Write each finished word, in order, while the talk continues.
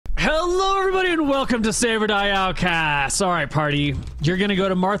Hello, everybody, and welcome to Save or Die Outcasts. All right, party. You're going to go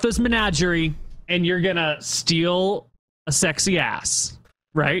to Martha's Menagerie, and you're going to steal a sexy ass,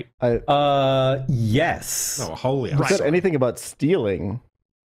 right? Yes. Oh, holy. Right. Said anything about stealing?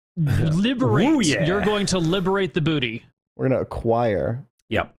 Liberate. Ooh, yeah. You're going to liberate the booty. We're going to acquire.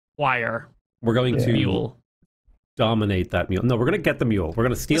 Yep. Wire. We're going to mule. Dominate that mule. No, we're going to get the mule. We're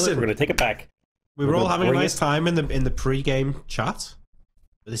going to steal it. We're going to take it back. We were all having a nice time in the pre-game chat.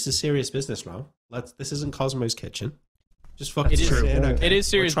 But this is serious business now. This isn't Cosmo's kitchen. Just fucking true. Okay. It is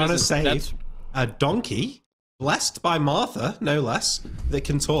serious We're trying business. to That's... save a donkey, blessed by Martha, no less, that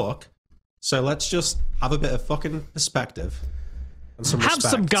can talk. So let's just have a bit of fucking perspective. And some Have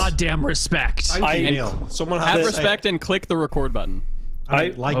respect. some goddamn respect. Thank you, Neil. Someone Have respect and click the record button. I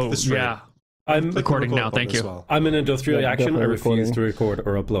like the stream. Yeah. I'm recording now, thank you. Well. I'm an industrial Yeah, action. I definitely refuse to record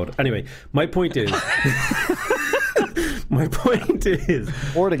or upload. Anyway, my point is... My point is...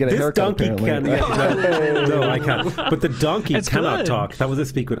 Or to get a this haircut, donkey can... no, I can't. But the donkey It's cannot good. talk. That was a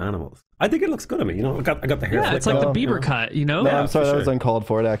speak with animals. I think it looks good on me. You know, I got the hair. Yeah, it's flicked like the up, Bieber cut, you know? No, Yeah, I'm sorry, for that was sure. uncalled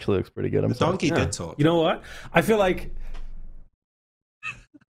for. It actually looks pretty good. I'm The sorry. donkey did talk. You know what? I feel like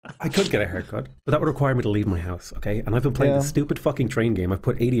I could get a haircut, but that would require me to leave my house, okay? And I've been playing this stupid fucking train game. I've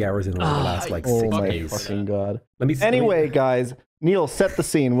put 80 hours in over the last, like, Oh 6 my days. fucking god. Anyway, Guys, Neil, set the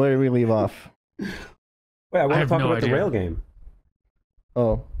scene. Where do we leave off? wait, I want to have talk no about idea. the rail game.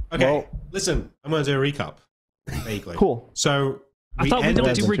 Oh. Okay, Well, listen. I'm going to do a recap. Vaguely. cool. So... I thought we don't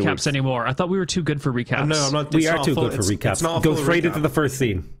ended- do in 2 recaps weeks. anymore. I thought we were too good for recaps. No, I'm not. We it's are not a too full- good for it's not recaps. a Go full straight recap. into the first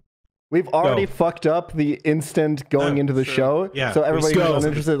scene. We've already Go. fucked up the instant going into the show. Yeah, So we everybody still- who's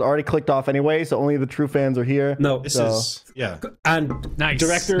uninterested has already clicked off anyway, so only the true fans are here. No. This So- is... Yeah. And Nice,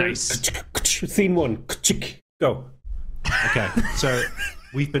 director, nice. scene 1. Go. Okay, so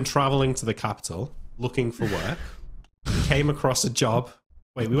we've been traveling to the capital, looking for work. We came across a job.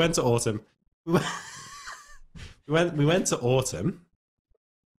 Wait, we went to Autumn. We went to Autumn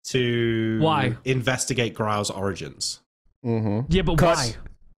to Why? investigate Grau's origins. Mm-hmm. Yeah, but Cut. why?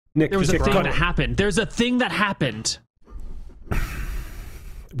 Nick, There was a just thing cut. that happened. There's a thing that happened.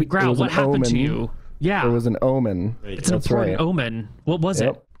 There Grau, was what an happened to omen. you? Yeah, There was an omen. it's an That's important right. omen. What was it?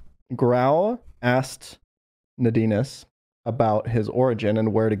 Yep. Grau asked Nadinus about his origin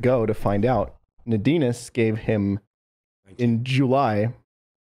and where to go to find out. Nadinus gave him, Thank you. in July,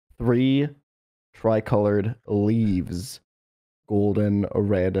 3 tricolored leaves, golden,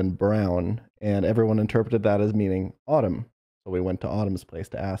 red, and brown, and everyone interpreted that as meaning autumn. So we went to Autumn's place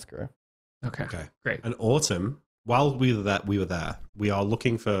to ask her. Okay, Okay. great. And Autumn, while we were there, we are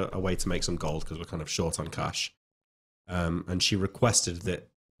looking for a way to make some gold because we're kind of short on cash. And she requested that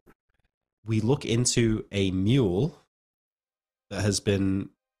we look into a mule that has given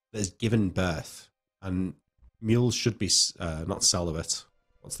birth, and mules should be not celibate.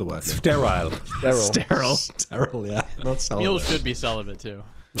 What's the word? Sterile. Sterile. Sterile, yeah, not celibate. Mules should be celibate too.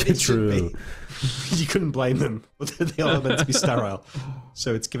 It should True. be. You couldn't blame them, but they are meant to be sterile.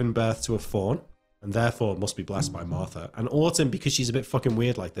 So it's given birth to a fawn, and therefore must be blessed by Martha. And Autumn, because she's a bit fucking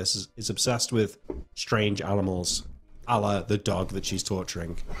weird like this, is obsessed with strange animals, a la the dog that she's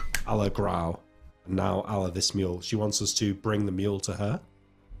torturing, a la Grau, and now a la this mule. She wants us to bring the mule to her.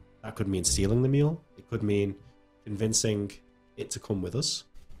 That could mean stealing the mule. It could mean convincing it to come with us.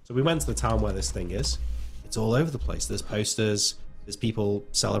 So we went to the town where this thing is. It's all over the place. There's posters. There's people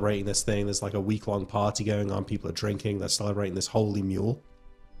celebrating this thing. There's like a week-long party going on. People are drinking. They're celebrating this holy mule.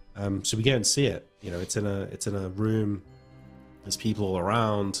 So we go and see it. You know, it's in a room. There's people all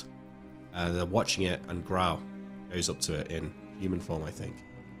around. They're watching it, and Grau goes up to it in human form, I think.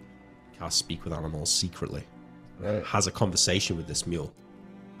 Can't speak with animals secretly. Right. Has a conversation with this mule.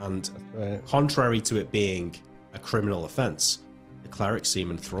 And Right. contrary to it being a criminal offense, the clerics seem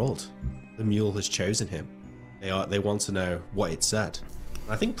enthralled. The mule has chosen him. They want to know what it said.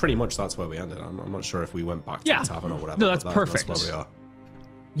 And I think pretty much that's where we ended. I'm not sure if we went back to Yeah. the tavern or whatever. No, but that's perfect. That's where we are.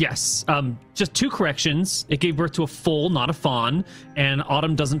 Yes. Just 2 corrections. It gave birth to a foal, not a fawn, and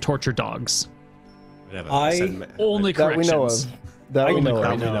Autumn doesn't torture dogs. Whatever. I- Said- Only That we corrections. know of. That we know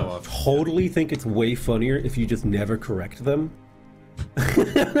that of. we know of. Totally think it's way funnier if you just never correct them.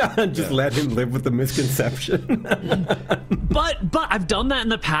 And just let him live with the misconception. But I've done that in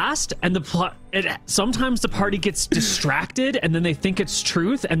the past, and sometimes the party gets distracted, and then they think it's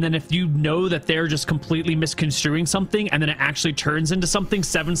truth, and then if you know that they're just completely misconstruing something, and then it actually turns into something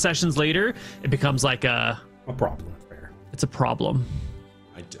 7 sessions later, it becomes like A problem. Fair. it's a problem.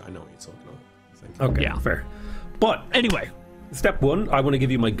 I know what you're talking about. I think. Okay, Yeah. fair. But Anyway, step 1, I want to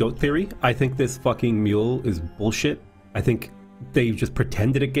give you my goat theory. I think this fucking mule is bullshit. I think they just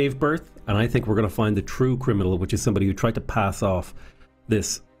pretended it gave birth, and I think we're going to find the true criminal, which is somebody who tried to pass off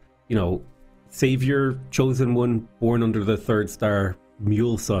this, you know, savior, chosen one, born under the third star,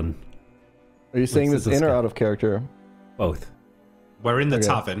 Mule son. Are you saying this in or out of character? Both. We're in the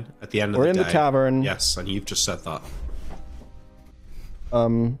tavern at the end of the day. We're in the tavern. Yes, and you've just said that.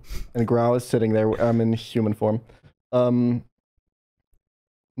 And Grau is sitting there. I'm in human form. No,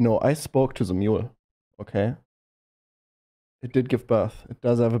 I spoke to the mule. Okay. It did give birth. It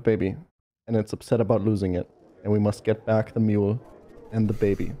does have a baby, and it's upset about losing it. And we must get back the mule and the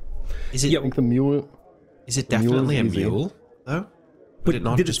baby. Is it? I think the mule. Is it the mule definitely a is easy. mule though? But Would it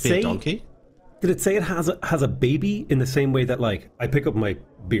not did just it be say- a donkey? Did it say it has a baby in the same way that, like, I pick up my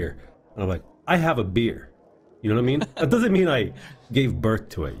beer and I'm like, I have a beer. You know what I mean? That doesn't mean I gave birth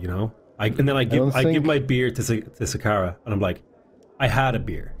to it, you know? I give my beer to Sakara and I'm like, I had a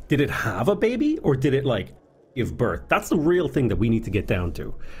beer. Did it have a baby or did it, like, give birth? That's the real thing that we need to get down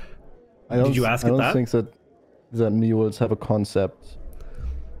to. Did you ask it that? I don't think that mules have a concept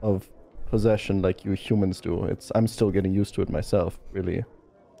of possession like you humans do. I'm still getting used to it myself, really.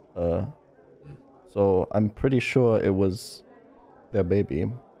 So I'm pretty sure it was their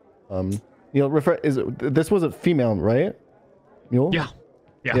baby. This was a female, right? Mule? Yeah.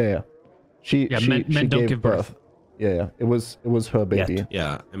 Yeah. She men don't gave give birth. Yeah. It was her baby.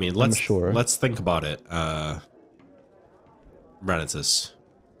 Yeah, I mean, sure. let's think about it.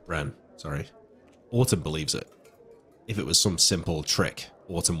 Sorry. Autumn believes it. If it was some simple trick,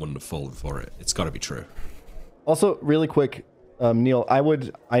 Autumn wouldn't have fallen for it. It's got to be true. Also, really quick, Neil,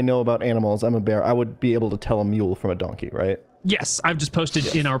 I know about animals. I'm a bear. I would be able to tell a mule from a donkey, right? Yes, I've just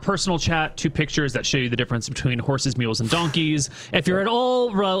posted in our personal chat 2 pictures that show you the difference between horses, mules, and donkeys. If you're at all,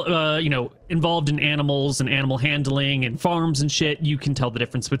 involved in animals and animal handling and farms and shit, you can tell the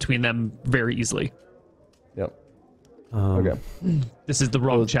difference between them very easily. Yep. Okay. This is the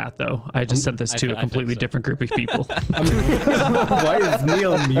wrong chat, though. I just sent this to a completely different group of people. Why is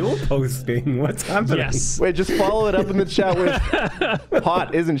Neil Mule posting? What's happening? Yes. Wait, just follow it up in the chat with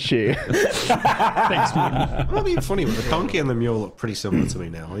hot, isn't she? Thanks, man. That'd be funny, but the donkey and the mule look pretty similar to me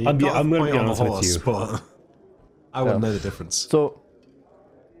now. I'm gonna be honest with you. But I wouldn't know the difference.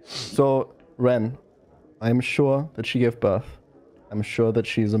 So Ren, I'm sure that she gave birth. I'm sure that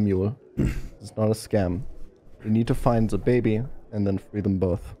she's a mule. It's not a scam. We need to find the baby and then free them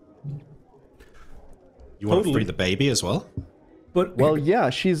both. You want to free the baby as well? But Well, yeah,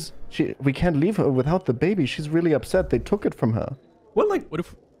 we can't leave her without the baby. She's really upset. They took it from her. well, like, What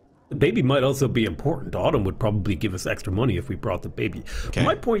if the baby might also be important. Autumn would probably give us extra money if we brought the baby. Okay.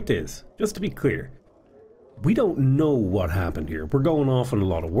 My point is, just to be clear, we don't know what happened here. We're going off on a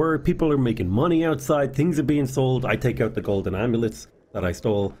lot of word. People are making money outside. Things are being sold. I take out the golden amulets that I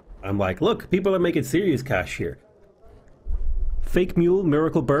stole. I'm like, look, people are making serious cash here. Fake mule,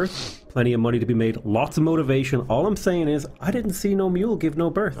 miracle birth, plenty of money to be made, lots of motivation. All I'm saying is, I didn't see no mule give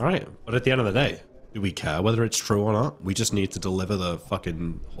no birth. All right, but at the end of the day, do we care whether it's true or not? We just need to deliver the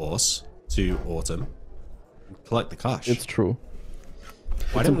fucking horse to Autumn and collect the cash. It's true.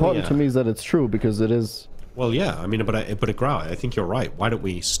 Why It's don't we, important to me that it's true because it is. Well, yeah, I mean, but Grau, I think you're right. Why don't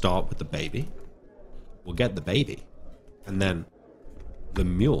we start with the baby? We'll get the baby, and then the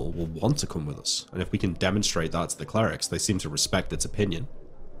mule will want to come with us. And if we can demonstrate that to the clerics, they seem to respect its opinion.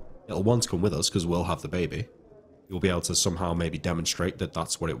 It'll want to come with us because we'll have the baby. You'll be able to somehow maybe demonstrate that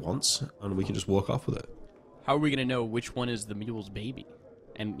that's what it wants, and we can just walk off with it. how are we gonna know which one is the mule's baby,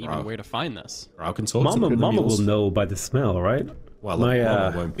 and even Wow. where to find this? Grau can talk to the Mama will mules. know by the smell, right? Well,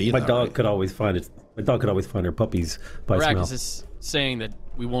 Mama won't be my there, dog right? could always find it. My dog could always find her puppies by smell. Arachis is saying that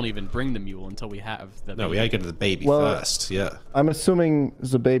we won't even bring the mule until we have the No, baby. we gotta get the baby Well- first, yeah. I'm assuming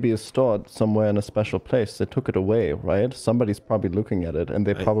the baby is stored somewhere in a special place. They took it away, right? Somebody's probably looking at it, and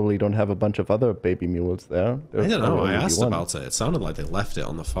they probably don't have a bunch of other baby mules there. I don't know, I asked one. about it. It sounded like they left it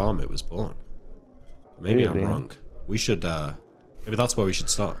on the farm it was born. Maybe I'm Really? wrong. We should, maybe that's where we should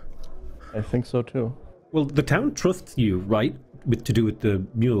start. I think so too. Well, the town trusts you, right? To do with the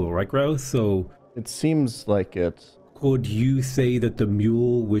mule, right, Grau? So It seems like it. could you say that the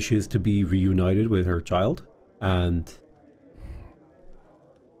mule wishes to be reunited with her child? And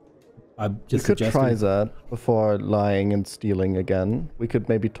I'm We just could suggesting. try that before lying and stealing again. We could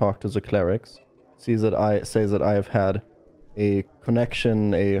maybe talk to the clerics. Say that I have had a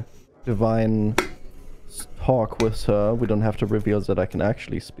connection, a divine talk with her. We don't have to reveal that I can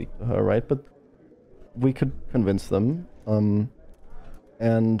actually speak to her, right? But we could convince them.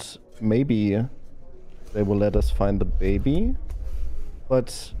 And maybe they will let us find the baby.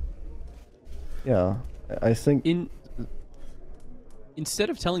 But yeah, I think Instead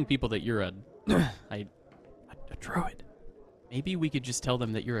of telling people that you're a druid, maybe we could just tell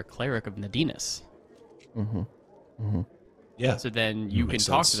them that you're a cleric of Nadinus. Yeah. So then you can Makes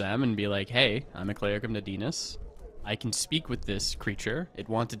talk sense. to them and be like, hey, I'm a cleric of Nadinus. I can speak with this creature. It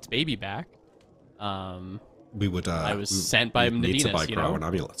wants its baby back. We would. I was sent by need to buy Nadinus, you Grau know? an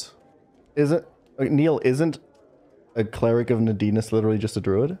amulet. Isn't Neil? Isn't a cleric of Nadinus literally just a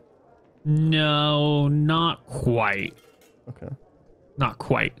druid? No, not quite. Okay. Not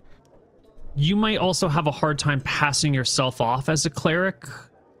quite. You might also have a hard time passing yourself off as a cleric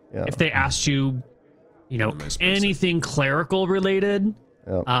Yeah. if they asked you, you know, That makes sense. anything clerical related.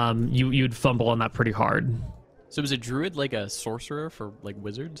 Yeah. You'd fumble on that pretty hard. So is a druid like a sorcerer for like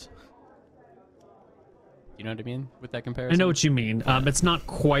wizards? You know what I mean with that comparison? I know what you mean. It's not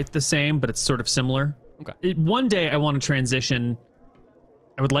quite the same, but it's sort of similar. Okay. One day I want to transition.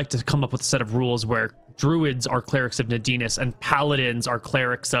 I would like to come up with a set of rules where druids are clerics of Nadinus and paladins are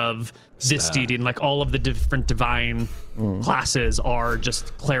clerics of this deity, and like all of the different divine classes are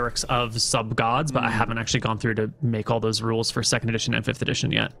just clerics of sub-gods, but I haven't actually gone through to make all those rules for 2nd edition and 5th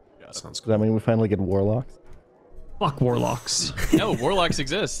edition yet. Sounds Does good. that mean we finally get warlocks? Fuck warlocks. No, warlocks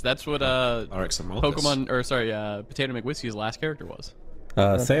exist. That's what Arachis and Malchus. Pokemon, or sorry, PotatoMcWhiskey's last character was.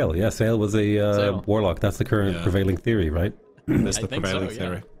 Sail. Yeah, Sail was a Sail. warlock. That's the current prevailing theory, right? That's I the think so, prevailing yeah.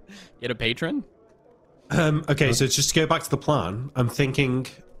 theory. You had a patron? Okay, so just to go back to the plan, I'm thinking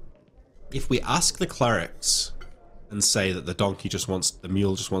if we ask the clerics and say that the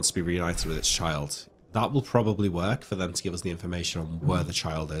mule just wants to be reunited with its child, that will probably work for them to give us the information on where the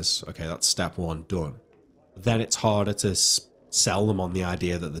child is. Okay, that's step one done. Then it's harder to sell them on the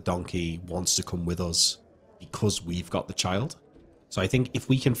idea that the donkey wants to come with us because we've got the child. So I think if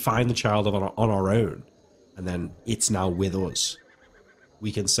we can find the child on our own, and then it's now with us,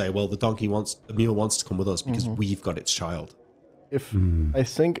 we can say, well, the mule wants to come with us because we've got its child. I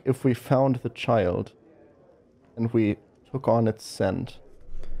think if we found the child and we took on its scent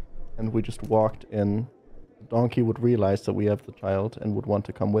and we just walked in, the donkey would realize that we have the child and would want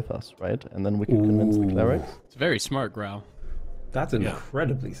to come with us, right? And then we can convince the clerics. It's very smart, Grau. That's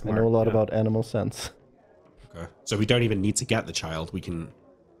incredibly I smart. know a lot about animal sense. Okay. So we don't even need to get the child. We can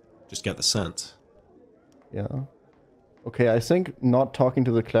just get the scent. Yeah. Okay, I think not talking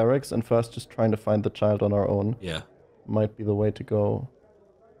to the clerics and first just trying to find the child on our own Yeah. might be the way to go.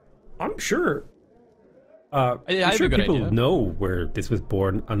 I'm sure. I I'm have sure a good people idea. know where this was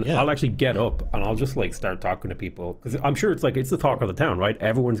born, and Yeah. I'll actually get up and I'll just like start talking to people because I'm sure it's the talk of the town, right?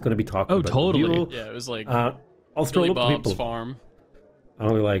 Everyone's going to be talking. Oh, about the totally. mule. Yeah, it was like I'll Billy stroll up to Bob's people. farm. And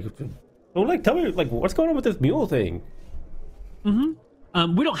I'll be like, tell me what's going on with this mule thing?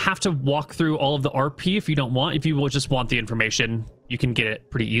 We don't have to walk through all of the RP if you don't want. If you will just want the information, you can get it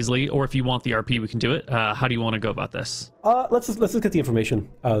pretty easily. Or if you want the RP, we can do it. How do you want to go about this? Let's just get the information.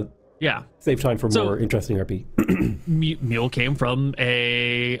 Yeah. Save time for So- more interesting RP. Mule came from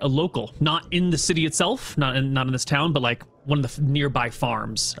a local, not in the city itself, not in this town, but like one of the nearby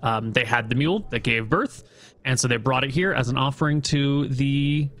farms. They had the mule that gave birth, and so they brought it here as an offering to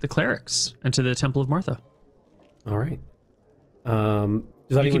the clerics and to the Temple of Martha. All right. Does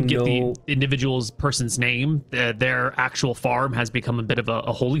You anyone can get know? the individual's person's name. Their actual farm has become a bit of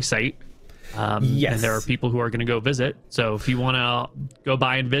a holy site. Yes. And there are people who are going to go visit. So if you want to go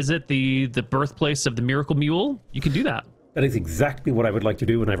by and visit the birthplace of the Miracle Mule, you can do that. That is exactly what I would like to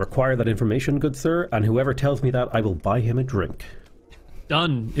do, and I require that information, good sir. And whoever tells me that, I will buy him a drink.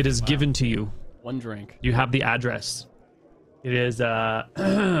 Done. It is given to you. One drink. You have the address. It is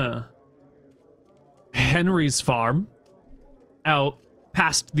Henry's farm, out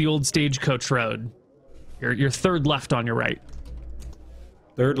past the old stagecoach road. Your third left on your right,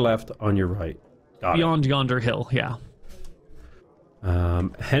 Third left on your right. Got beyond yonder hill. Yeah.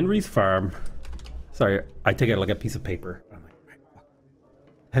 it. Henry's farm. Sorry, I take out like a piece of paper. I'm like, right, fuck.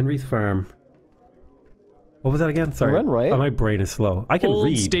 Henry's farm. What was that again? Sorry. Run right. Oh, my brain is slow. I can Old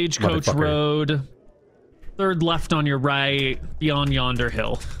read. stagecoach motherfucker. road. Third left on your right, beyond yonder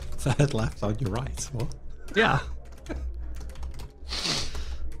hill. Third left on your right. What? Yeah.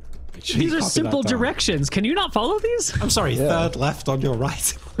 Make sure you These are copy simple that down. directions. Can you not follow these? I'm sorry, third left on your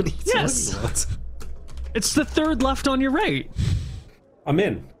right. What are you Yes. talking about? It's the third left on your right. I'm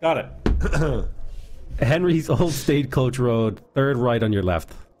in. Got it. Henry's old stagecoach road. Third right on your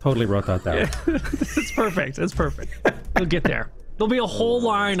left. Totally wrote that down. It's perfect. It's perfect. You'll get there. There'll be a whole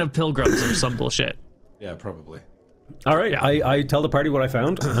line of pilgrims or some bullshit. Yeah, probably. All right. Yeah. I tell the party what I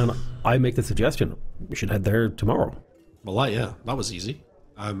found, and I make the suggestion. We should head there tomorrow. Well, yeah, that was easy.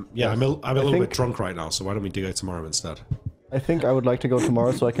 Yeah, I'm a little think- bit drunk right now, so why don't we do it tomorrow instead? I think I would like to go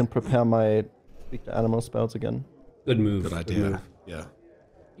tomorrow so I can prepare my speak to animal spells again. Good move. Good idea. Yeah.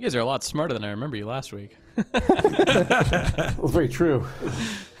 You guys are a lot smarter than I remember you last week. That's very true.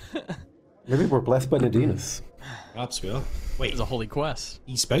 Maybe we're blessed by Nadinus. Perhaps we are. Wait, It's a holy quest.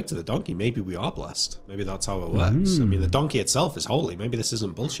 he spoke to the donkey. Maybe we are blessed. Maybe that's how it works. I mean, the donkey itself is holy. Maybe this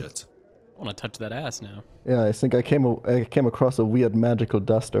isn't bullshit. I want to touch that ass now. Yeah, I think I came across a weird magical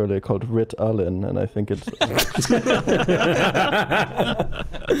dust earlier called Rit Alin, and I think it's.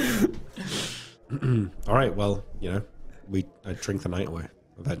 All right, well, I drink the night away.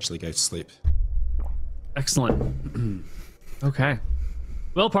 Eventually go to sleep. Excellent. Okay.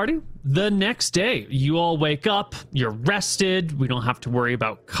 Well, party, the next day, you all wake up, you're rested, we don't have to worry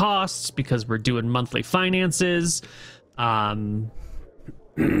about costs because we're doing monthly finances. Take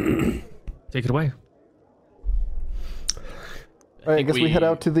it away. Alright, I guess we head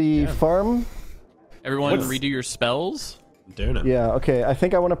out to the farm. Everyone redo your spells. I'm doing it. Yeah, okay. I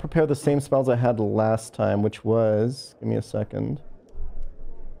think I want to prepare the same spells I had last time, which was... Give me a second.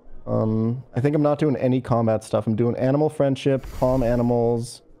 I think I'm not doing any combat stuff. I'm doing animal friendship, calm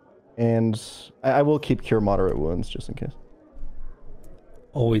animals, and I will keep cure moderate wounds just in case.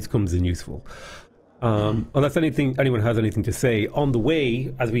 Always comes in useful. Unless anyone has anything to say on the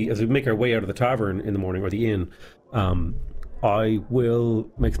way, as we make our way out of the tavern in the morning or the inn, I will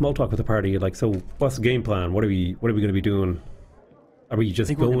make small talk with the party. Like, so what's the game plan? What are we going to be doing? Are we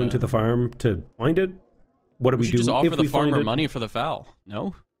just going to the farm to find it? What do we do? Just offer if the we find farmer it? money for the fowl.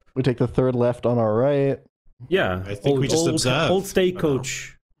 No. We take the third left on our right. Yeah, I think we just observe. Old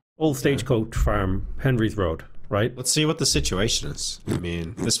stagecoach farm, Henry's Road, right? Let's see what the situation is. I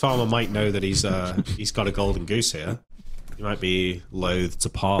mean, this farmer might know that he's got a golden goose here. He might be loath to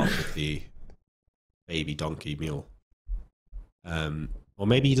part with the baby donkey mule. Or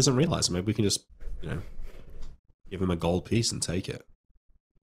maybe he doesn't realize. Maybe we can just, give him a gold piece and take it.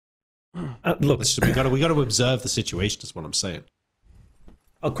 Look, we got to observe the situation. Is what I'm saying.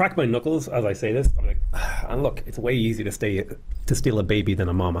 I'll crack my knuckles as I say this. I'm like, and look, it's way easier to steal a baby than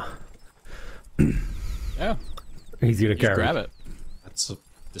a mama. Yeah. Easier to Just carry. grab it. That's a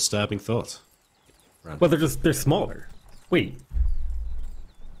disturbing thought. Well, they're smaller. Wait.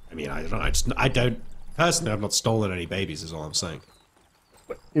 I mean, I don't know. I don't personally. I've not stolen any babies. Is all I'm saying.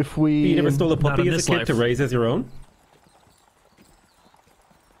 If we... You never stole a Not puppy in as this a kid life. to raise as your own?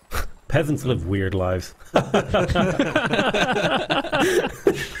 Peasants live weird lives.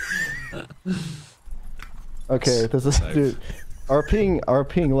 Okay, this is... Dude,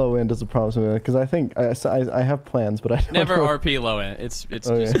 RPing low end is a problem because I think I have plans, but I don't Never know. RP low end. It's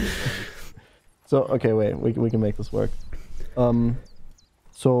Okay. just. So okay, wait, we can make this work.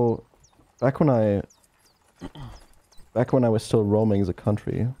 So back when I was still roaming as a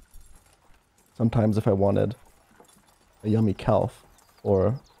country, sometimes if I wanted a yummy calf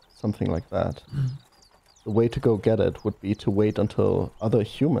or something like that, the way to go get it would be to wait until other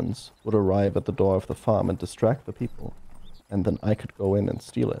humans would arrive at the door of the farm and distract the people, and then I could go in and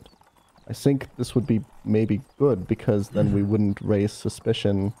steal it. I think this would be maybe good because then we wouldn't raise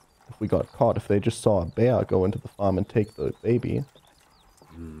suspicion if we got caught. If they just saw a bear go into the farm and take the baby,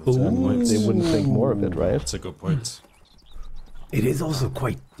 then they wouldn't think more of it, right? That's a good point. It is also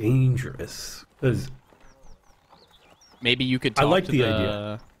quite dangerous because Maybe you could. I Talk like to the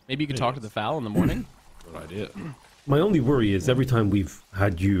idea. Maybe you could talk to the fowl in the morning. Good idea. my only worry is every time we've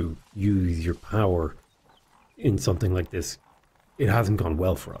had you use your power in something like this, it hasn't gone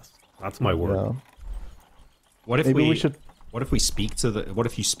well for us. That's my worry. Yeah. What if Maybe we we should... What if we speak to the? What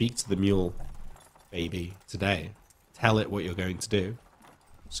if you speak to the mule baby today? Tell it what you're going to do,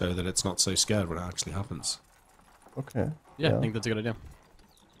 so that it's not so scared when it actually happens. Okay. Yeah, I think that's a good idea.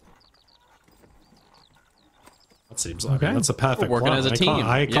 That seems like Okay. that's a perfect We're working plan. as a I team.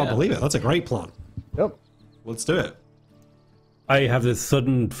 can't Yeah. believe it. That's a great plan. Yep. Let's do it. I have this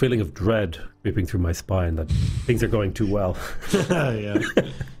sudden feeling of dread ripping through my spine that things are going too well. Yeah.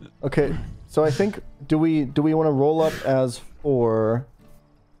 Okay. So I think do we want to roll up as 4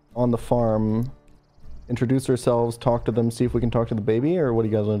 on the farm, introduce ourselves, talk to them, see if we can talk to the baby, or what do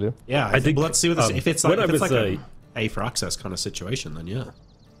you guys want to do? Yeah, I think, let's see what this, if it's like, when I was a pay for access kind of situation, then yeah.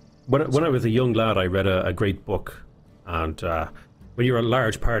 When I was a young lad, I read a great book, and when you're a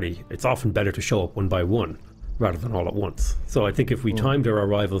large party, it's often better to show up one by one rather than all at once. So I think if we timed our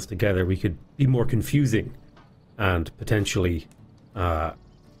arrivals together, we could be more confusing and potentially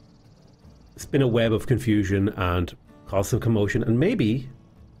spin a web of confusion and cause some commotion, and maybe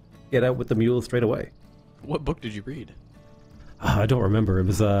get out with the mule straight away. What book did you read? I don't remember. It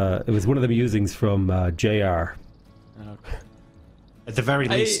was one of the musings from JR. Okay. At the very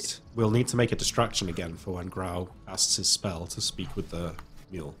least, we'll need to make a distraction again for when Grau casts his spell to speak with the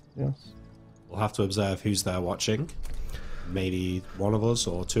mule. Yes. We'll have to observe who's there watching. Maybe one of us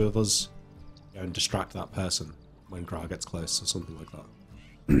or two of us go and distract that person when Grau gets close or something like that.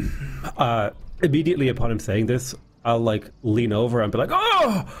 immediately upon him saying this, I'll like lean over and be like,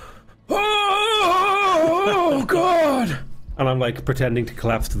 oh God. And I'm like pretending to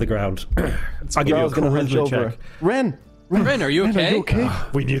collapse to the ground. I'll give you a charisma check. Ren, Ren, are you okay? Are you okay?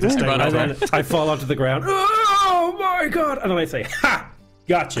 We knew this day. And then I fall onto the ground. Oh my God. And then I say, ha,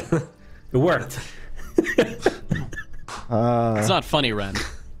 gotcha. It worked. It's not funny, Ren.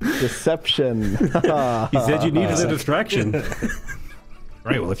 Deception. He said you needed a distraction.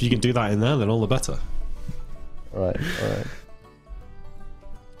 Right, well, if you can do that in there, then all the better. All right.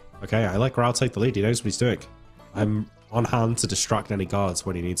 Okay, I let Grau take the lead. He knows what he's doing. I'm on hand to distract any guards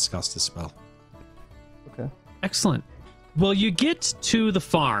when he needs to cast his spell. Okay. Excellent. Well, you get to the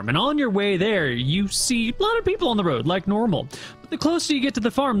farm, and on your way there, you see a lot of people on the road, like normal. But the closer you get to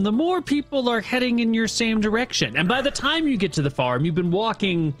the farm, the more people are heading in your same direction. And by the time you get to the farm, you've been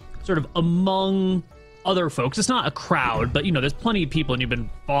walking sort of among other folks. It's not a crowd, but, you know, there's plenty of people, and you've been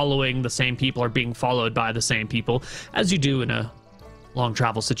following the same people or being followed by the same people, as you do in a long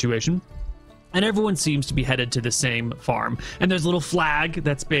travel situation. And everyone seems to be headed to the same farm. And there's a little flag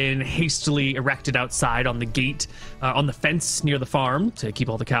that's been hastily erected outside on the gate, on the fence near the farm to keep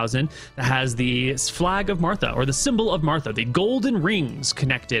all the cows in, that has the flag of Martha, or the symbol of Martha, the golden rings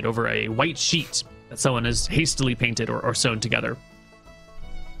connected over a white sheet that someone has hastily painted or sewn together.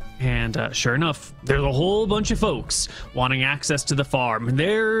 And sure enough, there's a whole bunch of folks wanting access to the farm.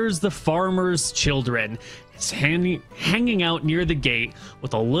 There's the farmer's children. It's hanging out near the gate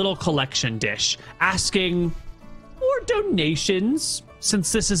with a little collection dish, asking for donations.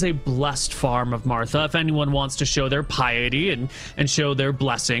 Since this is a blessed farm of Martha, if anyone wants to show their piety and show their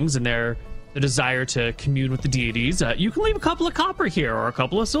blessings and the desire to commune with the deities, you can leave a couple of copper here or a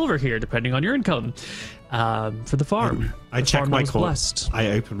couple of silver here, depending on your income, for the farm. I check my coin. Blessed.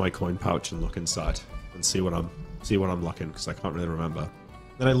 I open my coin pouch and look inside and see what I'm looking, because I can't really remember.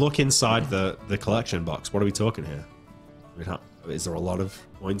 Then I look inside the collection box. What are we talking here? I mean, is there a lot of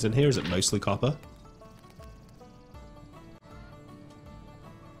coins in here? Is it mostly copper?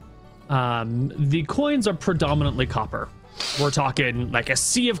 The coins are predominantly copper. We're talking like a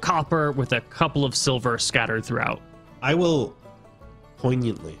sea of copper with a couple of silver scattered throughout. I will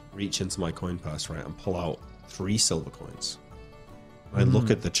poignantly reach into my coin purse, right, and pull out 3 silver coins. I look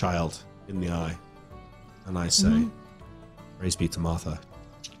at the child in the eye, and I say, "Praise be to Martha,"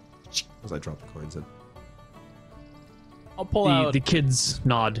 as I drop the coins in. I'll pull out. The kids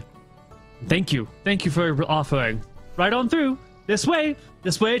nod. Thank you for your offering. Right on through. This way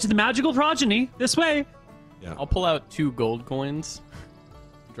to the magical progeny. This way. Yeah. I'll pull out 2 gold coins.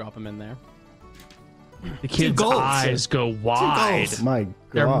 Drop them in there. The kids' eyes go wide. My God.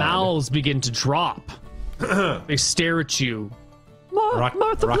 Their mouths begin to drop. They stare at you.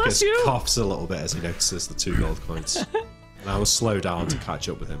 Martha, bless you. Arachis coughs a little bit as he notices the 2 gold coins. And I will slow down to catch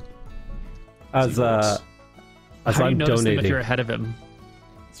up with him. As How do you I'm notice them if donating, you're ahead of him?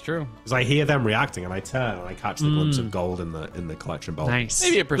 It's true. Because I hear them reacting, and I turn and I catch the glimpse of gold in the collection bowl. Nice.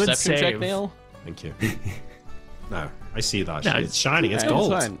 Maybe a Good perception check, save. Neil. Thank you. No, I see that. No, It's shining. It's Alright,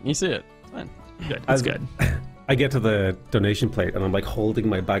 gold. It's fine. You see it. It's fine. Good. That's As- good. I get to the donation plate and I'm like holding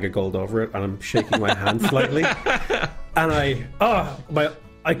my bag of gold over it and I'm shaking my hand slightly. And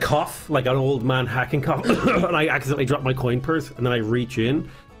I cough like an old man hacking cough. And I accidentally drop my coin purse and then I reach in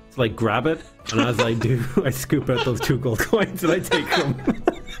to like grab it. And as I do, I scoop out those 2 gold coins and I take them.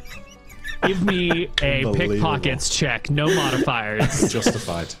 Give me a Unbelievable. pickpockets check. No modifiers.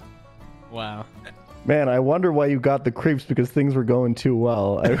 Justified. Wow. Man, I wonder why you got the creeps, because things were going too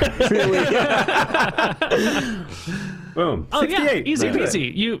well. I really... Boom. Oh yeah, 68. easy That's it.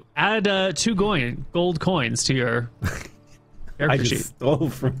 peasy. You add 2 gold coins to your I character just sheet.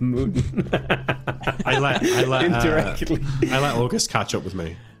 stole from Mooten. I let Indirectly. I let August catch up with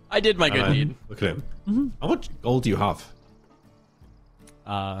me. I did my good deed. Look at him. How much gold do you have?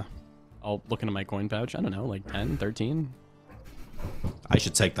 I'll look into my coin pouch. I don't know, like 10, 13. I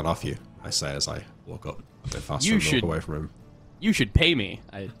should take that off you, I say as I walk up a bit faster You and should. walk away from him. You should pay me,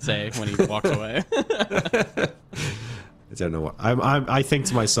 I say when he walks away. I don't know what. I think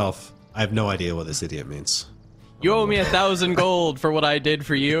to myself, I have no idea what this idiot means. You owe me 1,000 gold for what I did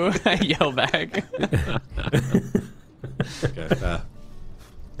for you. I yell back. Okay, fair.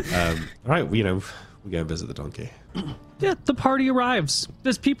 All right, we go and visit the donkey. Yeah, the party arrives.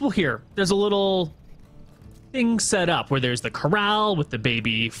 There's people here. There's a little thing set up where there's the corral with the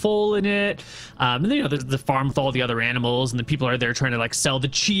baby foal in it. And then, there's the farm with all the other animals, and the people are there trying to like sell the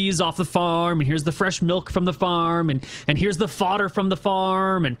cheese off the farm, and here's the fresh milk from the farm, and here's the fodder from the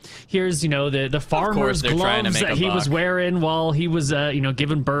farm, and here's the farmer's they're trying to gloves make that a he was buck. wearing while he was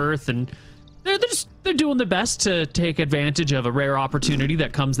giving birth, and they're just they're doing their best to take advantage of a rare opportunity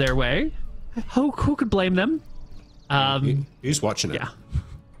that comes their way. Who could blame them? Who's watching it? Yeah.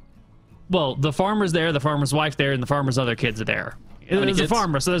 Well, the farmer's there, the farmer's wife there, and the farmer's other kids are there. There's a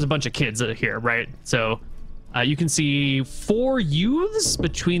farmer, so there's a bunch of kids here, right? So you can see 4 youths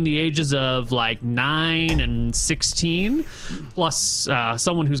between the ages of like 9 and 16, plus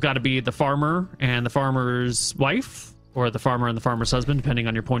someone who's got to be the farmer and the farmer's wife, or the farmer and the farmer's husband, depending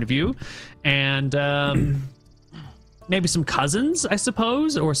on your point of view. And maybe some cousins, I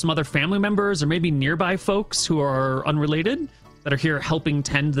suppose, or some other family members, or maybe nearby folks who are unrelated that are here helping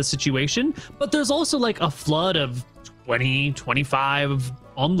tend the situation. But there's also like a flood of 20, 25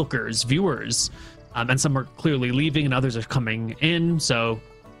 onlookers, viewers, and some are clearly leaving and others are coming in. So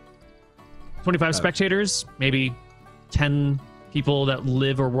 25 spectators, maybe 10 people that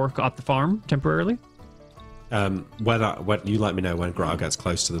live or work at the farm temporarily. When you let me know when Grau gets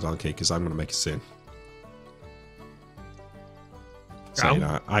close to the donkey, because I'm going to make a scene. So, you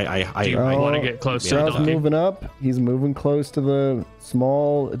know, Do you want to get close to the Grau's donkey? moving up. He's moving close to the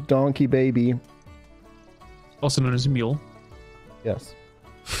small donkey baby. Also known as a mule. Yes.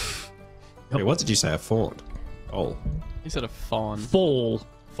 Wait, what did you say? A fawn? Oh. He said a fawn. Foal.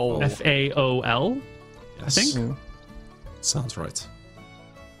 Foal. F-A-O-L, Yes. I think. Sounds right.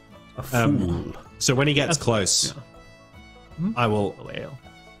 A fool. So when he gets close, I will. O-A-L.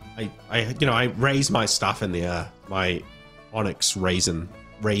 I raise my staff in the air. My onyx raven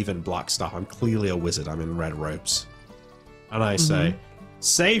black staff. I'm clearly a wizard. I'm in red robes, and I say,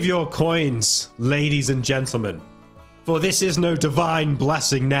 "Save your coins, ladies and gentlemen, for this is no divine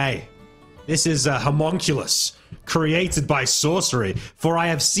blessing. Nay, this is a homunculus created by sorcery. For I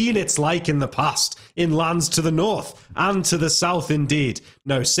have seen its like in the past, in lands to the north and to the south. Indeed,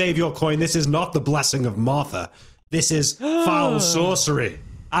 no, save your coin. This is not the blessing of Martha. This is foul sorcery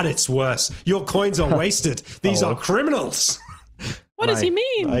at its worst. Your coins are wasted. These are criminals." What does he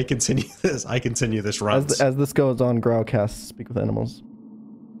mean? I continue this rant. As this goes on, Grau casts Speak with Animals.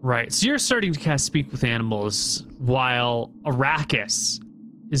 Right, so you're starting to cast Speak with Animals while Arachis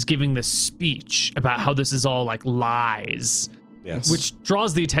is giving this speech about how this is all like lies, Yes. which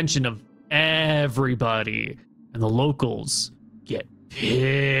draws the attention of everybody, and the locals get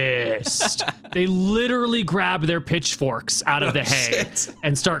pissed. They literally grab their pitchforks out of the hay shit.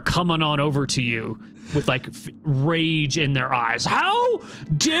 and start coming on over to you with like rage in their eyes. How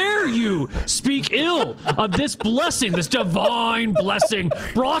dare you speak ill of this blessing, this divine blessing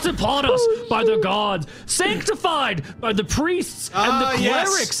brought upon us by the gods, sanctified by the priests and the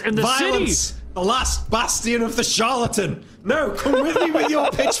clerics and the Violence, city. the last bastion of the charlatan. No, come with me with your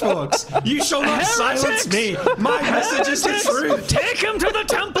pitchforks. You shall not silence me. My message is the truth. Take him to the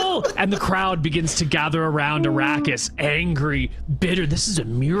temple! And the crowd begins to gather around Arachis, angry, bitter. This is a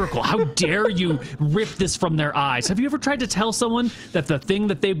miracle. How dare you rip this from their eyes? Have you ever tried to tell someone that the thing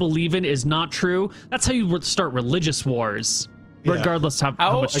that they believe in is not true? That's how you start religious wars, regardless how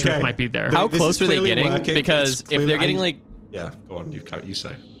much truth might be there. How This close is are they clearly getting? working. Because It's if clearly- they're getting like, Yeah, go on. You say.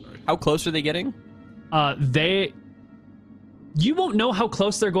 Sorry. how close are they getting? You won't know how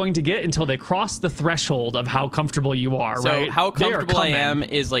close they're going to get until they cross the threshold of how comfortable you are, So right? how They are comfortable I coming. am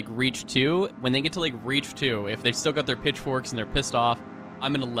is like reach 2. When they get to like reach 2, if they've still got their pitchforks and they're pissed off,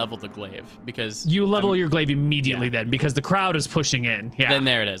 I'm gonna level the glaive because You level your glaive immediately then, because the crowd is pushing in. Yeah. then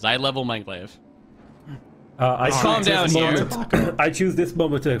there it is. I level my glaive. I Calm choose down this here. moment- I choose this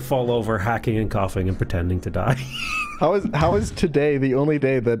moment to fall over, hacking and coughing and pretending to die. How is today the only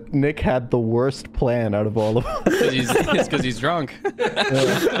day that Nick had the worst plan out of all of us? It's because he's drunk. All right.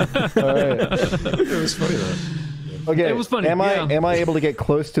 It was funny though. Okay. It was funny, Am yeah. I able to get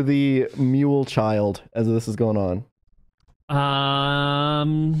close to the mule child as this is going on?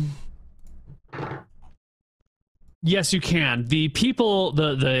 Yes, you can. The people,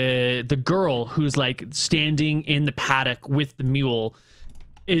 the girl who's like standing in the paddock with the mule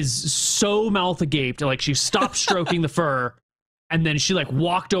is so mouth agape, like she stopped stroking the fur, and then she like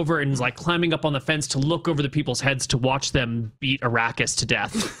walked over and is like climbing up on the fence to look over the people's heads to watch them beat Arachis to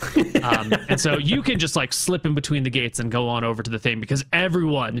death. And so you can just like slip in between the gates and go on over to the thing because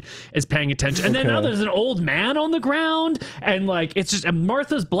everyone is paying attention. And then now there's an old man on the ground, and like it's just and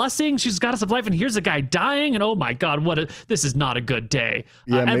Martha's blessing. She's got us of life, and here's a guy dying. And oh my God, this is not a good day.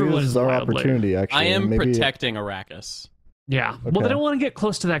 Yeah, maybe everyone this is our wildly. opportunity. Actually, I am maybe, protecting Arachis. Yeah. Well, Okay. they don't want to get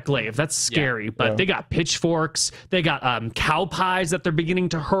close to that glaive. That's scary. But Yeah. they got pitchforks. They got cow pies that they're beginning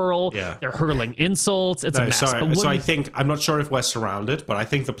to hurl. Yeah. They're hurling insults. It's a No, mess. sorry. But So what- I think I'm not sure if we're surrounded, but I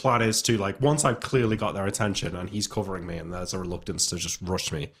think the plan is to like once I've clearly got their attention and he's covering me and there's a reluctance to just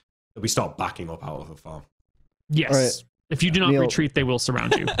rush me, that we start backing up out of the farm. yes. All right. If you do not Neil- retreat, they will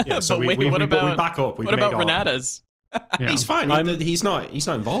surround you. Yeah, so But wait, we what about back up. what about Renata's? Yeah. He's fine. He's not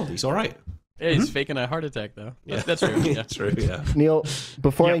involved. He's all right. Yeah, he's faking a heart attack though. That's true. Yeah. True. Yeah. Neil,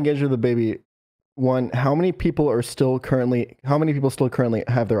 before I Yep. engage with the baby, how many people still currently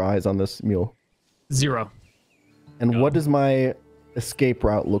have their eyes on this mule? 0. And what does my escape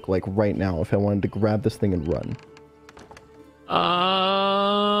route look like right now if I wanted to grab this thing and run?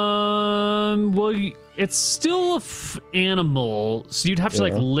 Well, it's still a animal, so you'd have to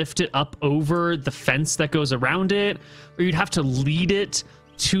like lift it up over the fence that goes around it, or you'd have to lead it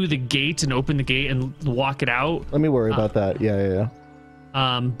to the gate and open the gate and walk it out. Let me worry about that. Yeah.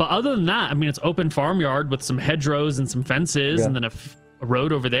 But other than that, I mean, it's open farmyard with some hedgerows and some fences, and then a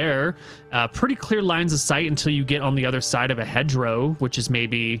road over there. Pretty clear lines of sight until you get on the other side of a hedgerow, which is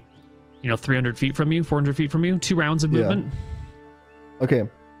maybe, 300 feet from you, 400 feet from you. 2 rounds of movement. Okay.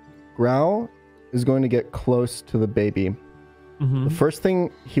 Grau is going to get close to the baby. Mm-hmm. The first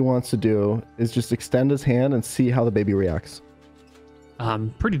thing he wants to do is just extend his hand and see how the baby reacts.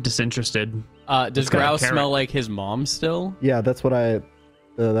 Pretty disinterested. Does Grau smell like his mom still? Yeah, that's what that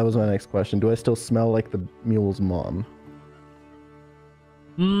was my next question. Do I still smell like the mule's mom?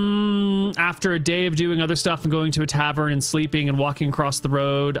 After a day of doing other stuff and going to a tavern and sleeping and walking across the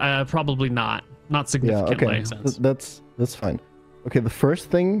road, probably not. Not significantly. Yeah, okay. That's fine. Okay, the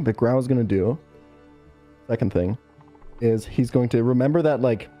first thing that Grau is going to do, second thing, is he's going to remember that,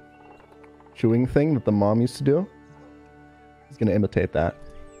 like, chewing thing that the mom used to do. He's going to imitate that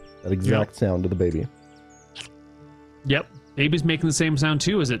exact sound to the baby. Yep. Baby's making the same sound,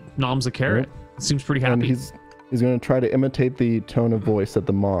 too, as it noms a carrot. Yep. It seems pretty And happy. he's going to try to imitate the tone of voice that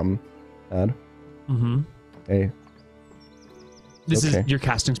the mom had. Mm-hmm. Hey. This is your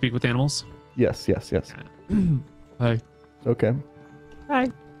casting speak with animals? Yes. Hi. Okay. Hi.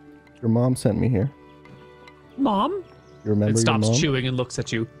 Your mom sent me here. Mom? You remember It your mom? stops chewing and looks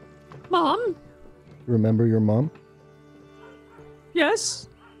at you. Mom? You remember your mom? Yes?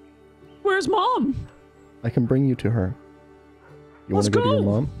 Where's Mom? I can bring you to her. You want Let's to go to your go.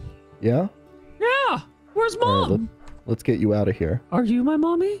 mom? Yeah? Yeah. Where's All Mom? right, let's get you out of here. Are you my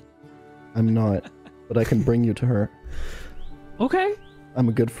mommy? I'm not, but I can bring you to her. Okay. I'm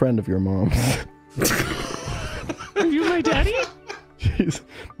a good friend of your mom's. Are you my daddy? Jeez,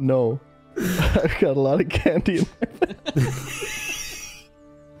 no. I've got a lot of candy in there.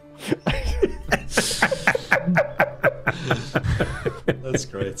 That's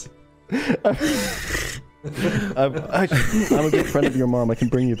great. I'm a good friend of your mom. I can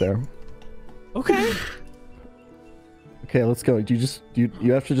bring you there. Okay. Okay, let's go. You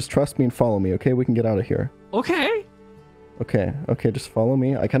have to just trust me and follow me, okay? We can get out of here. Okay. Okay, just follow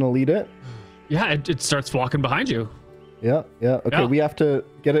me. I kind of lead it. Yeah, it starts walking behind you. Yeah. Okay, Yeah. we have to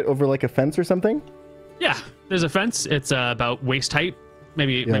get it over like a fence or something? Yeah, there's a fence. It's about waist height,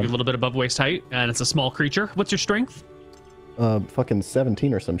 maybe a little bit above waist height, and it's a small creature. What's your strength? Fucking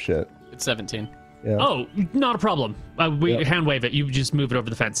 17 or some shit. It's 17. Yeah. Oh, not a problem. We hand wave it. You just move it over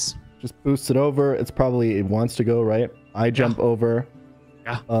the fence. Just boost it over. It wants to go, right? I jump over.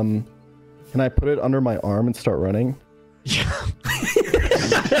 Yeah. Can I put it under my arm and start running? Yeah.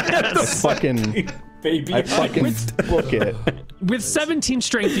 I fucking book it. With 17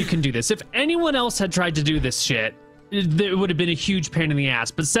 strength, you can do this. If anyone else had tried to do this shit, it would have been a huge pain in the ass.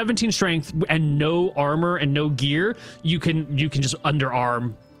 But 17 strength and no armor and no gear, you can just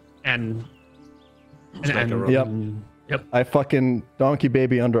underarm and Yep. I fucking donkey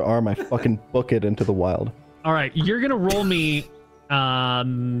baby underarm. I fucking book it into the wild. All right, you're gonna roll me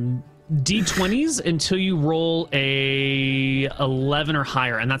d20s until you roll a 11 or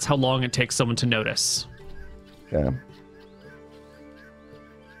higher, and that's how long it takes someone to notice. Okay.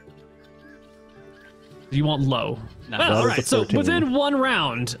 You want low. No. Well, That all was right. a So 13. within one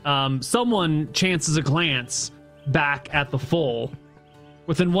round, someone chances a glance back at the foal.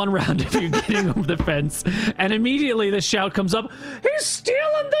 Within one round of you getting over the fence, and immediately the shout comes up, "He's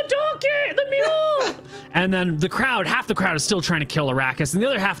stealing the donkey, the mule!" And then half the crowd is still trying to kill Arachis, and the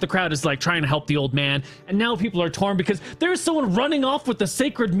other half of the crowd is like trying to help the old man. And now people are torn because there's someone running off with the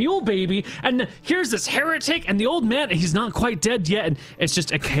sacred mule baby, and here's this heretic, and the old man, he's not quite dead yet, and it's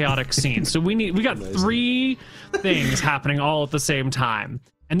just a chaotic scene. So we got three things happening all at the same time,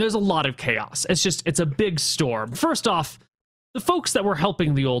 and there's a lot of chaos. It's a big storm. First off, the folks that were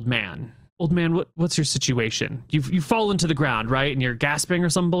helping the old man, what's your situation? You fall into the ground, right? And you're gasping or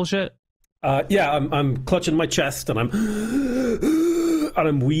some bullshit? Yeah, I'm clutching my chest and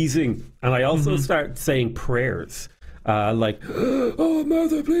I'm wheezing, and I also start saying prayers. like, oh,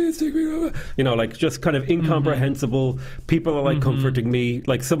 Martha, please take me over. You know, like just kind of incomprehensible. People are like comforting me.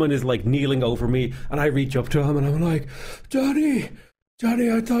 Like someone is like kneeling over me, and I reach up to him and I'm like, Johnny,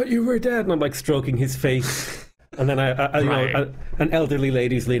 I thought you were dead. And I'm like stroking his face. And then you know, an elderly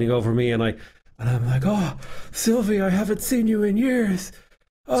lady's leaning over me, and I'm like, oh, Sylvia, I haven't seen you in years.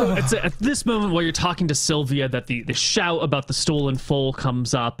 So it's at this moment while you're talking to Sylvia that the shout about the stolen foal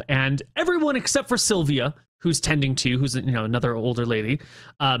comes up, and everyone except for Sylvia, who's tending to, who's, you know, another older lady,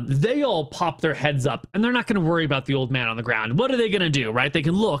 they all pop their heads up, and they're not going to worry about the old man on the ground. What are they going to do, right? They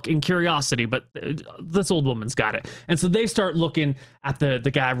can look in curiosity, but this old woman's got it. And so they start looking at the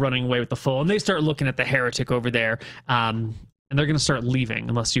guy running away with the foal, and they start looking at the heretic over there, and they're going to start leaving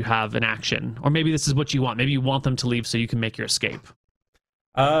unless you have an action. Or maybe this is what you want. Maybe you want them to leave so you can make your escape.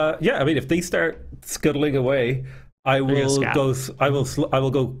 Yeah, I mean, if they start scuttling away, I will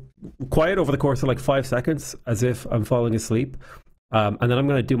go quiet over the course of like 5 seconds, as if I'm falling asleep, and then I'm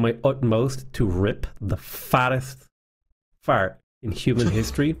going to do my utmost to rip the fattest fart in human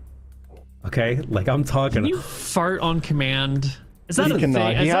history. Okay, like I'm talking. Can you fart on command? Is that He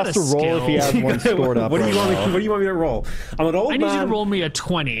cannot. He has to roll if he has one stored up. What do you want me to roll? I'm an old man. I need you to roll me a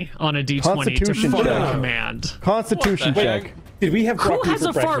 20 on a d20 Constitution to fart check. on command. Constitution check. Did we have Who broccoli has for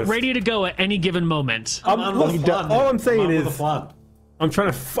a fart breakfast? ready to go at any given moment? All I'm saying is, flood. I'm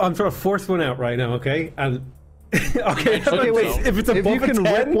trying to force one out right now, okay? And okay, wait. if it's If above you can a 10,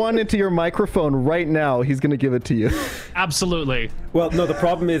 rip one into your microphone right now, he's gonna give it to you. Absolutely. well, no, the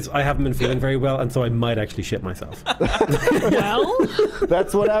problem is I haven't been feeling very well, and so I might actually shit myself. Well,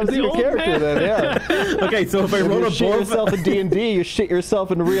 That's what happens to your old character man. then, yeah. Okay, so if I roll You shit above, yourself in D&D, you shit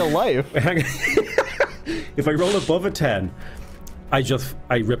yourself in real life. if I roll above a 10, I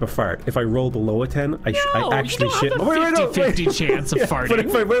rip a fart. If I roll below a 10, I actually you shit. don't have a 50-50 chance of farting.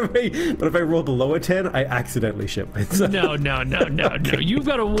 But if I roll below a 10, I accidentally shit myself. No. You've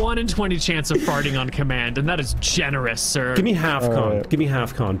got a 1 in 20 chance of farting on command, and that is generous, sir. Give me half con. right. Give me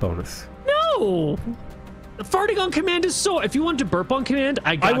half con bonus. No! Farting on command is so... If you want to burp on command,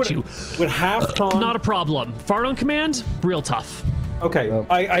 I got you. With half con. Not a problem. Fart on command, real tough. Okay,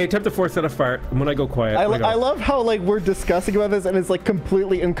 I attempt to force out a fart, and when I go quiet, I go, love how like we're discussing about this and it's like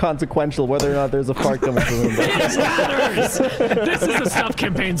completely inconsequential whether or not there's a fart coming from him. It matters. This is the stuff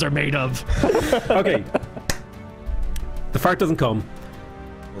campaigns are made of. Okay. The fart doesn't come,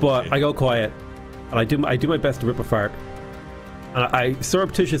 but I go quiet, and I do my best to rip a fart, and I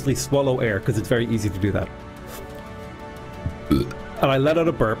surreptitiously swallow air because it's very easy to do that, and I let out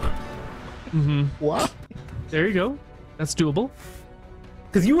a burp. What? There you go. That's doable.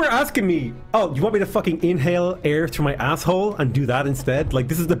 Because you were asking me, oh, you want me to fucking inhale air through my asshole and do that instead? Like,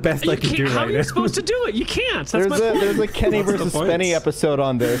 this is the best I can do How right are you now. supposed to do it? You can't. That's There's a Kenny What's the versus points? Spenny episode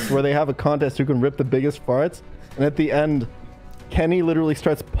on this where they have a contest who can rip the biggest farts, and at the end, Kenny literally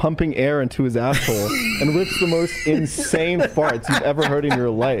starts pumping air into his asshole and rips the most insane farts you've ever heard in your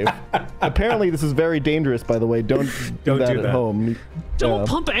life. Apparently, this is very dangerous, by the way. Don't do that at home. Don't Yeah.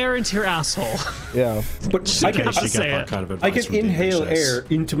 pump air into your asshole. Yeah. But I can, have to say it. I can inhale air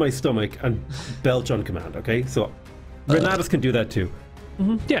into my stomach and belch on command, okay? So, Renatus can do that too.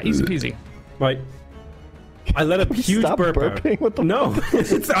 Yeah, easy peasy. Right? I let a huge Stop burp out. burping? What the No,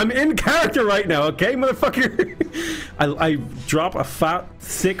 I'm in character right now, okay, motherfucker? I drop a fat,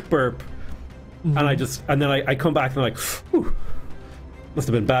 sick burp, and then I come back and I'm like, whew, must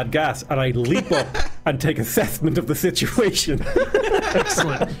have been bad gas, and I leap up and take assessment of the situation.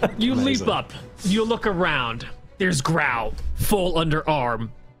 Excellent. You leap up. You look around. There's Grau, full underarm,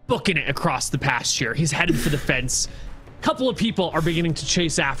 booking it across the pasture. He's headed for the fence. Couple of people are beginning to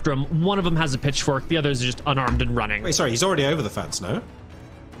chase after him. One of them has a pitchfork. The others are just unarmed and running. Wait, sorry, he's already over the fence, no? It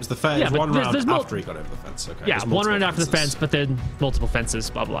was the fence Yeah, but one round there's after he got over the fence. Okay. Yeah, there's one multiple round after the fences. fence, but then multiple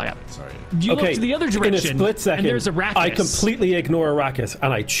fences, blah, blah, blah. Sorry. You look to the other direction, in a split second, and there's Arachis. I completely ignore Arachis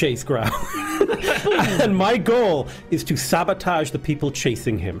and I chase Grau. And my goal is to sabotage the people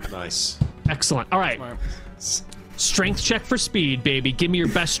chasing him. Nice. Excellent. All right. Strength check for speed, baby. Give me your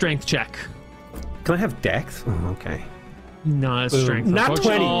best strength check. Can I have Dex? Oh, okay. No, it's strength. Not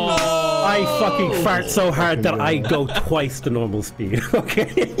 20. Oh. I fucking fart so hard that I go twice the normal speed.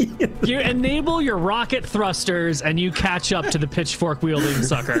 Okay. You enable your rocket thrusters and you catch up to the pitchfork wielding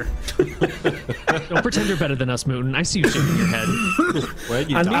sucker. Don't pretend you're better than us, Mooton. I see you shaking your head. Where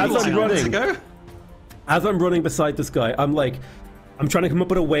you And died as I'm 2 minutes running- ago? As I'm running beside this guy, I'm trying to come up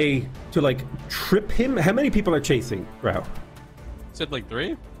with a way to like trip him. How many people are chasing Grau? Said like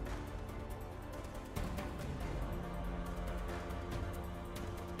 3?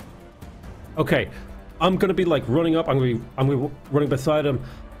 Okay, I'm gonna be like running up. I'm gonna be running beside him,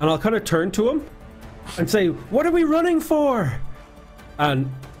 and I'll kind of turn to him, and say, "What are we running for?" And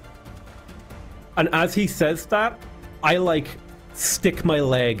as he says that, I like stick my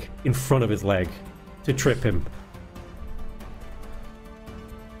leg in front of his leg to trip him.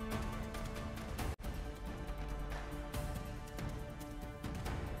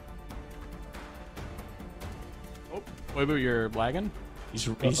 Oh, Koibu, you're lagging. He's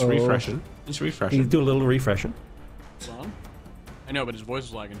refreshing. He's refreshing. He's doing a little refreshing. Hold on. I know, but his voice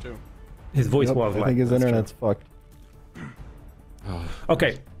is lagging too. His voice was I like. think his internet's fucked.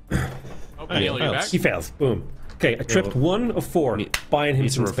 Okay. Oh, Neil, you're back? He fails. Boom. Okay, I tripped well, 1 of 4, buying him Need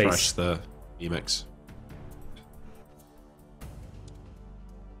to some refresh space. the emix.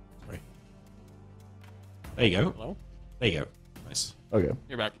 Sorry. There you go. Hello? There you go. Nice. Okay.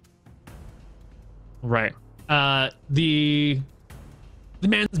 You're back. Right. The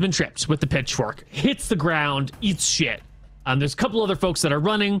man's been tripped with the pitchfork, hits the ground, eats shit. There's a couple other folks that are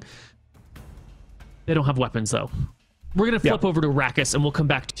running. They don't have weapons though. We're gonna flip over to Arachis, and we'll come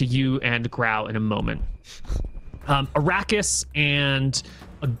back to you and Grau in a moment. Arachis and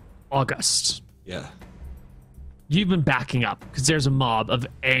Auguste. Yeah. You've been backing up because there's a mob of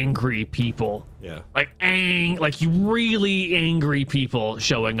angry people. Yeah. Like you really angry people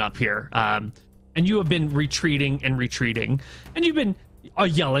showing up here. And you have been retreating, and you've been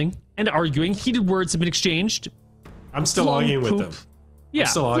yelling and arguing. Heated words have been exchanged. I'm still arguing with them. Yeah,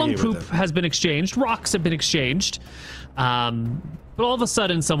 still flung arguing with poop them. has been exchanged. Rocks have been exchanged. But all of a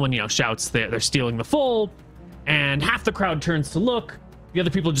sudden, someone shouts they're stealing the foal, and half the crowd turns to look. The other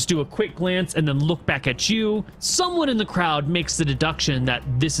people just do a quick glance and then look back at you. Someone in the crowd makes the deduction that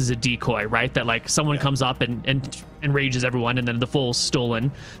this is a decoy, right? That like someone comes up and enrages everyone, and then the foal's stolen.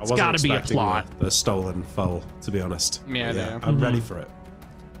 It's got to be a plot. The stolen foal, to be honest. Yeah. I'm ready for it.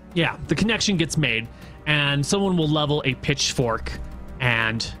 Yeah, the connection gets made, and someone will level a pitchfork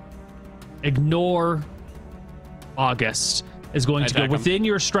and ignore Auguste. Is going to go within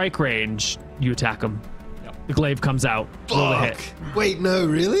your strike range. You attack him. Yep. The glaive comes out. Roll a hit. Wait, no,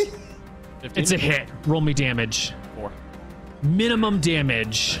 really? 15? It's a hit. Roll me damage. 4. Minimum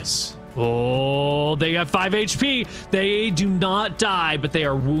damage. Nice. Oh, they have 5 HP. They do not die, but they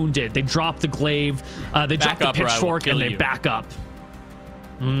are wounded. They drop the glaive. They drop the up or I will pitchfork, kill and they you. back up.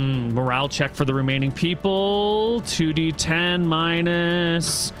 Morale check for the remaining people. 2d10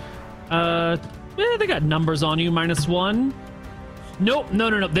 minus. They got numbers on you. -1. Nope.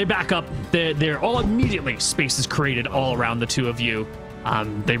 No. They back up. They're all immediately. Space is created all around the two of you.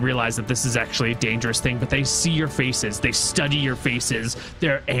 They realize that this is actually a dangerous thing, but they see your faces. They study your faces.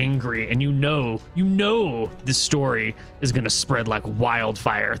 They're angry, and you know this story is going to spread like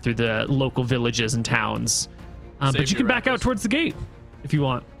wildfire through the local villages and towns. But you can back out towards the gate if you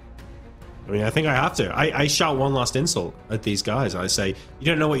want. I mean, I think I have to. I shout one last insult at these guys. I say, "You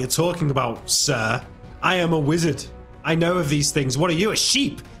don't know what you're talking about, sir. I am a wizard. I know of these things. What are you, a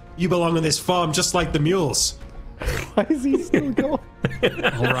sheep? You belong on this farm just like the mules." Why is he still going?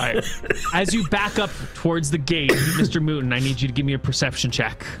 All right. As you back up towards the gate, MrMouton, I need you to give me a perception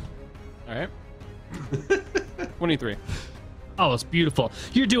check. All right. 23. Oh, it's beautiful.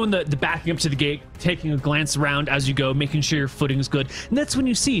 You're doing the backing up to the gate, taking a glance around as you go, making sure your footing is good. And that's when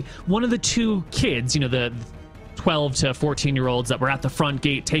you see one of the two kids, the 12 to 14-year-olds that were at the front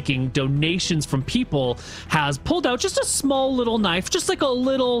gate taking donations from people, has pulled out just a small little knife, just like a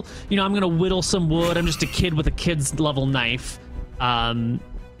little, I'm going to whittle some wood. I'm just a kid with a kid's level knife, and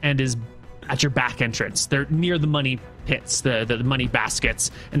is at your back entrance. They're near the money pits, the money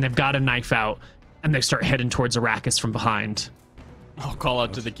baskets, and they've got a knife out, and they start heading towards Arachis from behind. I'll call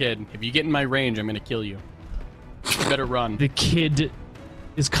out to the kid. If you get in my range, I'm going to kill you. You better run. The kid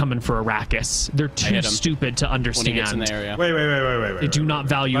is coming for Arachis. They're too stupid to understand. When he gets in the area. Wait. They do not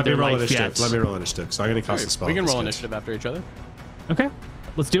value their life yet. Let me roll initiative. So I'm going to cast a spell. We can on this roll kid. initiative after each other. Okay,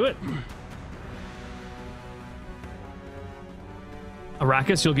 let's do it.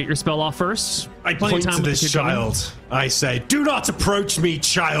 Arachis, you'll get your spell off first. I Plenty of point time to with the this kid coming. child. I say, "Do not approach me,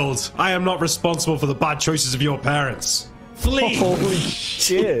 child. I am not responsible for the bad choices of your parents. Flee!" Holy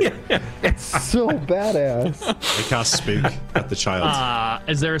shit. So badass. I cast Spook at the child.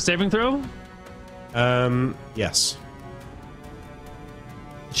 Is there a saving throw? Yes.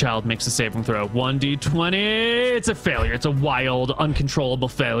 The child makes a saving throw. 1d20. It's a failure. It's a wild, uncontrollable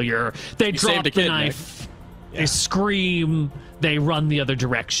failure. They drop saved a the kid, knife. Yeah. They scream. They run the other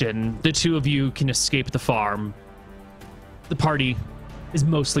direction. The two of you can escape the farm. The party is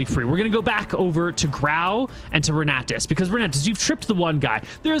mostly free. We're going to go back over to Grau and to Renatus, because Renatus, you've tripped the one guy.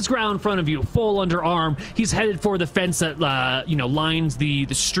 There's Grau in front of you, full underarm. He's headed for the fence that lines the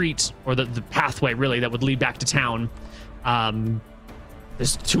street, or the pathway really that would lead back to town.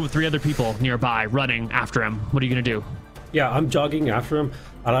 There's 2 or 3 other people nearby running after him. What are you gonna do? Yeah, I'm jogging after him,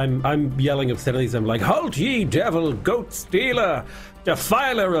 and I'm yelling obscenities. I'm like, "Halt ye, devil, goat stealer,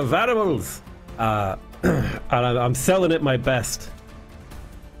 defiler of animals!" And I'm selling it my best.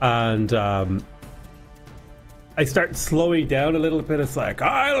 And I start slowing down a little bit. It's like,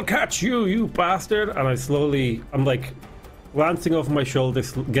 "I'll catch you, you bastard!" And I'm like glancing over my shoulder,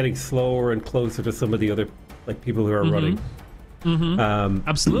 getting slower and closer to some of the other like people who are running.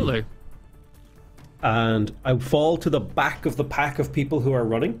 Absolutely. And I fall to the back of the pack of people who are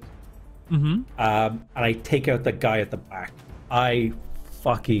running. And I take out the guy at the back. I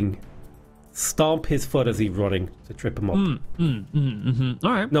fucking stomp his foot as he's running to trip him up.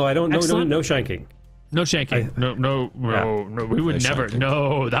 All right. No, I don't. No Excellent. shanking. No shanking. No. We would never. shanking.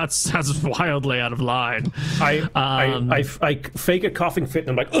 No, that's wildly out of line. I fake a coughing fit,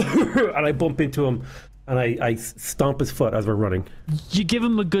 and I'm like, and I bump into him, and I stomp his foot as we're running. You give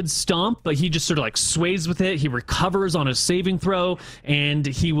him a good stomp, but he just sort of like sways with it. He recovers on his saving throw, and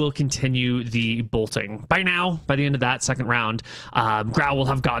he will continue the bolting. By the end of that second round, Grau will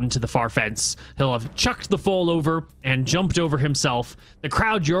have gotten to the far fence. He'll have chucked the foal over and jumped over himself. The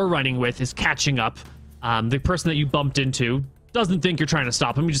crowd you're running with is catching up. The person that you bumped into doesn't think you're trying to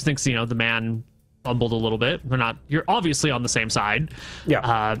stop him. He just thinks, the man fumbled a little bit. You're obviously on the same side.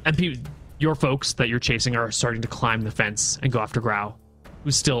 Yeah. And your folks that you're chasing are starting to climb the fence and go after Grau,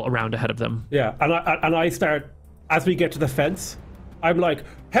 who's still around ahead of them. Yeah, and I start, as we get to the fence, I'm like,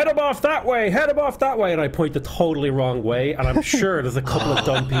 head him off that way, and I point the totally wrong way, and I'm sure there's a couple of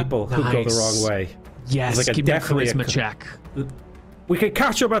dumb people who go the wrong way. Yes, like give me a charisma check. We can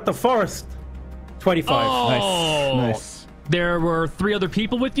catch him at the forest. 25. Oh, Nice. There were 3 other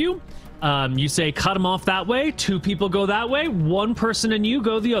people with you. You say cut him off that way. 2 people go that way. 1 person and you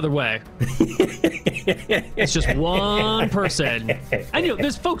go the other way. It's just 1 person. And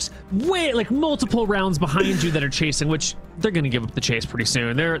there's folks multiple rounds behind you that are chasing, which they're going to give up the chase pretty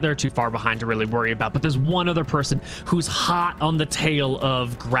soon. They're too far behind to really worry about. But there's 1 other person who's hot on the tail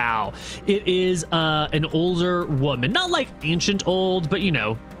of Grau. It is an older woman, not like ancient old, but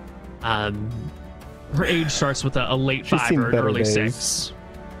her age starts with a late She's 5 seen or an better early days. 6.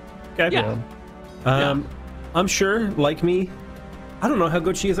 Okay. Yeah. I'm sure, like me, I don't know how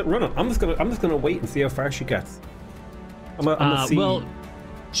good she is at running. I'm just gonna wait and see how far she gets. I'm gonna see. Well,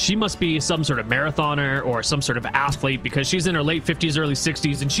 she must be some sort of marathoner or some sort of athlete because she's in her late 50s, early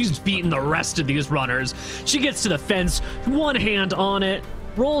 60s, and she's beating the rest of these runners. She gets to the fence, 1 hand on it,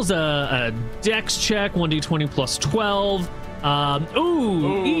 rolls a dex check, 1d20 plus 12.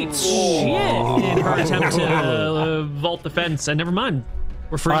 Eats shit in her attempt to vault the fence, and never mind.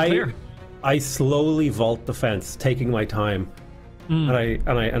 We're free and clear. I slowly vault the fence, taking my time, and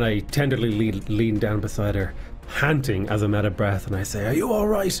I tenderly lean down beside her, panting as I'm out of breath, and I say, "Are you all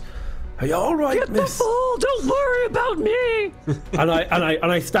right? Are you all right, Get miss?" the fool! Don't worry about me.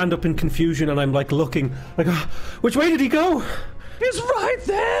 and I stand up in confusion, and I'm like looking, like, which way did he go? He's right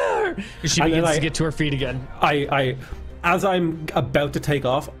there. She begins to get to her feet again. As I'm about to take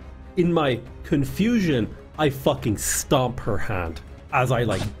off, in my confusion, I fucking stomp her hand as I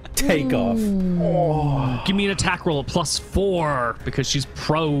take off. Oh. Give me an attack roll at +4 because she's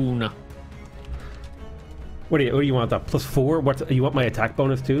prone. What do you want? That +4? What you want my attack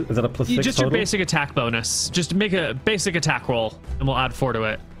bonus too? Is that a +6 Just total? your basic attack bonus. Just make a basic attack roll, and we'll add 4 to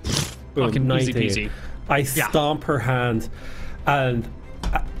it. Boom, Fucking easy 19. peasy. I stomp her hand, and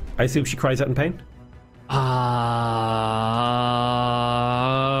I assume she cries out in pain. Do you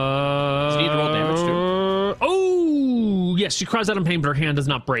need to roll damage too? Oh, yes, she cries out in pain, but her hand does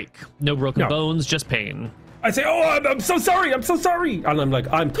not break. No broken bones, just pain. I say, "Oh, I'm so sorry, I'm so sorry," and I'm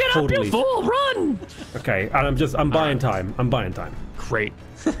like, "I'm Get totally up, you fool! Run!" okay." And I'm buying time. I'm buying time. Great.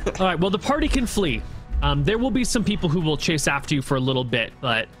 All right, well, the party can flee. There will be some people who will chase after you for a little bit,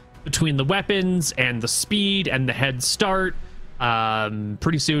 but between the weapons and the speed and the head start,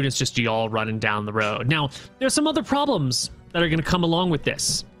 pretty soon it's just you all running down the road. Now, there's some other problems that are going to come along with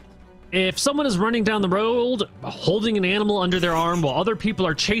this. If someone is running down the road holding an animal under their arm while other people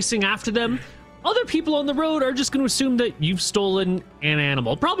are chasing after them, other people on the road are just going to assume that you've stolen an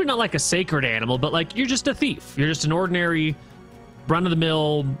animal. Probably not like a sacred animal, but you're just a thief. You're just an ordinary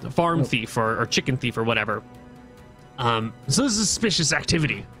run-of-the-mill farm thief or chicken thief or whatever. So this is suspicious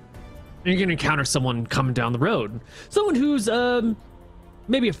activity. You're going to encounter someone coming down the road. Someone who's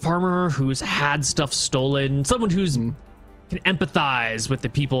maybe a farmer who's had stuff stolen. Someone who's can empathize with the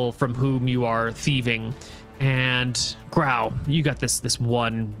people from whom you are thieving. And Grau, you got this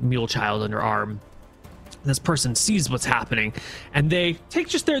 1 mule child on your arm. This person sees what's happening, and they take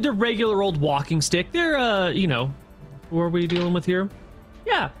just their regular old walking stick. They're who are we dealing with here?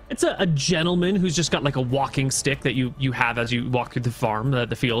 Yeah, it's a gentleman who's just got like a walking stick that you have as you walk through the farm,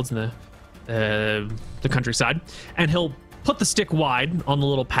 the fields, and the countryside, and he'll put the stick wide on the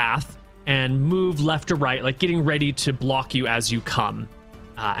little path and move left to right, like getting ready to block you as you come,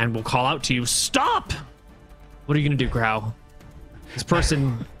 and will call out to you, "Stop!" What are you gonna do, Grau? This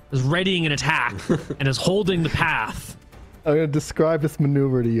person is readying an attack and is holding the path. I'm gonna describe this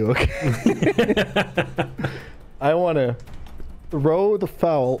maneuver to you, okay? I want to throw the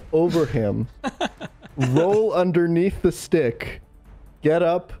fowl over him, roll underneath the stick, get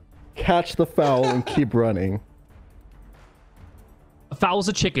up, catch the fowl, and keep running. A fowl's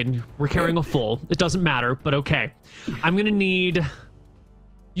a chicken. We're carrying a full. It doesn't matter, but okay. I'm gonna need.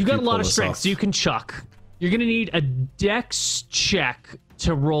 You got a lot of strength, so you can chuck. You're gonna need a dex check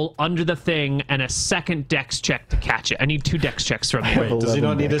to roll under the thing and a second dex check to catch it. I need 2 dex checks from you. Wait, does he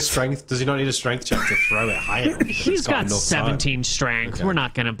not need a strength? Does he not need a strength check to throw it higher? He's got 17 strength. Okay. We're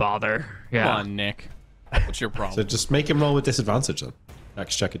not gonna bother. Yeah. Come on, Nick. What's your problem? So just make him roll with disadvantage then.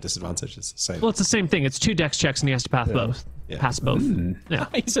 Dex check at disadvantage is the same. Well, it's the same thing. It's 2 dex checks and he has to pass both. Yeah. Pass both. Yeah.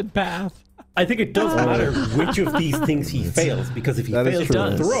 He said path. I think it doesn't matter which of these things he fails, because if he fails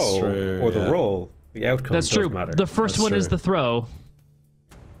the throw or the roll, the outcome That's true. matter. The first one is the throw.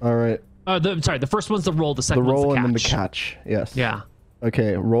 All right. The first one's the roll. The second the roll one's the catch. and then the catch. Yes. Yeah.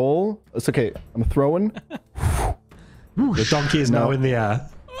 Okay. Roll. It's okay. I'm throwing. The donkey is now in the air.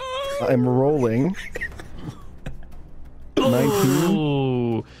 I'm rolling. 19.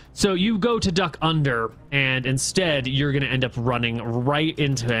 Ooh. So you go to duck under, and instead you're going to end up running right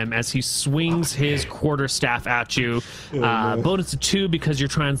into him as he swings his quarterstaff at you. Bonus of 2 because you're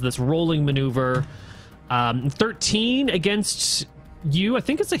trying this rolling maneuver. 13 against you. I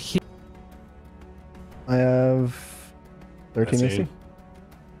think it's a hit. I have 13 AC.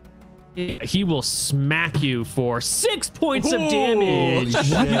 He will smack you for 6 points of damage.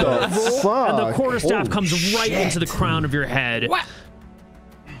 What the fuck? And the quarterstaff comes right into the crown of your head. What?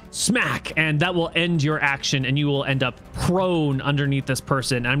 Smack, and that will end your action, and you will end up prone underneath this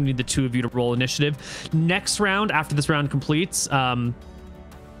person. I'm gonna need the 2 of you to roll initiative. Next round, after this round completes, does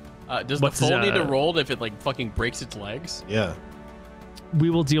the foal need to roll if it like fucking breaks its legs? Yeah. we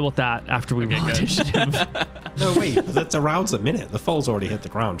will deal with that after we roll initiative. No, wait, that's a round's a minute. The foal's already hit the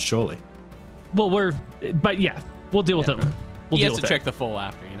ground, surely. Well, but yeah, we'll deal with it. He has to check the foal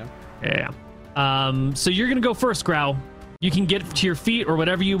after, you know? Yeah. So you're gonna go first, Grau. You can get to your feet or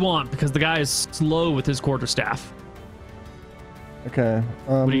whatever you want because the guy is slow with his quarterstaff. Okay.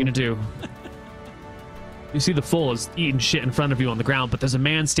 What are you gonna do? You see the foal is eating shit in front of you on the ground, but there's a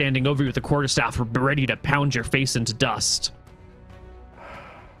man standing over you with a quarterstaff ready to pound your face into dust.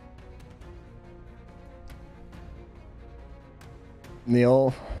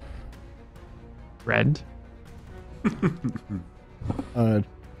 Neil. Red.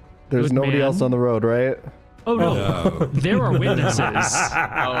 There's nobody man. else on the road, right? Oh no, there are witnesses. Oh,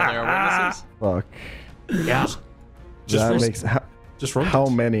 there are witnesses? Fuck. Yeah. That makes how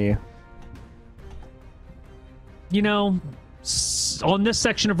many? You know, on this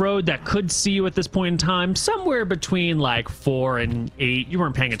section of road that could see you at this point in time, somewhere between like 4 and 8. You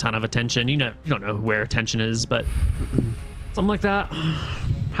weren't paying a ton of attention. You don't know where attention is, but something like that.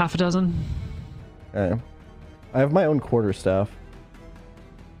 Half a dozen. Okay. I have my own quarterstaff.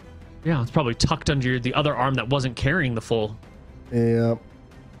 Yeah, it's probably tucked under the other arm that wasn't carrying the full. Yep.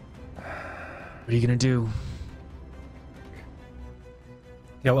 What are you gonna do?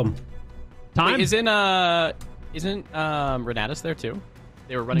 Kill him. Time. Wait, isn't Renatus there too?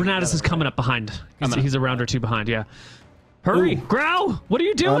 They were running. Renatus is coming up behind. He's a round or 2 behind. Yeah. Hurry, Ooh. Grau! What are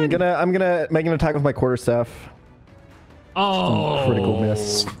you doing? I'm gonna make an attack with my quarterstaff. Oh, critical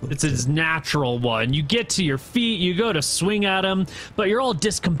miss. It's his natural one. You get to your feet, you go to swing at him, but you're all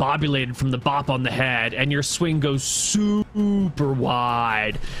discombobulated from the bop on the head, and your swing goes super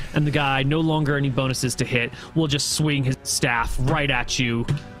wide. And the guy, no longer any bonuses to hit, will just swing his staff right at you.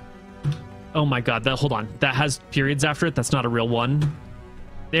 Oh my god, hold on. That has periods after it. That's not a real one.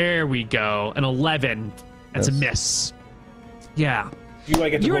 There we go. An 11. That's a miss. Yeah.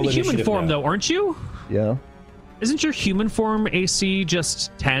 You're in human form, though, aren't you? Yeah. Isn't your human form AC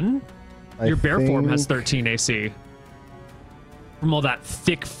just 10? Your bear form has 13 AC. From all that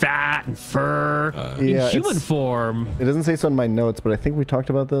thick fat and fir. Yeah, in human form. It doesn't say so in my notes, but I think we talked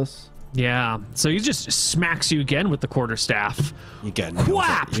about this. Yeah. So he just smacks you again with the quarterstaff. You're getting nailed.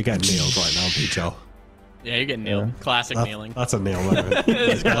 You're getting nailed right now, Picho. Yeah, you're getting nailed. Classic nailing. That's a nail moment.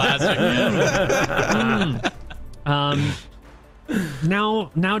 It's classic.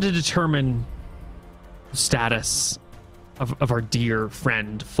 Now to determine status of our dear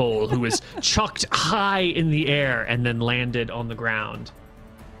friend Foal, who was chucked high in the air and then landed on the ground.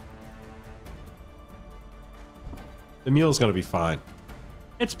 The mule's gonna be fine.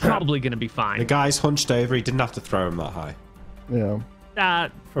 It's probably going to be The fine. guy's hunched over. He didn't have to throw him that high. Yeah.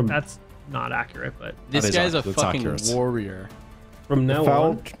 That's not accurate, but This is guy's a that's fucking accurate. warrior. From now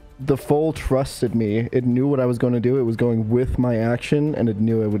on, The foal trusted me. It knew what I was going to do. It was going with my action, and it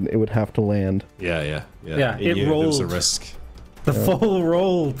knew it would have to land. Yeah. Yeah, He it knew there was a rolled. risk. the foal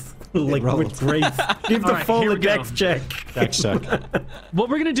rolled like rolled. with grace. Give the right, foal here a we go. dex check. Dex check. what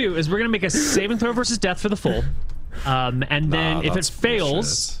we're going to do is we're going to make a saving throw versus death for the full. And then if it that's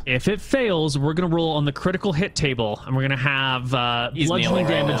fails, we're going to roll on the critical hit table, and we're going to have He's bludgeoning kneeling.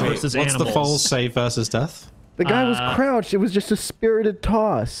 damage Wait, versus What's animals. the foal save versus death? The guy was crouched. It was just a spirited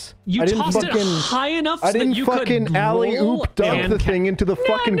toss. You I didn't tossed fucking, it high enough so I didn't that you fucking could alley roll oop dunk and the thing into the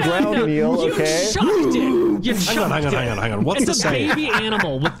fucking No, ground, Neil. You Okay. chucked it. You Hang chucked it. on. What's It's the a save? baby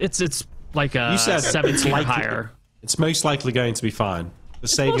animal. With it's like a You said 17 or likely- higher. It's most likely going to be fine. The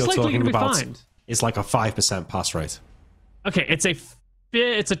save most you're likely talking gonna be about fine. is like a 5% pass rate. Okay, it's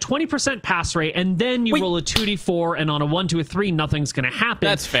a 20% pass rate, and then you roll a 2d4, and on a 1, 2, or 3, nothing's going to happen.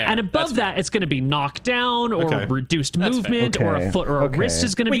 That's fair. And above that, it's going to be knocked down, or Okay. reduced That's movement, fair. or a foot or a Okay. wrist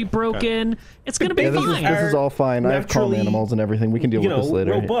is going to be broken. It's going to be Yeah, fine. this is all fine. I have calm naturally, animals and everything. We can deal with this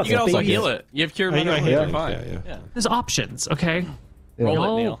later. robust. You can also Babies- heal it. You have cure Yeah, you mana. got healing. You're fine. Yeah. There's options, okay? Roll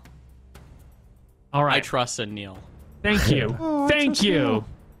No. it, Neil. All I right. trust in Neil. Thank you. Thank you.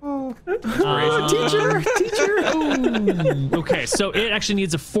 Teacher. Okay, so it actually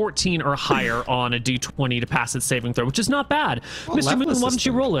needs a 14 or higher on a d20 to pass its saving throw, which is not bad. Mr. level Moon, is why this don't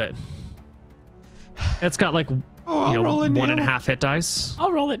you thing? roll it? It's got like roll it, 1.5 hit dice.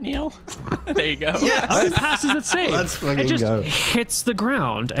 I'll roll it, Neil. There you go. Oh, it passes its save. Let's fucking it just go. hits the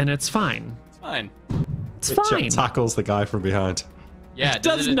ground, and it's fine. It's fine. It's It fine. tackles the guy from behind. Yeah, It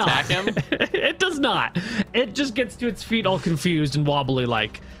does it not. attack him? It does not. It just gets to its feet all confused and wobbly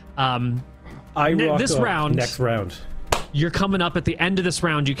like. I rock this up round- next round. You're coming up at the end of this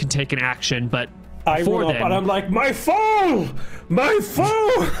round. You can take an action, but I before run up then, and I'm like, my foal! My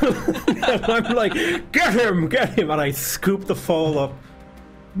foal! And I'm like, get him! And I scoop the foal up.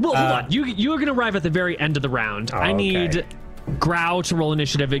 well, hold on. You are going to arrive at the very end of the round. I okay. need Grau to roll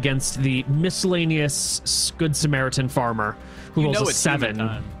initiative against the miscellaneous Good Samaritan farmer who You rolls know a it's human 7.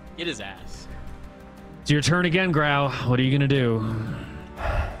 time. Get his ass. It's your turn again, Grau. What are you going to do?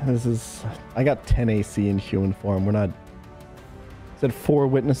 I got 10 AC in human form. We're not. Said 4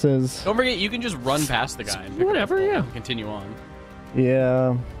 witnesses. Don't forget, you can just run past the guy and pick Whatever, up the yeah. and continue on.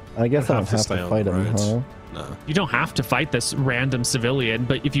 Yeah. I guess I don't have stay to on fight the him, road. huh? No. You don't have to fight this random civilian,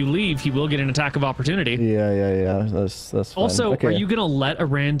 but if you leave, he will get an attack of opportunity. Yeah. That's fine. Also, okay. are you gonna let a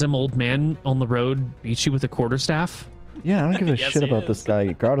random old man on the road beat you with a quarterstaff? Yeah, I don't give a Yes, shit he about is. this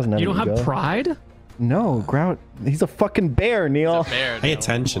guy. Grau doesn't have You don't any have go. pride? No, Grau. He's a fucking bear, Neil. Fair, Pay Neil.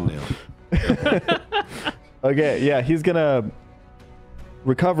 attention, Neil. Okay, yeah, he's gonna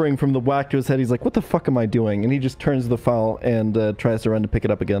recovering from the whack to his head. He's like, "What the fuck am I doing?" And he just turns to the foul and tries to run to pick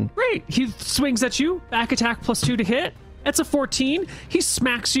it up again. Great. He swings at you. Back attack +2 to hit. That's a 14. He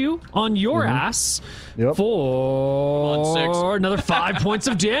smacks you on your ass Yep. for 6. another 5 points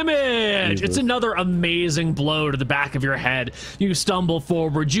of damage. Jesus. It's another amazing blow to the back of your head. You stumble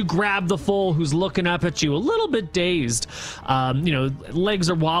forward. You grab the foal who's looking up at you, a little bit dazed. Legs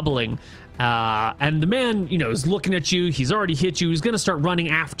are wobbling. And the man, is looking at you. He's already hit you. He's going to start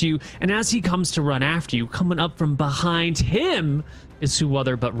running after you. And as he comes to run after you, coming up from behind him is who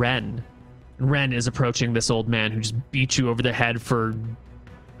other but Ren. Ren is approaching this old man who just beat you over the head for,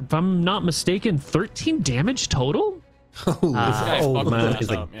 if I'm not mistaken, 13 damage total? Oh, guy Old fucked man us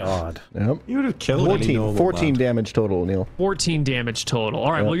is a up, yeah. god. Yep. you would have killed any 14, normal 14 lad. damage total, Neil. 14 damage total.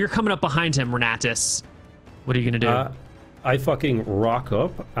 All right, Yep. well, you're coming up behind him, Renatus. What are you going to do? I fucking rock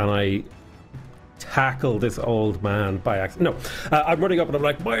up and I tackle this old man by accident. No, I'm running up and I'm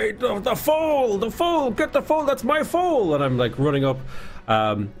like, wait, the foal, get the foal, that's my foal. And I'm like running up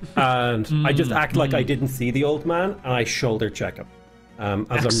and I just act like I didn't see the old man and I shoulder check him as I'm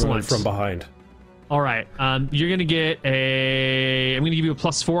running Excellent. from behind. All right, you're going to get I'm going to give you a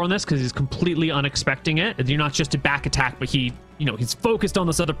 +4 on this because he's completely unexpecting it. You're not just a back attack, but he's focused on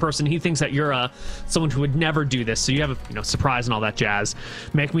this other person. He thinks that you're someone who would never do this. So you have a surprise and all that jazz.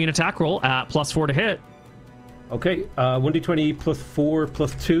 Make me an attack roll at +4 to hit. Okay, 1d20 +4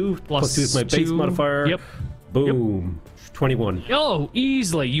 +2. Plus +2 is my base 2. modifier. Yep. Boom. 21. Oh,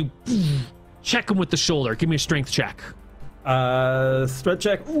 easily. You check him with the shoulder. Give me a strength check. Strength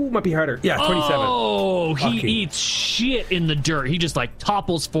check. Ooh, might be harder. Yeah, 27. Oh, he Fucking- eats shit in the dirt. He just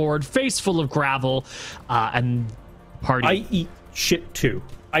topples forward, face full of gravel, and party. I eat shit too.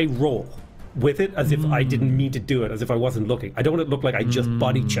 I roll with it as if I didn't mean to do it, as if I wasn't looking. I don't want it to look like I just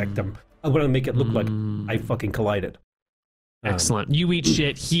body checked him. I want to make it look like I fucking collided. Excellent. You eat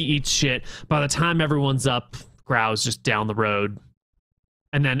shit, he eats shit. By the time everyone's up, Grau's just down the road.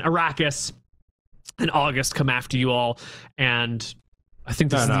 And then Arachis and Auguste come after you all, and I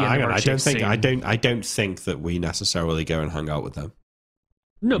think this is the end of our chase scene. I don't think that we necessarily go and hang out with them.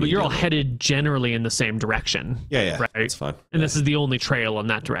 No, but you're all headed generally in the same direction. Yeah, right? That's fine. And this is the only trail in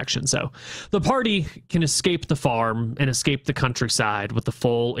that direction. So the party can escape the farm and escape the countryside with the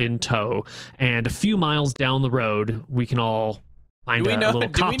foal in tow. And a few miles down the road, we can all find a little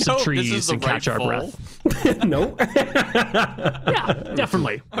copse of trees and catch our breath. No. Yeah,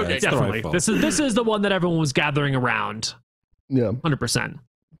 definitely. Okay, definitely. This is the one that everyone was gathering around. Yeah, 100%.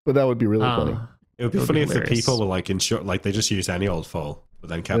 but that would be really funny. It would be funny if the people were like like they just used any old foal, but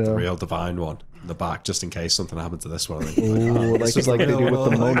then kept the real divine one in the back just in case something happened to this one. Ooh, like they do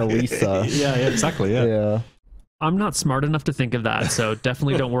with the Mona Lisa. Yeah, exactly. Yeah. I'm not smart enough to think of that, so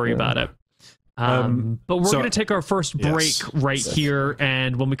definitely don't worry about it. But we're going to take our first break here,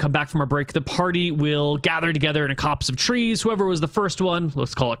 and when we come back from our break, the party will gather together in a copse of trees. Whoever was the first one,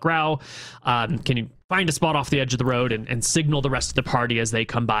 let's call it Grau, can you find a spot off the edge of the road and signal the rest of the party as they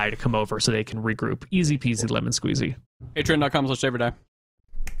come by to come over so they can regroup. Easy peasy lemon squeezy. Patreon.com/SaverDie.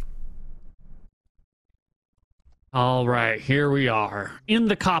 All right, here we are in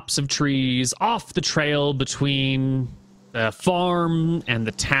the copse of trees, off the trail between the farm and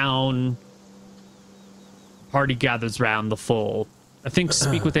the town. Party gathers round the foal. I think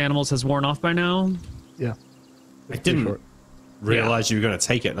Speak with Animals has worn off by now. Yeah. I didn't realize you were going to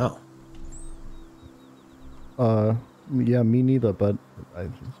take it now. Yeah, me neither, but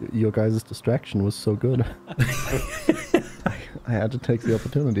your guys' distraction was so good. I had to take the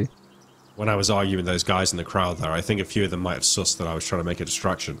opportunity. When I was arguing with those guys in the crowd there, I think a few of them might have sussed that I was trying to make a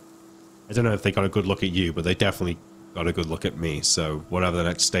distraction. I don't know if they got a good look at you, but they definitely got a good look at me, so whatever the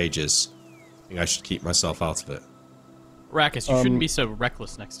next stage is, I think I should keep myself out of it. Arachis, you shouldn't be so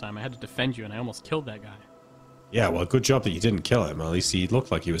reckless next time. I had to defend you, and I almost killed that guy. Yeah, well, good job that you didn't kill him. At least he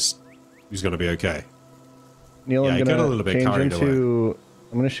looked like he was going to be okay. Neil, yeah, I'm got a gonna little bit change carried into. away.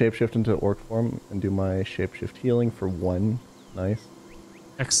 I'm gonna shapeshift into orc form and do my shapeshift healing for 1. Nice.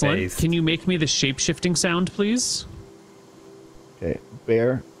 Excellent. Based. Can you make me the shape-shifting sound, please? Okay,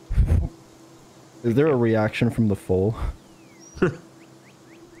 bear. Is there a reaction from the foal?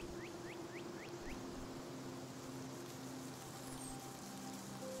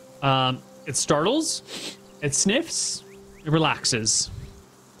 It startles, it sniffs, it relaxes.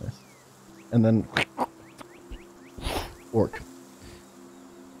 Nice. And then orc.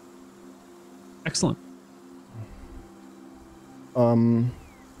 Excellent.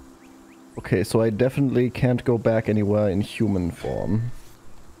 Okay, so I definitely can't go back anywhere in human form.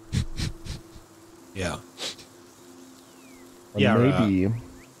 Yeah. Or Yeah, maybe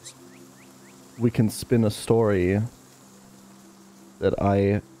we can spin a story that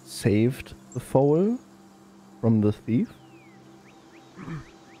I saved the foal from the thief.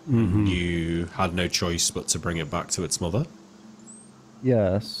 Mm-hmm. You had no choice but to bring it back to its mother?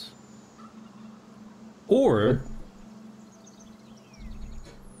 Yes. Or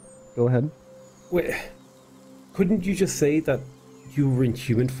Go ahead. wait, couldn't you just say that you were in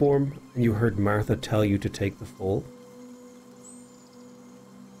human form and you heard Martha tell you to take the foal?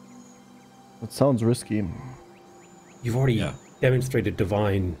 That sounds risky. You've already demonstrated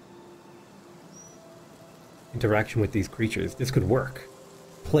divine interaction with these creatures. This could work.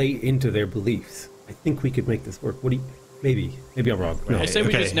 Play into their beliefs. I think we could make this work. What do you? Maybe I'm wrong. No. I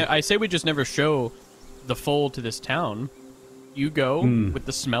say we just never show the foal to this town. You go with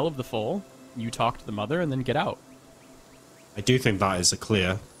the smell of the foal. You talk to the mother, and then get out. I do think that is a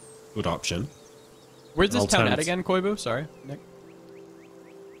clear, good option. Where's this town at again, Koibu? Sorry, Nick.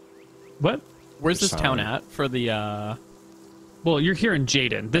 What? Where's this town at for the? Well, you're here in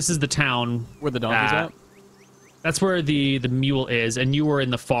Jaden. This is the town Where the donkey's at? That's where the mule is, and you were in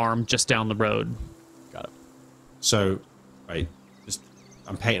the farm just down the road. Got it. So, right,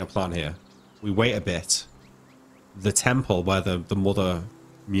 I'm painting a plan here. We wait a bit. The temple where the mother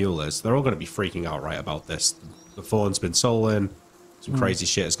mule is, they're all going to be freaking out, right, about this. The fawn's been stolen. Some crazy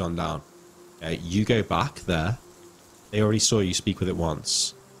shit has gone down. You go back there. They already saw you speak with it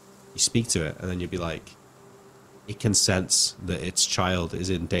once. You speak to it, and then you'll be like, it can sense that its child is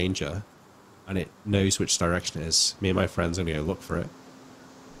in danger, and it knows which direction it is. Me and my friends are going to go look for it.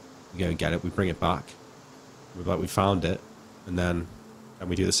 We go and get it. We bring it back. We're like, we found it, and then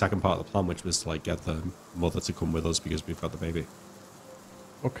we do the second part of the plan, which was to like get the mother to come with us because we've got the baby.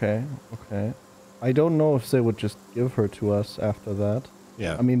 Okay. I don't know if they would just give her to us after that.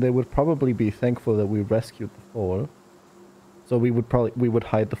 Yeah. I mean, they would probably be thankful that we rescued the foal. So we would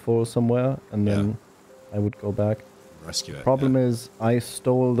hide the foal somewhere, and then I would go back. rescue it. Problem is, I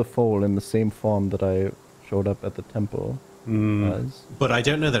stole the foal in the same form that I showed up at the temple. But I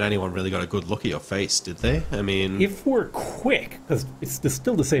don't know that anyone really got a good look at your face, did they? I mean... If we're quick, because it's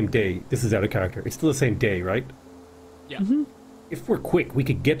still the same day, this is out of character, it's still the same day, right? Yeah. Mm-hmm. If we're quick, we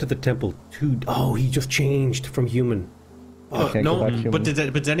could get to the temple Oh, he just changed from human. Can't go back human. But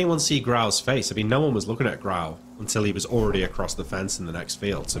did anyone see Grau's face? I mean, no one was looking at Grau until he was already across the fence in the next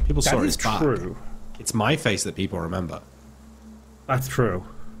field. So people saw his back. That is true. It's my face that people remember. That's true.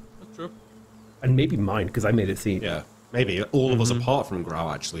 That's true. And maybe mine, because I made it seem. Yeah, maybe all of us apart from Grau,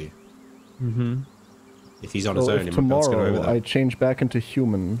 actually. Mm-hmm. If he's on his So own, if he might be able to get over tomorrow that. I change back into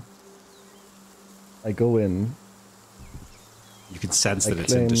human, I go in, You can sense I that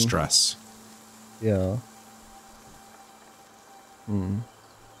it's in claim- distress. yeah.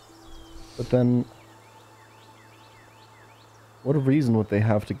 But then, what reason would they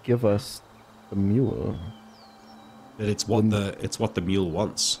have to give us the mule? That it's what the mule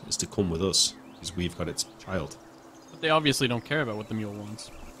wants, is to come with us, because we've got its child. But they obviously don't care about what the mule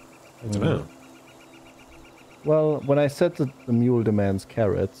wants. I don't know. Well, when I said that the mule demands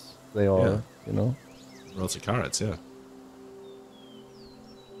carrots, they are, Yeah. you know. Rows of carrots, yeah.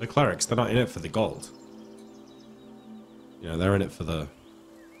 The clerics, they're not in it for the gold. You know, they're in it for the...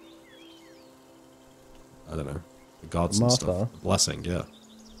 I don't know. The gods and stuff. Martha. The blessing, yeah.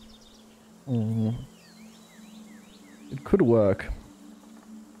 It could work,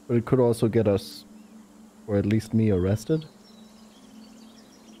 but it could also get us, or at least me, arrested.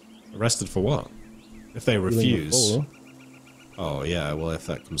 Arrested for what? If they Stealing the refuse... foal. Oh, yeah, well, if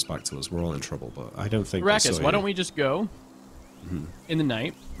that comes back to us, we're all in trouble, but I don't think... they Arachis, saw why you. don't we just go in the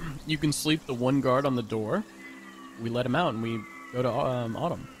night? You can sleep the one guard on the door. We let him out and we go to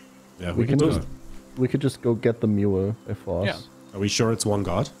Autumn. Yeah, We we can can do just- it. We could just go get the mule by force. Yeah. Are we sure it's one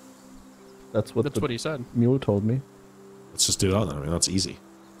god? That's what That's the what he said. mule told me. Let's just do that then. I mean, that's easy.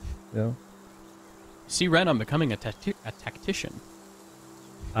 Yeah. See, Ren, I'm becoming a tactician.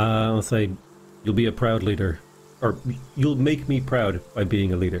 I'll say, you'll be a proud leader. Or, you'll make me proud by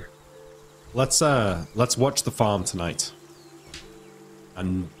being a leader. Let's watch the farm tonight.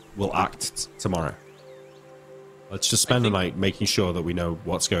 And we'll act tomorrow. Let's just spend the night making sure that we know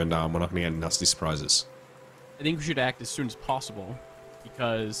what's going down. We're not going to get any nasty surprises. I think we should act as soon as possible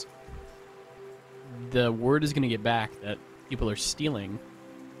because the word is going to get back that people are stealing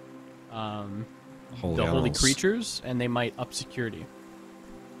the holy animals. creatures, and they might up security.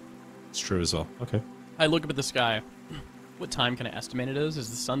 It's true as well. Okay. I look up at the sky. What time can I estimate it is? Is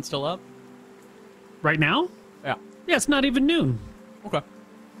the sun still up? Right now? Yeah. Yeah, it's not even noon. Okay.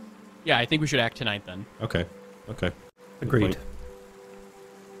 Yeah, I think we should act tonight then. Okay. Okay. Agreed.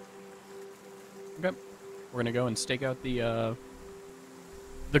 Okay. We're gonna go and stake out the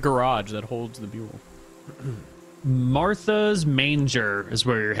garage that holds the mule. Martha's Manger is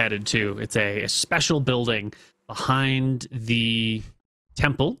where you're headed to. It's a special building behind the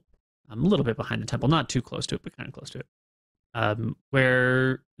temple. A little bit behind the temple, not too close to it, but kind of close to it.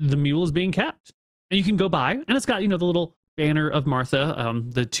 Where the mule is being kept. And you can go by, and it's got, the little banner of Martha,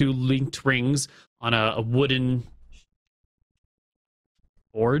 the two linked rings on a wooden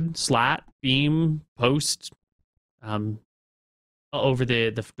board, slat, beam, post, over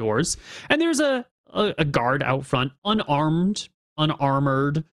the doors. And there's a guard out front, unarmed,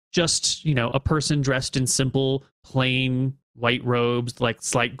 unarmored, just, a person dressed in simple, plain white robes, like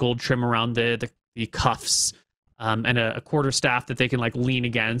slight gold trim around the cuffs, and a quarterstaff that they can lean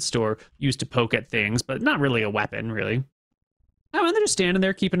against or use to poke at things, but not really a weapon, really. And they're just standing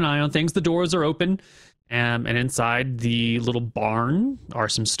there keeping an eye on things. The doors are open, and inside the little barn are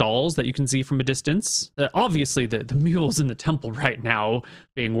some stalls that you can see from a distance. Obviously, the mule's in the temple right now,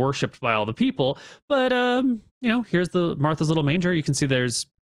 being worshipped by all the people. But here's the Martha's little manger. You can see there's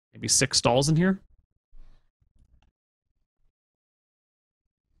maybe 6 stalls in here.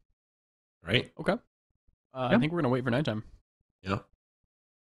 Right? Okay. I think we're gonna wait for nighttime. Yeah.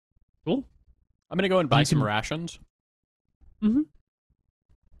 Cool. I'm gonna go and buy You some can- rations. Mm-hmm.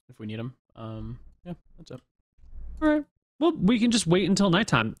 If we need them. Yeah, that's it. All right. Well, we can just wait until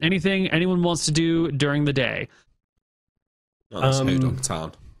nighttime. Anything anyone wants to do during the day? No, that's Hodunk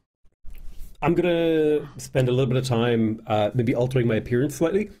Town. I'm going to spend a little bit of time maybe altering my appearance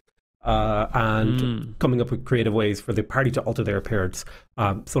slightly and coming up with creative ways for the party to alter their appearance.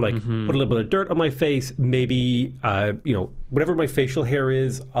 Put a little bit of dirt on my face, maybe, whatever my facial hair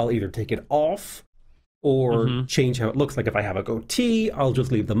is, I'll either take it off or change how it looks. Like if I have a goatee, I'll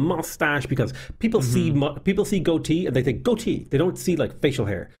just leave the mustache, because people see goatee and they think goatee. They don't see like facial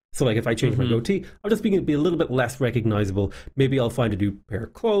hair. So like if I change my goatee, I'll just be a little bit less recognizable. Maybe I'll find a new pair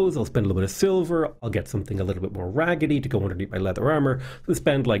of clothes. I'll spend a little bit of silver. I'll get something a little bit more raggedy to go underneath my leather armor. So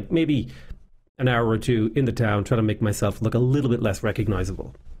spend like maybe an hour or two in the town trying to make myself look a little bit less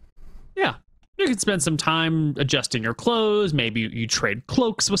recognizable. Yeah. You can spend some time adjusting your clothes. Maybe you trade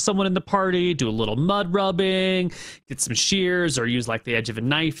cloaks with someone in the party, do a little mud rubbing, get some shears, or use like the edge of a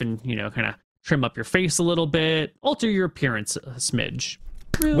knife and, kind of trim up your face a little bit, alter your appearance a smidge.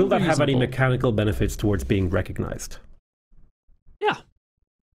 Will that have any mechanical benefits towards being recognized? Yeah. Do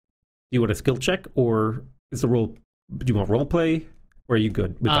you want a skill check, or is the role? Do you want role play, or are you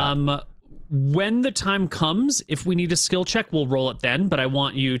good with that? When the time comes, if we need a skill check, we'll roll it then. But I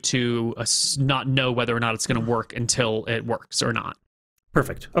want you to not know whether or not it's going to work until it works or not.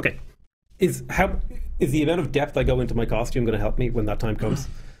 Perfect. Okay. Is the amount of depth I go into my costume going to help me when that time comes?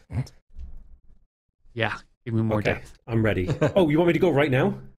 Yeah. Give me more depth. I'm ready. Oh, you want me to go right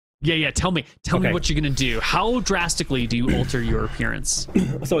now? Yeah. Tell me what you're going to do. How drastically do you alter your appearance?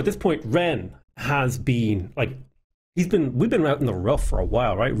 So at this point, Ren has been like, we've been out in the rough for a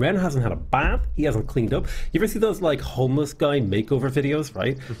while, right? Ren hasn't had a bath. He hasn't cleaned up. You ever see those like homeless guy makeover videos,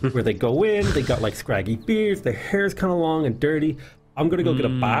 right? Where they go in, they got like scraggy beards, their hair's kind of long and dirty. I'm going to go get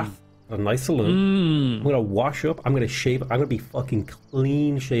a bath at a nice saloon. I'm going to wash up. I'm going to shave. I'm going to be fucking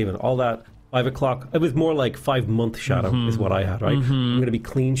clean shaven. All that 5 o'clock. It was more like 5-month shadow is what I had, right? I'm going to be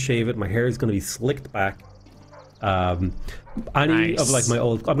clean shaven. My hair is going to be slicked back. Any of like my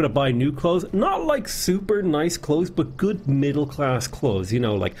old, I'm gonna buy new clothes, not like super nice clothes, but good middle class clothes,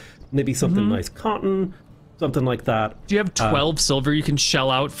 like maybe something nice cotton, something like that. Do you have 12 silver you can shell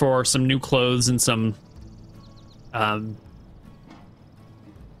out for some new clothes and some a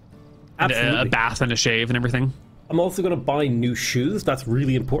bath and a shave and everything? I'm also going to buy new shoes. That's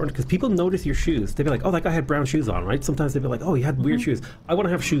really important because people notice your shoes. They'd be like, oh, that guy had brown shoes on, right? Sometimes they'd be like, oh, he had weird shoes. I want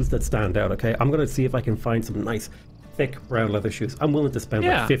to have shoes that stand out, okay? I'm going to see if I can find some nice, thick brown leather shoes. I'm willing to spend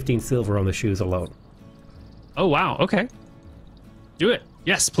like 15 silver on the shoes alone. Oh, wow. Okay. Do it.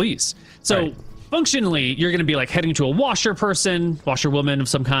 Yes, please. So functionally, you're going to be like heading to a washerwoman of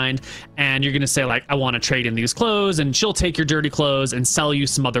some kind, and you're going to say like, I want to trade in these clothes, and she'll take your dirty clothes and sell you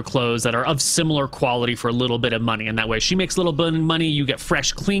some other clothes that are of similar quality for a little bit of money. And that way she makes a little bit of money, you get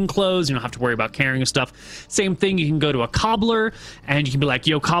fresh, clean clothes, you don't have to worry about carrying stuff. Same thing, you can go to a cobbler and you can be like,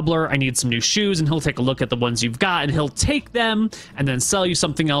 yo, cobbler, I need some new shoes, and he'll take a look at the ones you've got and he'll take them and then sell you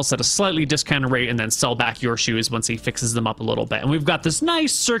something else at a slightly discounted rate and then sell back your shoes once he fixes them up a little bit. And we've got this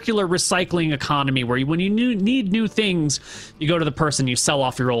nice circular recycling economy where when you need new things, you go to the person, you sell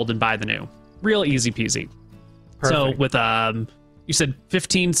off your old and buy the new. Real easy peasy. Perfect. So with you said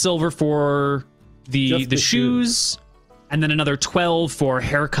 15 silver for the shoes, and then another 12 for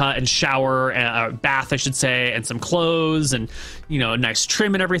haircut and shower, bath, I should say, and some clothes, and a nice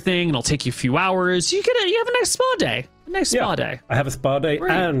trim and everything. And it'll take you a few hours. You have a nice spa day. Spa day. I have a spa day,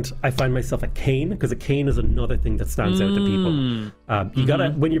 and I find myself a cane, because a cane is another thing that stands out to people. You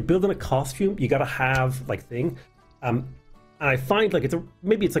gotta, when you're building a costume, you gotta have like thing. And I find like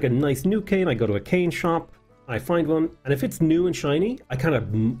maybe it's like a nice new cane. I go to a cane shop, I find one, and if it's new and shiny, I kind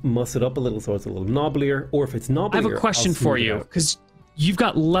of muss it up a little so it's a little knobblier. Or if it's knobblier, I have a question for you, because you've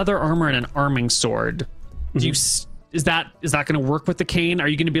got leather armor and an arming sword. Do you? Is that going to work with the cane? Are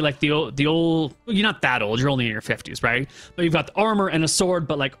you going to be like the old? Well, you're not that old. You're only in your 50s, right? But you've got the armor and a sword,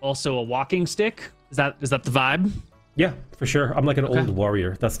 but like also a walking stick. Is that the vibe? Yeah, for sure. I'm like an old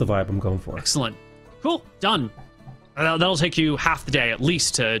warrior. That's the vibe I'm going for. Excellent. Cool. Done. That'll take you half the day at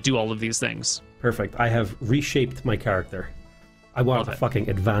least to do all of these things. Perfect. I have reshaped my character. I want a fucking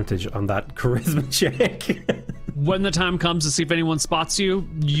advantage on that charisma check. When the time comes to see if anyone spots you,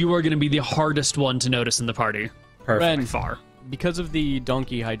 you are going to be the hardest one to notice in the party. Perfect. Ren, far. Because of the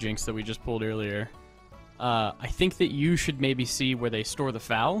donkey hijinks that we just pulled earlier, I think that you should maybe see where they store the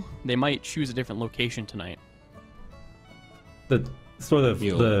fowl. They might choose a different location tonight. The mule.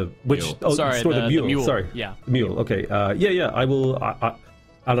 Sorry, the mule. Mule. Sorry, yeah, the mule. Okay, I will.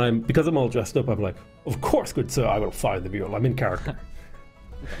 And because I'm all dressed up, I'm like, of course, good sir, I will find the mule. I'm in character.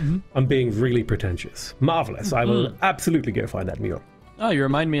 I'm being really pretentious. Marvelous. I will absolutely go find that mule. Oh, you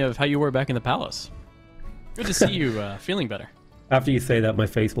remind me of how you were back in the palace. Good to see you feeling better. After you say that, my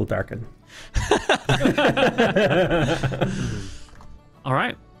face will darken. All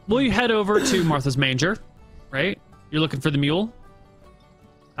right. Well, you head over to Martha's manger, right? You're looking for the mule?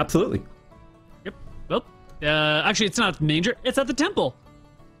 Absolutely. Yep. Well, actually, it's not at the manger. It's at the temple.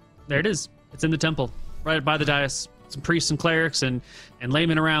 There it is. It's in the temple, right by the dais. Some priests and clerics and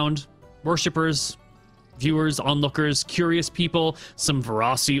laymen around, worshippers. viewers, onlookers, curious people, some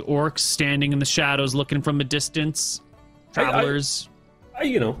Verasi orcs standing in the shadows looking from a distance, travelers. I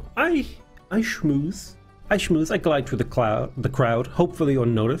schmooze. I glide through the crowd, hopefully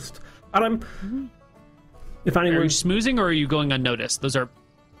unnoticed. And I'm... If anyone... Are you smoozing or are you going unnoticed? Those are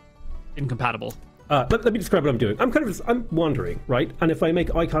incompatible. Let me describe what I'm doing. I'm wandering, right? And if I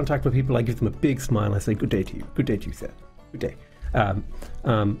make eye contact with people, I give them a big smile. I say, "Good day to you. Good day to you, sir. Good day."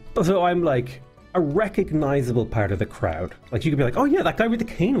 So I'm like a recognizable part of the crowd. Like you could be like, "Oh yeah, that guy with the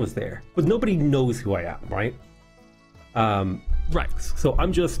cane was there," but nobody knows who I am, right? Right. So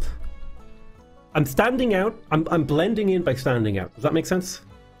I'm standing out. I'm blending in by standing out. Does that make sense?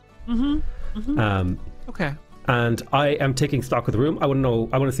 Okay. And I am taking stock of the room. I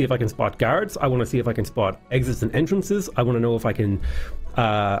want to see if I can spot guards. I want to see if I can spot exits and entrances. I want to know if I can,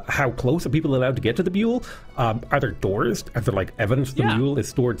 how close are people allowed to get to the Mule? Are there doors? Are there like evidence the Mule is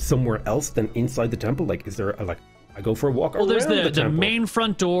stored somewhere else than inside the temple? Like, is there I go for a walk around there's the temple. main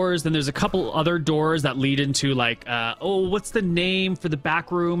front doors, then there's a couple other doors that lead into like, what's the name for the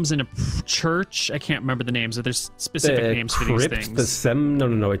back rooms in a church? I can't remember the names. There's specific names for these things.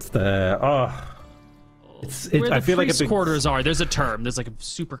 No, it's the, where I the feel like a big quarters are. There's a term. There's like a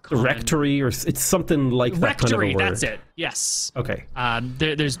super common... rectory, or it's something like that kind of a word. That's it. Yes. Okay.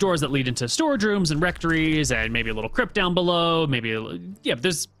 There's doors that lead into storage rooms and rectories, and maybe a little crypt down below.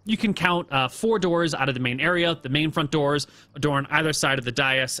 You can count 4 doors out of the main area. The main front doors, a door on either side of the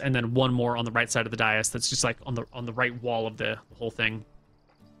dais, and then one more on the right side of the dais. That's just like on the right wall of the whole thing.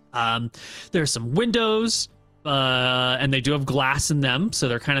 There's some windows, and they do have glass in them, so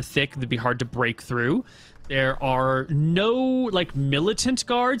they're kind of thick. They'd be hard to break through. There are no like militant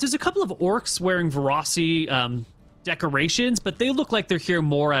guards. There's a couple of orcs wearing Verasi decorations, but they look like they're here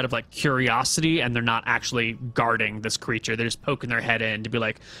more out of like curiosity, and they're not actually guarding this creature. They're just poking their head in to be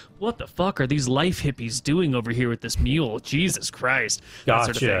like, what the fuck are these life hippies doing over here with this mule? Jesus Christ. Gotcha.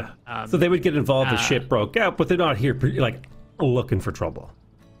 That sort of thing. So they would get involved if shit broke out, but they're not here like looking for trouble.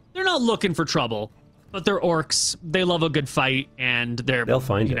 They're not looking for trouble, but they're orcs. They love a good fight, and they'll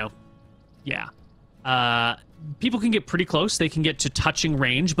find it. Yeah. People can get pretty close. They can get to touching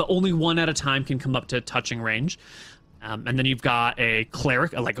range, but only one at a time can come up to touching range. And then you've got a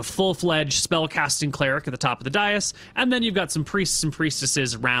cleric, like a full-fledged spell-casting cleric at the top of the dais. And then you've got some priests and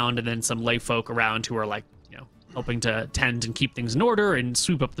priestesses around, and then some lay folk around who are like, helping to tend and keep things in order and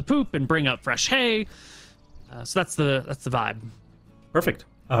sweep up the poop and bring up fresh hay. So that's the vibe. Perfect.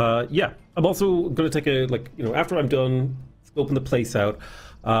 Yeah. I'm also going to take after I'm done scoping the place out,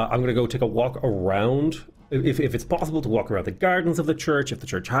 I'm going to go take a walk around, if it's possible to walk around the gardens of the church, if the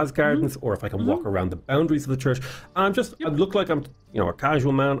church has gardens, or if I can walk around the boundaries of the church. I look like I'm, a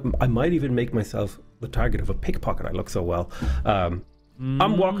casual man. I might even make myself the target of a pickpocket. I look so well.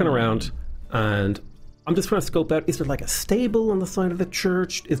 I'm walking around, and I'm just trying to scope out, is there like a stable on the side of the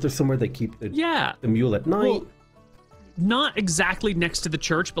church? Is there somewhere they keep the mule at night? Well, not exactly next to the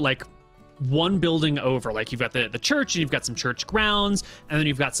church, but like one building over. Like you've got the church, and you've got some church grounds, and then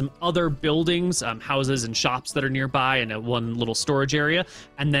you've got some other buildings, houses and shops that are nearby, and one little storage area.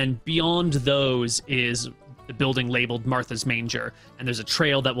 And then beyond those is the building labeled Martha's Manger, and there's a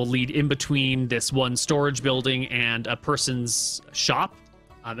trail that will lead in between this one storage building and a person's shop.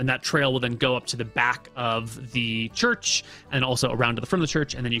 And that trail will then go up to the back of the church and also around to the front of the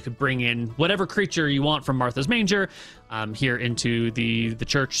church. And then you could bring in whatever creature you want from Martha's Manger here into the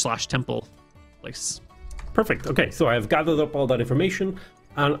church/temple place. Perfect. Okay, so I've gathered up all that information,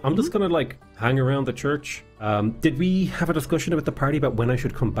 and I'm just going to hang around the church. Did we have a discussion with the party about when I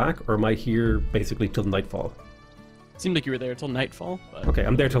should come back, or am I here basically till nightfall? It seemed like you were there till nightfall. But... Okay,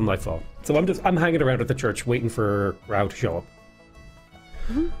 I'm there till nightfall. So I'm hanging around at the church waiting for Grau to show up.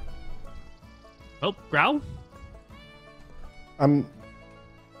 Oh, Grau?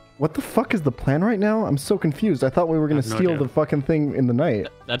 What the fuck is the plan right now? I'm so confused. I thought we were going to steal the fucking thing in the night.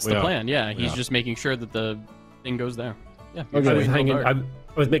 That's the plan, yeah. He's just making sure that the thing goes there. Yeah. Okay. I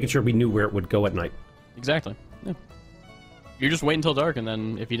was making sure we knew where it would go at night. Exactly. Yeah. You're just waiting until dark, and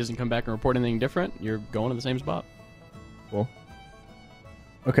then if he doesn't come back and report anything different, you're going to the same spot. Cool.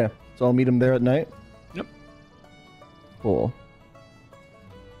 Okay, so I'll meet him there at night? Yep. Cool.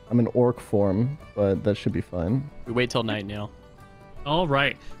 I'm in orc form, but that should be fine. We wait till night, Neil. All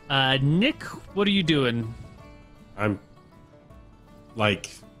right. Nick, what are you doing? I'm,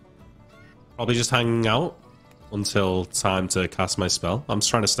 probably just hanging out until time to cast my spell. I'm just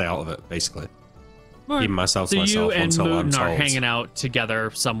trying to stay out of it, basically. Right. Keeping myself so to myself you and until I'm MrMouton are told. hanging out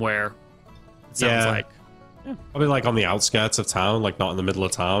together somewhere, it sounds like. Yeah. Probably on the outskirts of town, not in the middle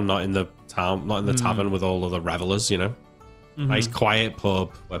of town, not in the tavern with all of the revelers, Nice quiet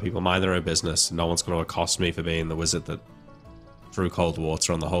pub where people mind their own business. And no one's going to accost me for being the wizard that threw cold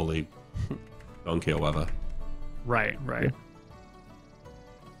water on the holy donkey or whatever. Right.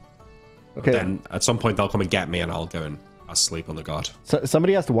 Okay. Then at some point they'll come and get me, and I'll go and I'll sleep on the guard. So,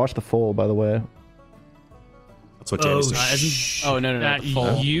 somebody has to watch the foal, by the way. That's what Jamie's doing. No. The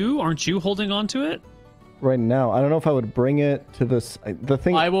foal. Aren't you holding on to it? Right now, I don't know if I would bring it to this. The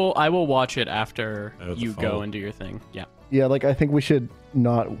thing. I will watch it after you foal. go and do your thing. Yeah. Yeah, like I think we should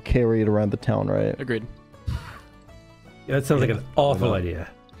not carry it around the town, right? Agreed. Yeah, that sounds like an awful idea.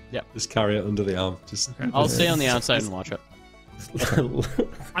 Just carry it under the arm. Just I'll stay on the outside and watch it.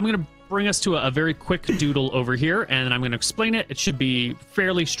 I'm going to bring us to a very quick doodle over here, and I'm going to explain it. It should be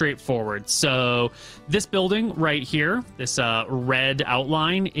fairly straightforward. So this building right here, this red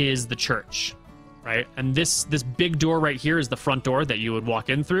outline, is the church, right? And this big door right here is the front door that you would walk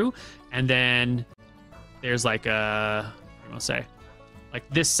in through. And then there's like like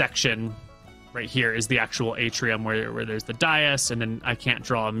this section right here is the actual atrium where there's the dais, and then I can't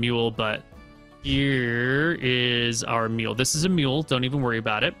draw a mule, but here is our mule. This is a mule. Don't even worry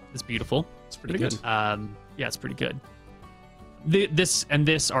about it. It's beautiful. it's pretty good. Yeah, it's pretty good.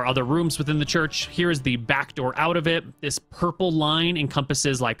 This are other rooms within the church. Here is the back door out of it. This purple line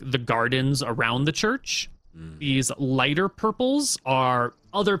encompasses like the gardens around the church. These lighter purples are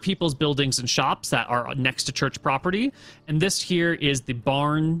other people's buildings and shops that are next to church property. And this here is the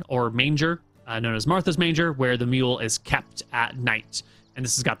barn or manger, known as Martha's Manger, where the mule is kept at night. And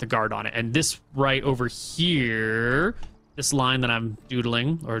this has got the guard on it. And this right over here, this line that I'm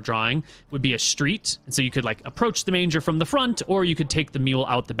doodling or drawing, would be a street. And so you could like approach the manger from the front, or you could take the mule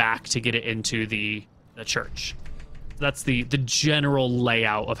out the back to get it into the church. That's the general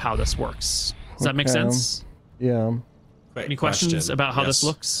layout of how this works. Does that make sense? Yeah. Quick Any questions question. about how this Yes.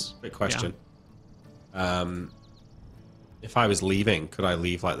 looks? Quick question. If I was leaving, could I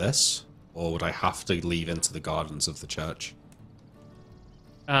leave like this? Or would I have to leave into the gardens of the church?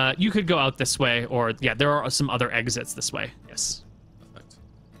 You could go out this way, or there are some other exits this way. Yes.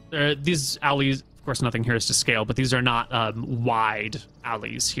 Perfect. These alleys, of course, nothing here is to scale, but these are not wide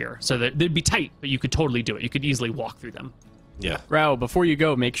alleys here. So they'd be tight, but you could totally do it. You could easily walk through them. Yeah. Grau, before you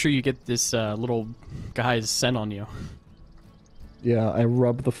go, make sure you get this little guy's scent on you. Yeah, I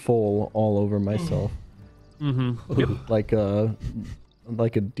rub the foal all over myself. Like a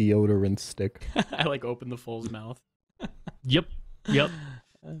deodorant stick. I like open the foal's mouth. Yep.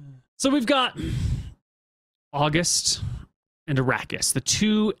 So we've got Auguste and Arachis, the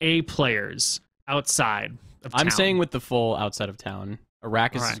two A players outside of town. I'm staying with the foal outside of town.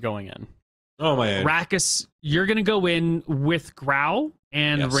 Arachis is going in. Oh, my own. Arachis, you're going to go in with Grau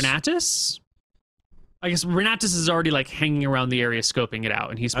and Yes. Renatus. I guess Renatus is already like hanging around the area scoping it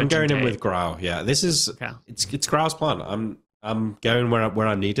out, and he's I'm going in with Grau. Yeah, this is it's Grau's plan. I'm going where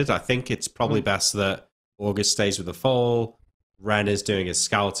I'm needed. I think it's probably best that Auguste stays with the foal. Ren is doing his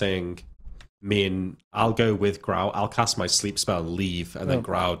scouting. I'll go with Grau. I'll cast my sleep spell, leave, and then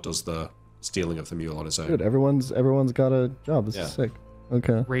Grau does the stealing of the mule on his own. Good, everyone's got a job. This is sick.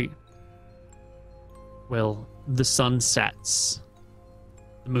 Okay. Great. Well, the sun sets.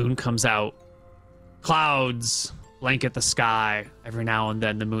 The moon comes out. Clouds blanket the sky. Every now and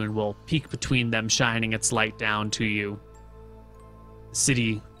then the moon will peek between them, shining its light down to you. The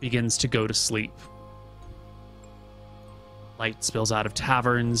city begins to go to sleep. Light spills out of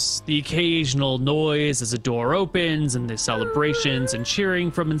taverns. The occasional noise as a door opens, and the celebrations and cheering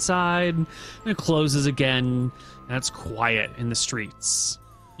from inside. And it closes again, and it's quiet in the streets.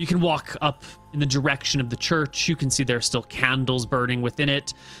 You can walk up in the direction of the church. You can see there are still candles burning within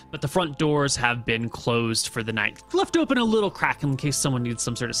it, but the front doors have been closed for the night. Left open a little crack in case someone needs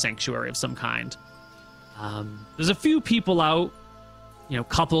some sort of sanctuary of some kind. There's a few people out,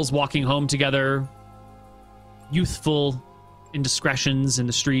 couples walking home together, youthful indiscretions in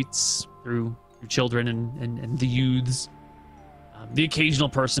the streets through children and the youths. The occasional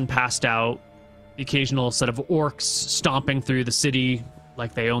person passed out, the occasional set of orcs stomping through the city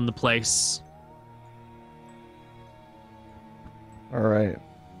like they own the place. All right.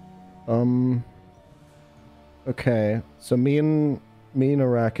 Okay. So me and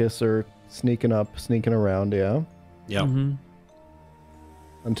Arachis are sneaking around, yeah? Yeah. Mm-hmm.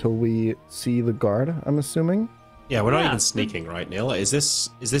 Until we see the guard, I'm assuming? Yeah, we're not even sneaking, right, Neil? Is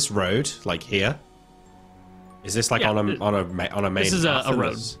this road like here? Is this like on a main? This is a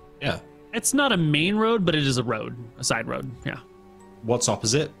road. Yeah. It's not a main road, but it is a road, a side road. Yeah. What's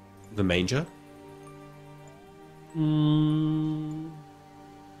opposite the manger?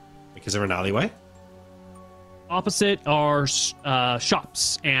 Like, is there an alleyway? Opposite are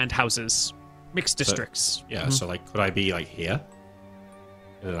shops and houses. Mixed districts. Yeah, so like, could I be like here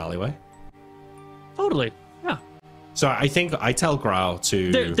in an alleyway? Totally. Yeah. So I think I tell Grau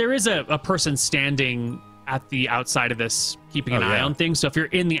to. There is a person standing at the outside of this, keeping an eye on things. So if you're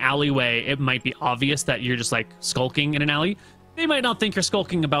in the alleyway, it might be obvious that you're just like skulking in an alley. They might not think you're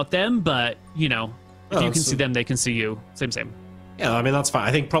skulking about them, but you know, if you can see them, they can see you. Same. Yeah, I mean, that's fine.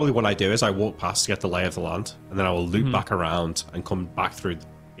 I think probably what I do is I walk past to get the lay of the land, and then I will loop back around and come back through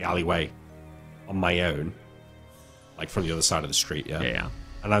the alleyway on my own, like from the other side of the street. Yeah.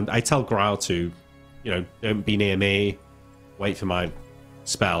 And I tell Grau to, you know, don't be near me, wait for my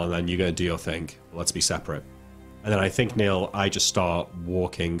spell, and then you go and do your thing. Let's be separate. And then I think, Neil, I just start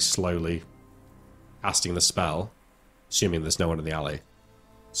walking slowly, casting the spell, assuming there's no one in the alley,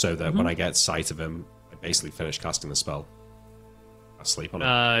 so that when I get sight of him, I basically finish casting the spell. I sleep on it.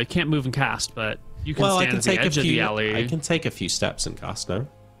 I can't move and cast, but you can stand at the edge of the alley. I can take a few steps and cast, no?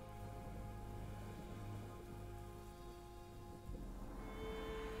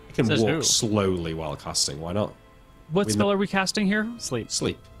 I can walk slowly while casting, why not? What spell are we casting here?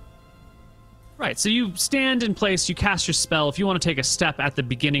 Sleep. Right, so you stand in place, you cast your spell. If you want to take a step at the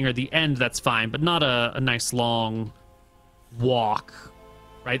beginning or the end, that's fine, but not a nice long walk,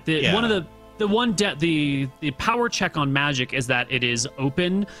 right? The power check on magic is that it is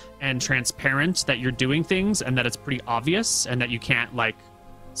open and transparent, that you're doing things, and that it's pretty obvious, and that you can't like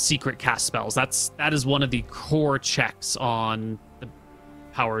secret cast spells. That is one of the core checks on the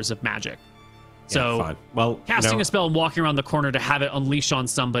powers of magic. So fine. Well, casting a spell and walking around the corner to have it unleash on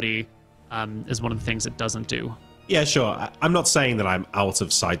somebody is one of the things it doesn't do. Yeah, sure. I'm not saying that I'm out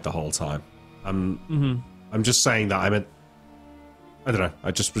of sight the whole time. I'm just saying that I don't know.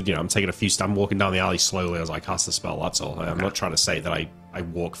 I'm taking a few steps. I'm walking down the alley slowly as I cast the spell. That's all. I'm not trying to say that I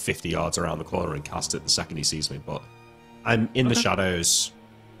walk 50 yards around the corner and cast it the second he sees me, but I'm in the shadows,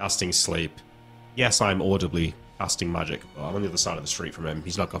 casting sleep. Yes, I'm audibly casting magic, but I'm on the other side of the street from him.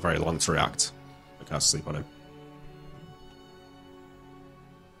 He's not got very long to react. I cast sleep on him.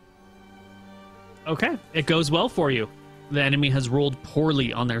 Okay, it goes well for you. The enemy has rolled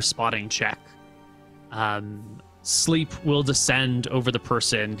poorly on their spotting check. Sleep will descend over the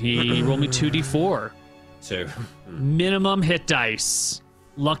person. He rolled me 2d4. 2. Minimum hit dice.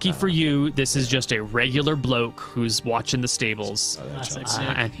 Lucky for you, this is just a regular bloke who's watching the stables.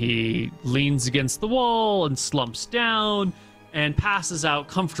 And he leans against the wall and slumps down and passes out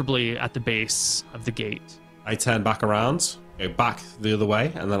comfortably at the base of the gate. I turn back around, go back the other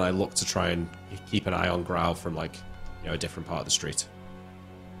way, and then I look to try and keep an eye on Grau from a different part of the street.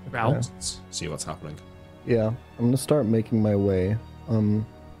 Grau? See what's happening. Yeah, I'm gonna start making my way. I'm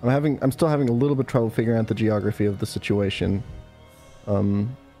still having a little bit of trouble figuring out the geography of the situation. So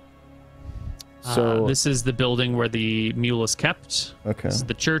this is the building where the mule is kept. Okay. This is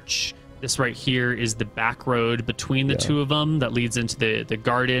the church. This right here is the back road between the two of them that leads into the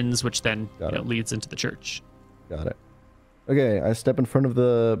gardens, which then leads into the church. Got it. Okay, I step in front of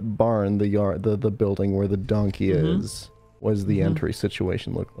the barn, the yard, the building where the donkey is. What does the entry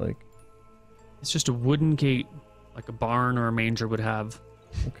situation look like? It's just a wooden gate, like a barn or a manger would have.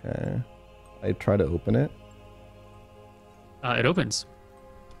 Okay. I try to open it. It opens.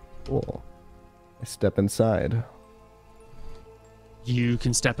 Cool. I step inside. You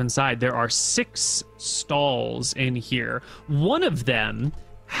can step inside. There are 6 stalls in here. One of them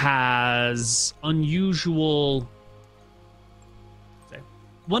has unusual...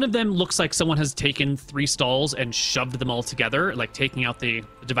 One of them looks like someone has taken 3 stalls and shoved them all together, like taking out the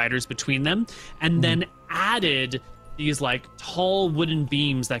dividers between them, and then added these like tall wooden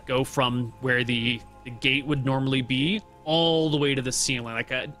beams that go from where the gate would normally be all the way to the ceiling,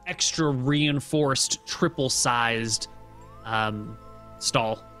 like an extra reinforced, triple-sized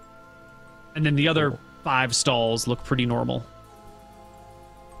stall. And then the other 5 stalls look pretty normal.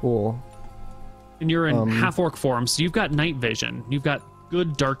 Cool. And you're in half-orc form, so you've got night vision. You've got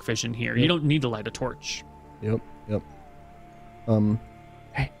good dark vision here. Yep. You don't need to light a torch. Yep.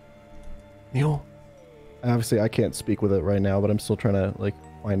 Hey, Mule. Obviously, I can't speak with it right now, but I'm still trying to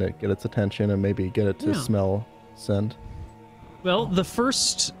find it, get its attention, and maybe get it to smell scent. Well, the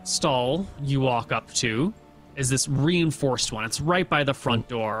first stall you walk up to is this reinforced one. It's right by the front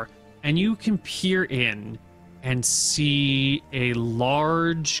door, and you can peer in and see a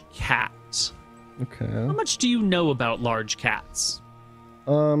large cat. Okay. How much do you know about large cats?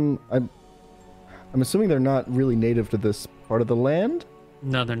 I'm assuming they're not really native to this part of the land?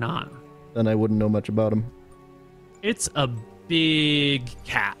 No, they're not. Then I wouldn't know much about them. It's a big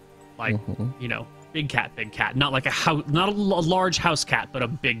cat. Like, big cat. Not like a house, not a large house cat, but a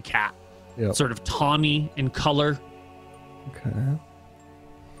big cat. Yep. Sort of tawny in color. Okay.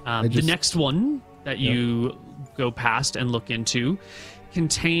 The next one that you go past and look into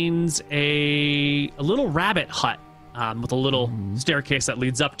contains a little rabbit hut with a little staircase that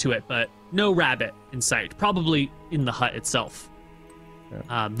leads up to it, but no rabbit in sight, probably in the hut itself.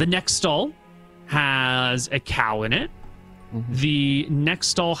 The next stall has a cow in it. The next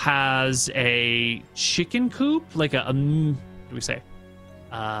stall has a chicken coop, like a what do we say?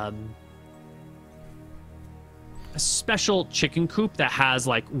 A special chicken coop that has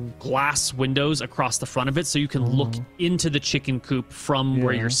like glass windows across the front of it, so you can look into the chicken coop from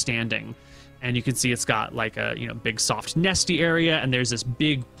where you're standing, and you can see it's got like a big soft nesty area, and there's this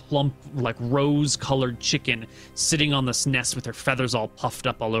big plump like rose-colored chicken sitting on this nest with her feathers all puffed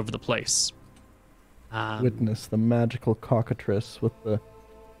up all over the place. Witness the magical cockatrice with the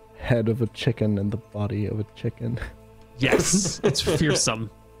head of a chicken and the body of a chicken. Yes, it's fearsome.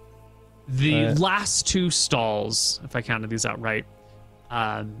 The last two stalls, if I counted these out right,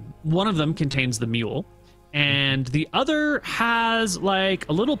 one of them contains the mule, and the other has like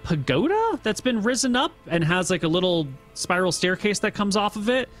a little pagoda that's been risen up and has like a little spiral staircase that comes off of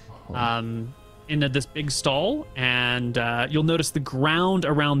it into this big stall. And you'll notice the ground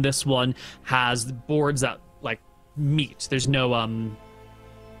around this one has boards that like meet. There's no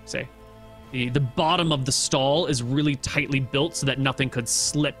the bottom of the stall is really tightly built so that nothing could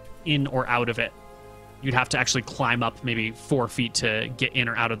slip in or out of it. You'd have to actually climb up maybe 4 feet to get in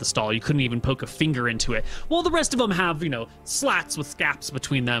or out of the stall. You couldn't even poke a finger into it. Well, the rest of them have, slats with gaps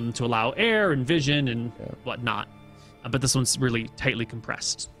between them to allow air and vision and whatnot. But this one's really tightly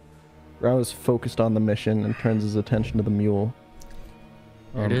compressed. Grau is focused on the mission and turns his attention to the mule.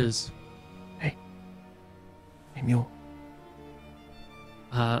 There it is. Hey, mule.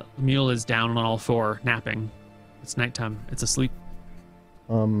 Mule is down on all four, napping. It's nighttime. It's asleep.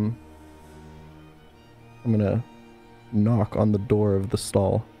 I'm gonna knock on the door of the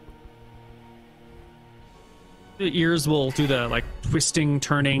stall. The ears will do the like twisting,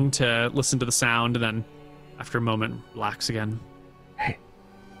 turning to listen to the sound, and then after a moment, relax again.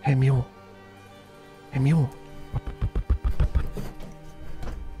 Hey, mule. Hey, mule.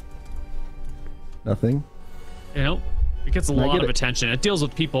 Nothing. It gets a lot of attention. It deals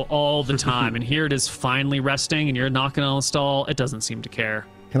with people all the time, and here it is finally resting, and you're knocking on the stall. It doesn't seem to care.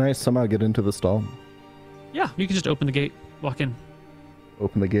 Can I somehow get into the stall? Yeah, you can just open the gate, walk in.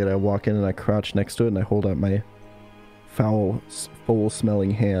 Open the gate, I walk in, and I crouch next to it, and I hold out my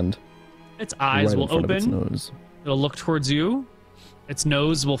foul-smelling hand. Its eyes will open. Its nose. It'll look towards you. Its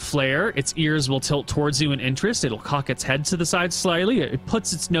nose will flare. Its ears will tilt towards you in interest. It'll cock its head to the side slightly. It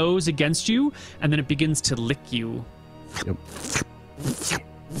puts its nose against you, and then it begins to lick you. Yep.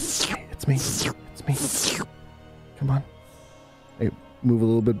 It's me. Come on. I move a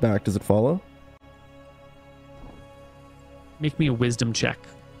little bit back. Does it follow? Make me a wisdom check.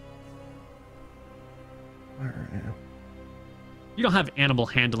 All right. You don't have animal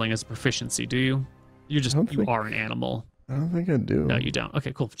handling as a proficiency, do you? You are an animal. I don't think I do. No, you don't.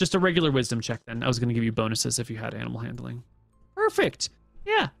 Okay, cool. Just a regular wisdom check then. I was going to give you bonuses if you had animal handling. Perfect.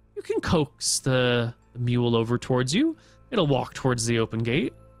 Yeah, you can coax the mule over towards you. It'll walk towards the open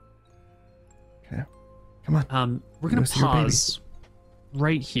gate. Okay. Come on. We're going to pause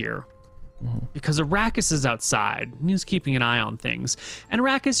right here. Because Arachis is outside. He's keeping an eye on things. And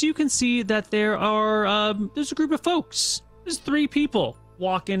Arachis, you can see that there's a group of folks. There's 3 people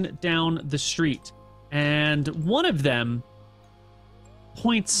walking down the street. And one of them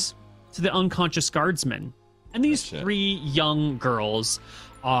points to the unconscious guardsman. And these 3 young girls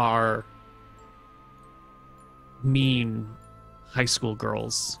are mean high school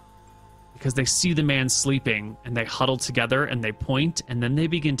girls. Because they see the man sleeping, and they huddle together, and they point, and then they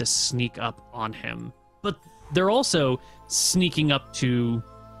begin to sneak up on him. But they're also sneaking up to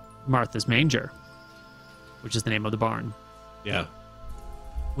Martha's Manger, which is the name of the barn. Yeah.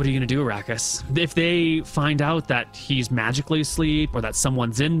 What are you going to do, Arachis? If they find out that he's magically asleep, or that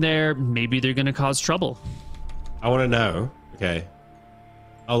someone's in there, maybe they're going to cause trouble. I want to know, okay,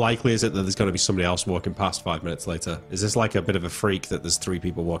 how likely is it that there's going to be somebody else walking past 5 minutes later? Is this like a bit of a freak that there's 3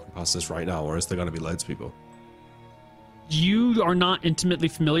 people walking past us right now, or is there going to be loads of people? You are not intimately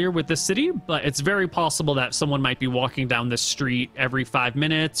familiar with this city, but it's very possible that someone might be walking down the street every 5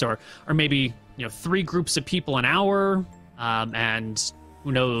 minutes, or maybe 3 groups of people an hour, and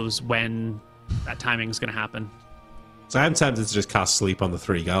who knows when that timing is going to happen. So I'm tempted to just cast sleep on the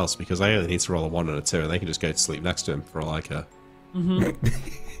 3 girls, because I only need to roll a 1 and a 2, and they can just go to sleep next to him for all I care.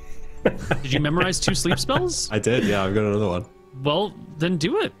 Did you memorize 2 sleep spells? I did, yeah. I've got another one. Well, then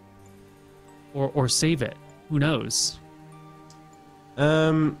do it, or save it. Who knows?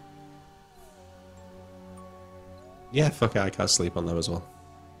 Yeah, fuck it. I can't sleep on them as well.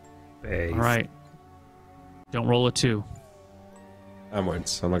 Base. All right. Don't roll a 2. I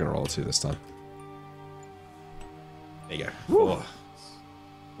won't. I'm not going to roll a 2 this time. There you go. 4.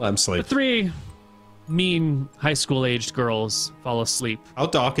 Let him The sleep. 3 mean high school aged girls fall asleep. How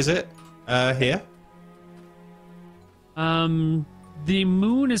dark is it here? The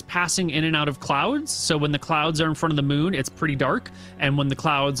moon is passing in and out of clouds, so when the clouds are in front of the moon, it's pretty dark, and when the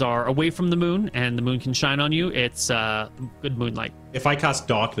clouds are away from the moon and the moon can shine on you, it's good moonlight. If I cast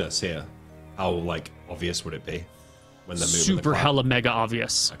darkness here, how like obvious would it be when the moon? Super hella mega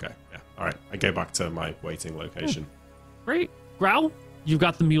obvious. Okay, yeah. All right, I go back to my waiting location. Great. Grau, you've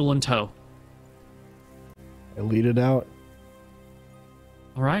got the mule in tow. I lead it out.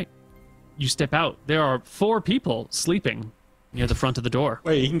 All right. You step out. There are 4 people sleeping near the front of the door.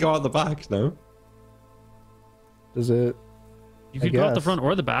 Wait, you can go out the back, no? Does it? You could go out the front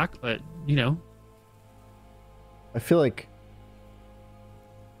or the back, but, you know. I feel like.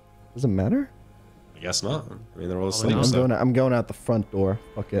 Does it matter? I guess not. I mean, they're all Probably asleep. not. So. I'm going out the front door.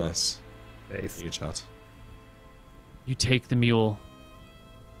 Fuck it. Nice. Base. You chat. You take the mule.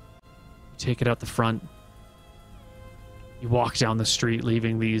 You take it out the front. You walk down the street,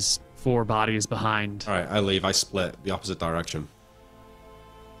 leaving these 4 bodies behind. All right, I leave. I split the opposite direction.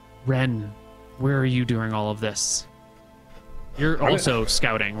 Ren, where are you during all of this? You're also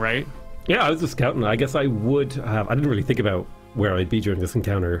scouting, right? Yeah, I was just scouting. I guess I would have. I didn't really think about where I'd be during this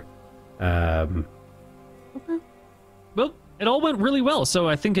encounter. Well, it all went really well, so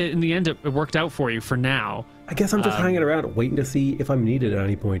I think in the end it worked out for you for now. I guess I'm just hanging around, waiting to see if I'm needed at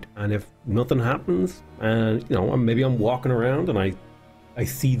any point. And if nothing happens, and you know, maybe I'm walking around and I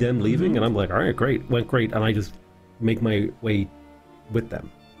see them leaving, and I'm like, all right, great, went great, and I just make my way with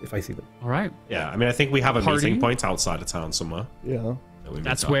them if I see them. All right. Yeah, I mean, I think we have a Party? meeting point outside of town somewhere. Yeah. that we meet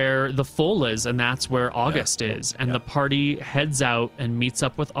That's up. where the foal is, and that's where Auguste is. And Yeah. the party heads out and meets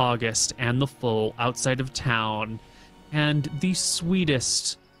up with Auguste and the foal outside of town. And the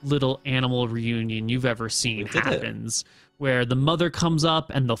sweetest little animal reunion you've ever seen We did it. happens, where the mother comes up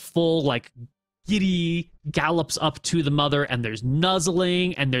and the foal, like, giddy gallops up to the mother, and there's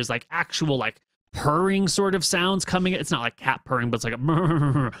nuzzling, and there's, like, actual, like, purring sort of sounds coming. It's not like cat purring, but it's like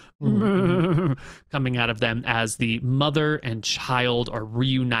a coming out of them as the mother and child are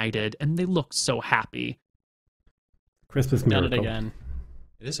reunited, and they look so happy. Christmas Done miracle. it again.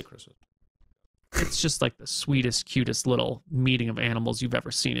 It is a Christmas. It's just like the sweetest, cutest little meeting of animals you've ever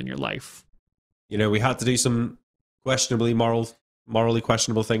seen in your life. You know, we had to do some morally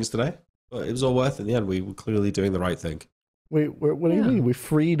questionable things today, but it was all worth it in the end. We were clearly doing the right thing. Wait, what do you Yeah. mean? We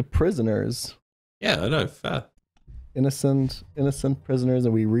freed prisoners, Yeah, I know, fair. innocent prisoners,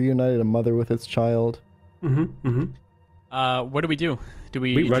 and we reunited a mother with its child. What do we do? Do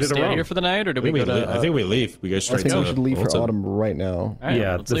we, We ride just it stay around. here for the night, or do we go to? I think we leave. We go I straight think to we should leave for Autumn. autumn right now. All right,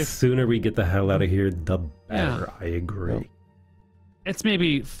 Yeah, let's the leave. sooner we get the hell out of here, the better. Yeah. I agree. Yeah. It's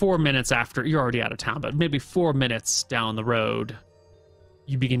maybe 4 minutes after you're already out of town, but maybe 4 minutes down the road,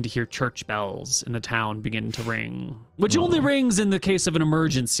 you begin to hear church bells in the town begin to ring, which only rings in the case of an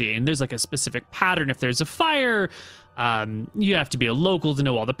emergency. And there's like a specific pattern. If there's a fire, you have to be a local to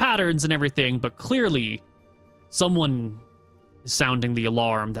know all the patterns and everything. But clearly, someone is sounding the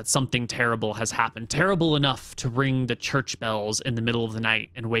alarm that something terrible has happened. Terrible enough to ring the church bells in the middle of the night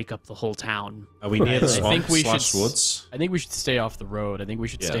and wake up the whole town. Are we near the I swamp think we slash should. woods? I think we should stay off the road. I think we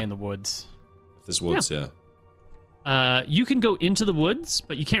should stay Yeah. in the woods. If there's woods, yeah. You can go into the woods,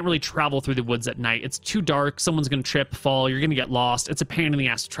 but you can't really travel through the woods at night. It's too dark. Someone's going to trip, fall. You're going to get lost. It's a pain in the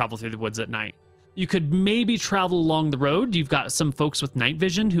ass to travel through the woods at night. You could maybe travel along the road. You've got some folks with night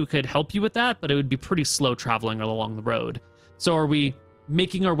vision who could help you with that, but it would be pretty slow traveling along the road. So are we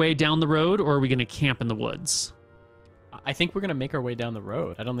making our way down the road, or are we going to camp in the woods? I think we're gonna make our way down the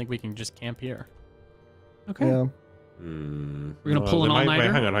road. I don't think we can just camp here. Okay. Yeah. We're going to pull an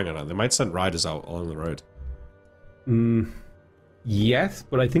all-nighter? Hang on. They might send riders out along the road. Yes,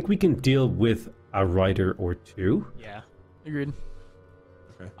 but I think we can deal with a rider or two. Yeah. Agreed.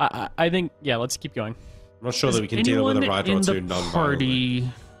 Okay. I think let's keep going. I'm not sure Does that we can deal with a anyone rider or in two the non-violently. party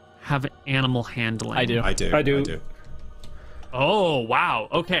have animal handling? I do. I do. I do. Oh, wow.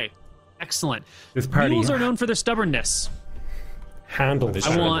 Okay. Excellent. This party Mules are known for their stubbornness. handles I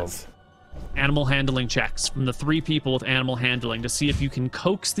want- animals. Animal handling checks from the 3 people with animal handling to see if you can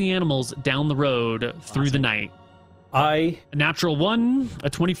coax the animals down the road through the night. I A natural 1, a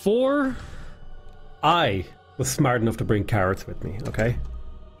 24. was smart enough to bring carrots with me, okay?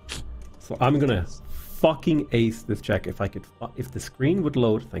 So I'm gonna fucking ace this check if I could. If the screen would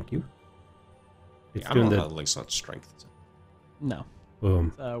load, thank you. It's doing Animal the handling's not strength. Is it? No.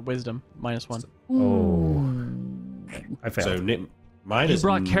 boom. Wisdom -1. Oh, I failed. So Mine You is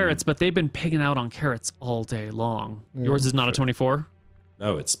brought carrots, but they've been pigging out on carrots all day long. Yours is not a 24?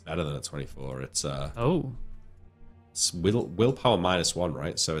 No, it's better than a 24. It's it's willpower -1,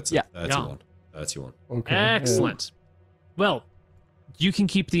 right? So it's a 31. 31. Okay. Excellent. Well, you can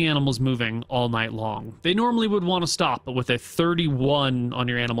keep the animals moving all night long. They normally would want to stop, but with a 31 on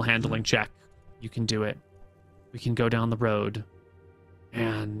your animal handling check, you can do it. We can go down the road.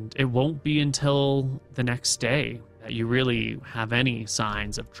 And it won't be until the next day that you really have any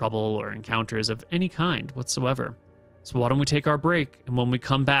signs of trouble or encounters of any kind whatsoever. So why don't we take our break, and when we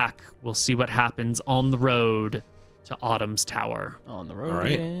come back, we'll see what happens on the road to Autumn's Tower. On the road All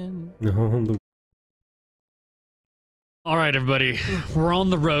right. again. All right, everybody, we're on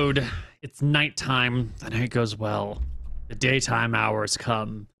the road. It's nighttime. The night goes well. The daytime hours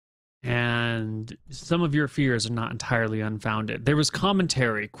come. And some of your fears are not entirely unfounded. There was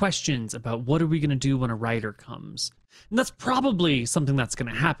commentary, questions about what are we going to do when a rider comes. And that's probably something that's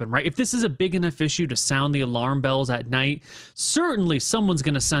going to happen, right? If this is a big enough issue to sound the alarm bells at night, certainly someone's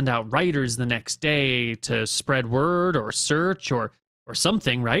going to send out riders the next day to spread word or search or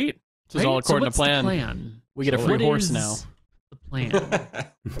something, right? This is all according to so what's plan. the plan? We get a free What horse is now. The plan.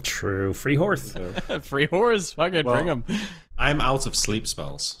 True. Free horse. Free horse. Fucking bring him. I'm out of sleep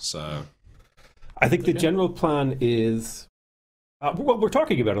spells, so I think the general plan is, well, we're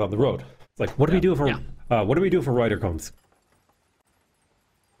talking about it on the road. It's like, what do we do if a rider comes?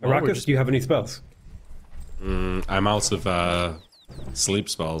 Well, Arachis, do you have any spells? I'm out of sleep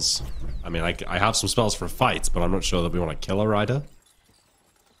spells. I mean, I have some spells for fights, but I'm not sure that we want to kill a rider.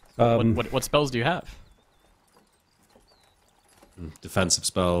 What spells do you have? Defensive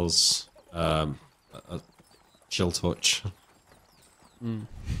spells, chill touch,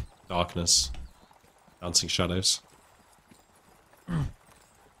 darkness, dancing shadows.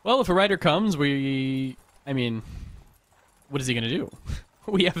 Well, if a rider comes, what is he going to do?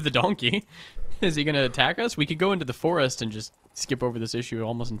 We have the donkey. Is he going to attack us? We could go into the forest and just skip over this issue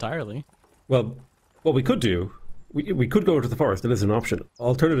almost entirely. Well, what we could do, we could go to the forest. That is an option.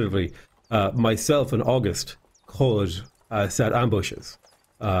 Alternatively, myself and Auguste could set ambushes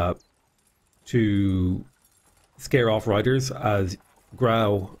to scare off riders as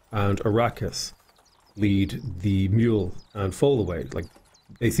Grau and Arachis lead the mule and foal away. Like,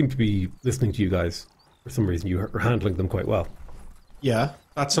 they seem to be listening to you guys for some reason. You are handling them quite well. Yeah,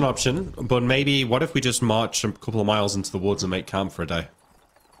 that's an option. But maybe, what if we just march a couple of miles into the woods and make camp for a day?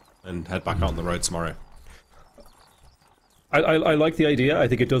 And head back out on the road tomorrow? I like the idea. I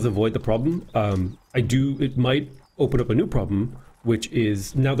think it does avoid the problem. It might open up a new problem, which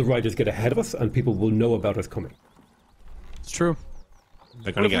is now the riders get ahead of us and people will know about us coming. It's true.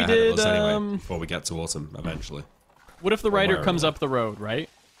 They're going to What if get we ahead of us did, anyway, before we get to autumn, eventually. What if the rider wherever. comes up the road, right?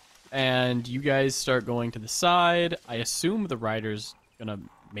 And you guys start going to the side. I assume the rider's gonna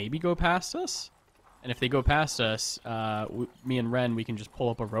maybe go past us. And if they go past us, me and Ren, we can just pull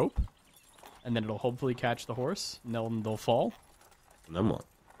up a rope. And then it'll hopefully catch the horse. And they'll fall. And then what?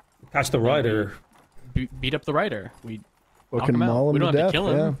 Catch the rider. Beat up the rider. We knock Fucking him out. maul him We don't to have to death, kill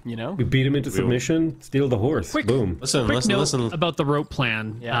him, yeah. you know? We beat him into submission, steal the horse. Quick. Boom. Listen, Quick note listen. about the rope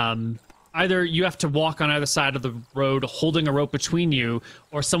plan. Yeah. Either you have to walk on either side of the road holding a rope between you,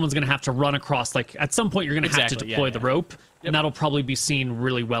 or someone's going to have to run across. Like, at some point, you're going to have to Exactly, deploy yeah, the yeah. rope, and that'll probably be seen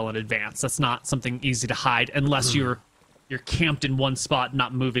really well in advance. That's not something easy to hide unless you're camped in one spot,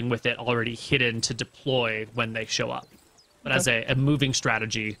 not moving with it already hidden to deploy when they show up. But as a moving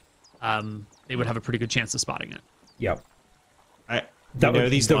strategy, they would have a pretty good chance of spotting it. Yeah. We know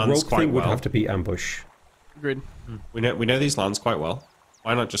these the lands rope quite thing would well. have to be ambush. Agreed. We know these lands quite well.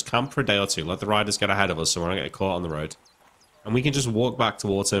 Why not just camp for a day or two, let the riders get ahead of us so we're not getting caught on the road. And we can just walk back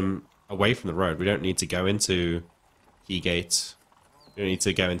towards him away from the road. We don't need to go into Keygate. We don't need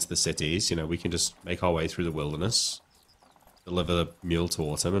to go into the cities. You know, we can just make our way through the wilderness, deliver the mule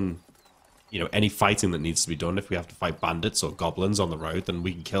towards him, and, you know, any fighting that needs to be done, if we have to fight bandits or goblins on the road, then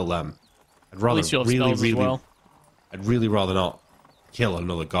we can kill them. I'd rather At least you'll have spells as well. I'd really rather not kill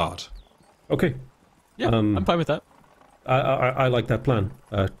another god. Okay. Yeah, I'm fine with that. I like that plan.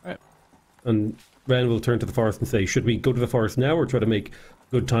 Right. And Ren will turn to the forest and say, should we go to the forest now or try to make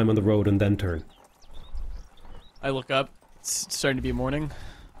good time on the road and then turn? I look up. It's starting to be morning.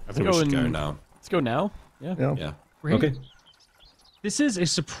 I think we should go now. Let's go now. Yeah. Yeah. Yeah. Great. Okay. This is a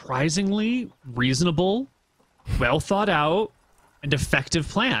surprisingly reasonable, well thought out, and effective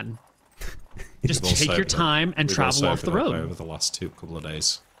plan. Just We've take also- your time and we've travel also off the been road. over the last couple of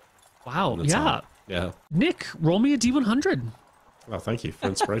days. Wow. the Yeah. time. Yeah. Nick, roll me a D100. Well, thank you for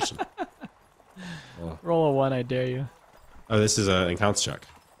inspiration. Roll a 1, I dare you. Oh, this is an encounter check.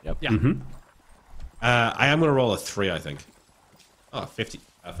 Yep. Yeah. Mm-hmm. I am going to roll a 3, I think. Oh, 50.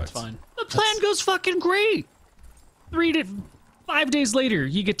 Perfect. That's fine. The plan goes fucking great. 3 to 5 days later,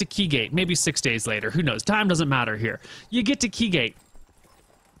 you get to Keygate. Maybe 6 days later. Who knows? Time doesn't matter here. You get to Keygate.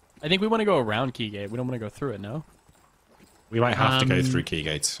 I think we want to go around Keygate. We don't want to go through it, no? We might have to go through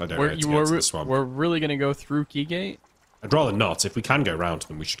Keygate. I don't know to get to the swamp. We're really going to go through Keygate? I'd rather not. If we can go round,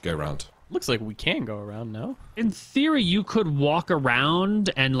 then we should go round. Looks like we can go around, no? In theory, you could walk around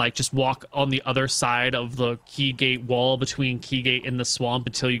and like just walk on the other side of the Keygate wall between Keygate and the swamp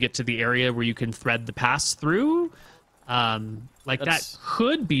until you get to the area where you can thread the pass through. That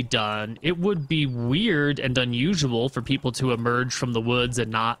could be done. It would be weird and unusual for people to emerge from the woods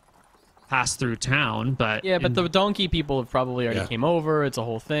and not pass through town, but yeah, but the donkey people have probably already came over. It's a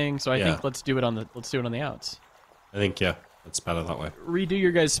whole thing, so I think let's do it on the outs. I think it's better that way. Redo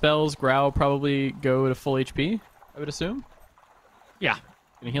your guys' spells. Grau probably go to full HP, I would assume. Yeah,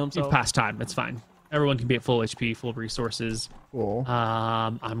 gonna heal himself. You've passed time. It's fine. Everyone can be at full HP, full resources. Cool.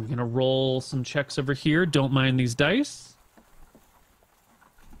 I'm gonna roll some checks over here. Don't mind these dice.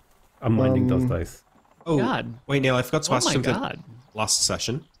 I'm minding those dice. Oh, God. Wait, Neil, I forgot to ask something. God. Last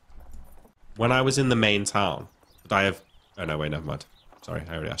session. When I was in the main town, did I have... Oh, no, wait, never mind. Sorry,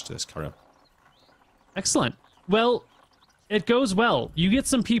 I already asked you this. Carry on. Excellent. Well, it goes well. You get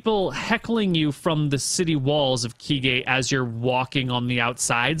some people heckling you from the city walls of Keygate as you're walking on the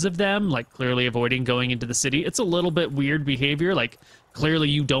outsides of them, like clearly avoiding going into the city. It's a little bit weird behavior. Like, clearly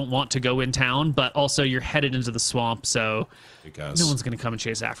you don't want to go in town, but also you're headed into the swamp, so no one's going to come and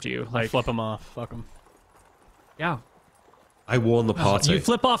chase after you. Like, flip them off. Fuck them. Yeah. I warned the party. You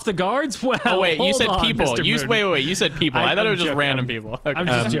flip off the guards? Well, oh, wait, you said on, people. Mr. Wait, you said people. I thought it was just random people. Okay. I'm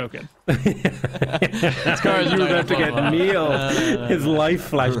just joking. You were about to get Neil, his life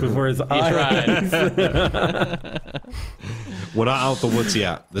flashed before his eyes. We're not out the woods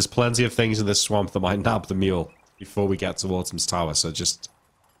yet. There's plenty of things in this swamp that might nab the mule before we get to Autumn's Tower, so just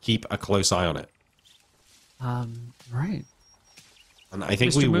keep a close eye on it. Right. And I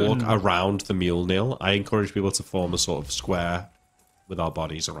think Mr. we Moon. walk around the mule, Neil. I encourage people to form a sort of square with our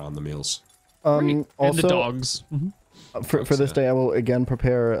bodies around the mules. And Also, the dogs. for this day, I will again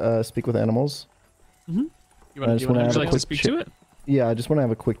prepare Speak with Animals. You I just want wanna Would have you a like to quick speak to it? Yeah, I just want to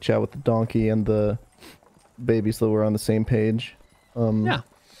have a quick chat with the donkey and the baby so we're on the same page. Yeah.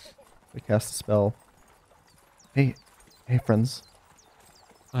 We cast the spell. Hey, friends.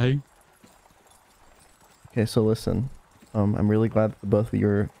 Hi. Okay, so listen. I'm really glad that the both of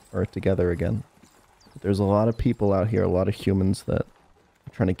you are together again. But there's a lot of people out here, a lot of humans that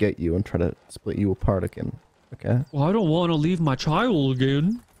are trying to get you and try to split you apart again. Okay? Well, I don't want to leave my child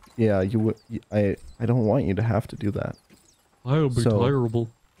again. Yeah, you would. I don't want you to have to do that. I'll be terrible.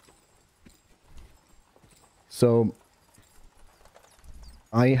 So,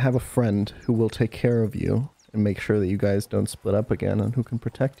 I have a friend who will take care of you and make sure that you guys don't split up again, and who can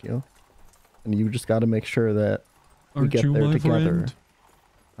protect you. And you just got to make sure that we Aren't get you there my together. friend?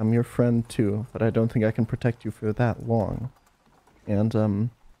 I'm your friend too, but I don't think I can protect you for that long. And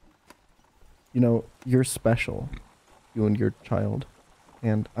you know, you're special, you and your child,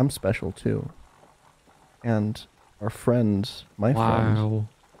 and I'm special too. And our friend, my friend,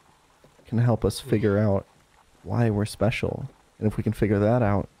 can help us figure out why we're special. And if we can figure that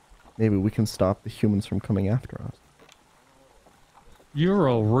out, maybe we can stop the humans from coming after us. You're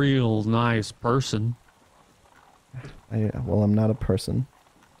a real nice person. Well, I'm not a person.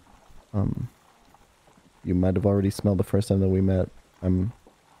 You might have already smelled the first time that we met.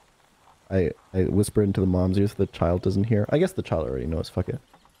 I whispered into the mom's ear so the child doesn't hear. I guess the child already knows. Fuck it.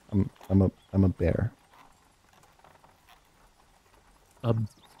 I'm a bear. A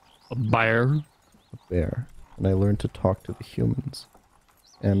bear? A bear. And I learned to talk to the humans.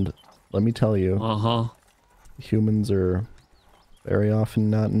 And let me tell you, humans are very often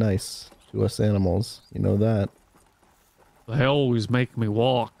not nice to us animals. You know that. They always make me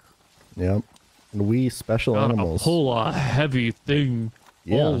walk. Yep. And we special animals. Pull a heavy thing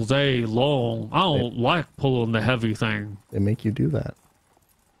all day long. I don't like pulling the heavy thing. They make you do that.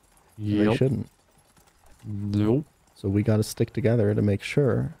 Yep. They shouldn't. Nope. So we got to stick together to make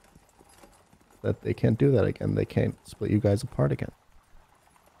sure that they can't do that again. They can't split you guys apart again.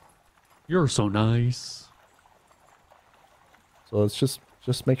 You're so nice. So let's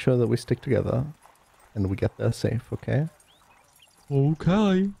just make sure that we stick together and we get there safe, okay?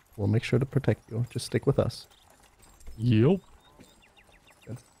 Okay. We'll make sure to protect you. Just stick with us. Yep.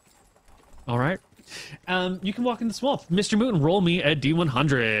 Good. All right. You can walk in the swamp. MrMouton, roll me a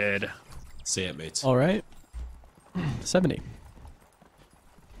D100. See it, mates. All right. 70.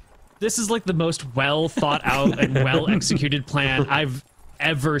 This is like the most well thought out and well executed plan I've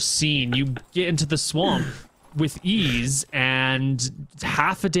ever seen. You get into the swamp with ease, and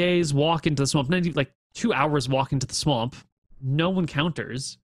half a day's walk into the swamp, like 2 hours walk into the swamp, no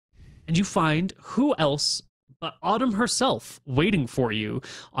encounters, and you find who else but Autumn herself waiting for you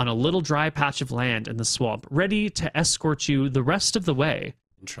on a little dry patch of land in the swamp, ready to escort you the rest of the way.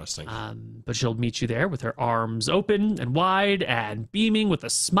 Interesting. But she'll meet you there with her arms open and wide and beaming with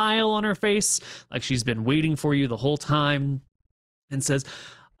a smile on her face, like she's been waiting for you the whole time, and says,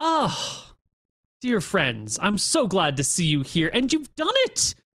 "Oh, dear friends, I'm so glad to see you here. And you've done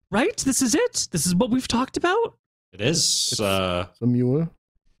it, right? This is it? This is what we've talked about?" It is. The mule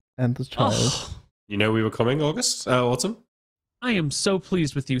and the child. Oh, You know we were coming, Autumn? I am so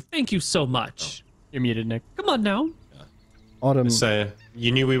pleased with you. Thank you so much. You're muted, Nick. Come on now. Autumn. So,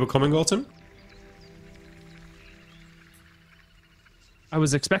 you knew we were coming, Autumn? I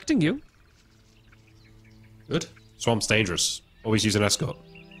was expecting you. Good. Swamp's dangerous. Always use an escort.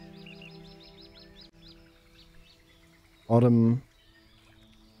 Autumn,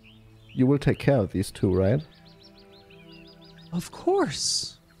 you will take care of these two, right? Of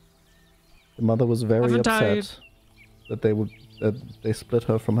course. The mother was very Haven't upset that they split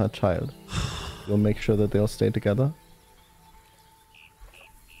her from her child. You'll make sure that they'll stay together.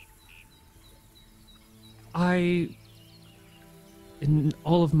 In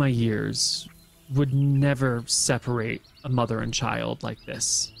all of my years, would never separate a mother and child like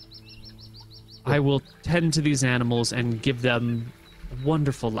this. I will tend to these animals and give them a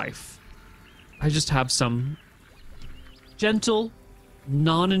wonderful life. I just have some gentle,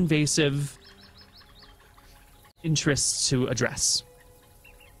 non-invasive interests to address.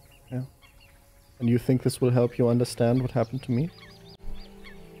 Yeah. And you think this will help you understand what happened to me?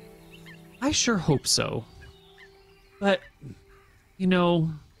 I sure hope so. But, you know,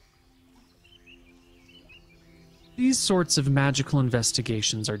 these sorts of magical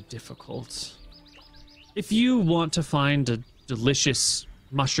investigations are difficult. If you want to find a delicious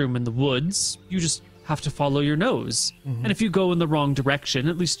mushroom in the woods, you just have to follow your nose. And if you go in the wrong direction,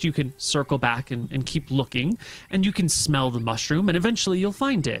 at least you can circle back and keep looking, and you can smell the mushroom, and eventually you'll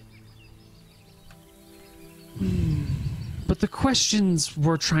find it. But the questions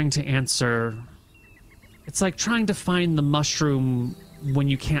we're trying to answer, it's like trying to find the mushroom when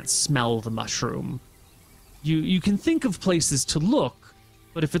you can't smell the mushroom. You can think of places to look,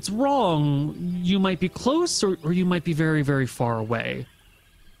 but if it's wrong, you might be close or you might be very, very far away.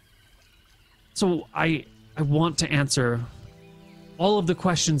 So I want to answer all of the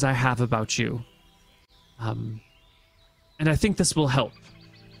questions I have about you. And I think this will help.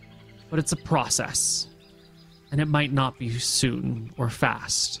 But it's a process. And it might not be soon or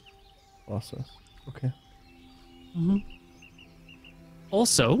fast. Process. Okay.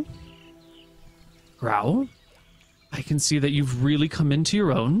 Also, Grau, I can see that you've really come into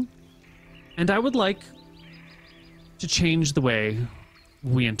your own, and I would like to change the way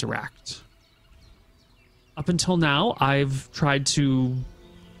we interact. Up until now, I've tried to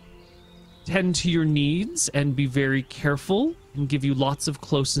tend to your needs and be very careful and give you lots of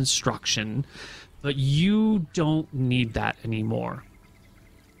close instruction, but you don't need that anymore.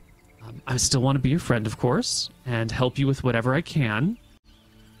 I still want to be your friend, of course, and help you with whatever I can.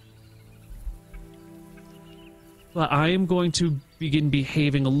 But I am going to begin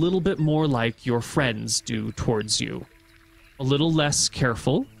behaving a little bit more like your friends do towards you. A little less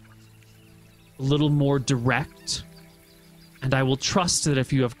careful, a little more direct, and I will trust that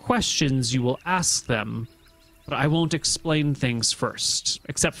if you have questions, you will ask them, but I won't explain things first,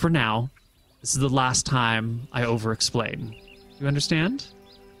 except for now. This is the last time I over-explain. You understand?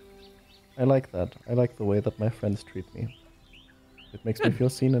 I like that. I like the way that my friends treat me. It makes me feel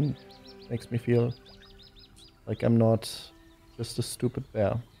seen and makes me feel like I'm not just a stupid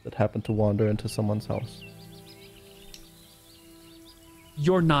bear that happened to wander into someone's house.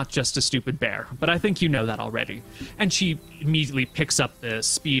 You're not just a stupid bear, but I think you know that already. And she immediately picks up the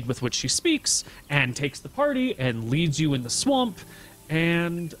speed with which she speaks and takes the party and leads you in the swamp.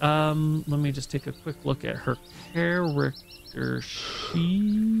 And let me just take a quick look at her character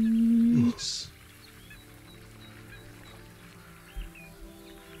sheet.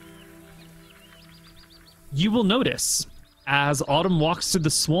 You will notice as Autumn walks through the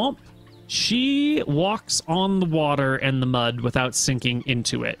swamp, she walks on the water and the mud without sinking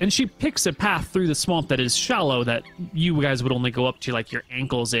into it. And she picks a path through the swamp that is shallow that you guys would only go up to like your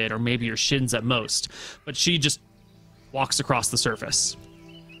ankles in or maybe your shins at most. But she just walks across the surface.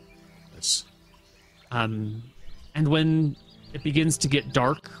 Nice. And when it begins to get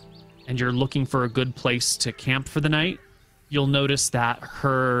dark and you're looking for a good place to camp for the night, you'll notice that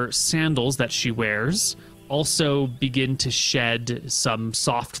her sandals that she wears also begin to shed some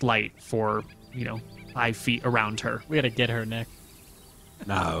soft light for, 5 feet around her. We gotta get her, Nick.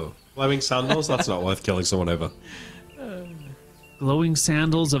 No. Glowing sandals? That's not worth killing someone over. Glowing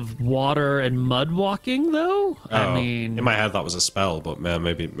sandals of water and mud walking, though? I mean... In my head, that was a spell, but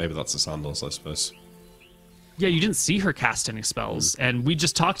maybe that's the sandals, I suppose. Yeah, you didn't see her cast any spells, and we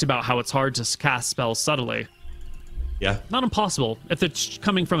just talked about how it's hard to cast spells subtly. Yeah. Not impossible. If it's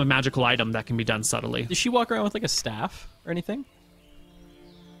coming from a magical item, that can be done subtly. Does she walk around with like a staff or anything?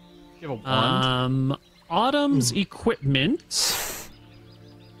 You have a wand? Autumn's equipment...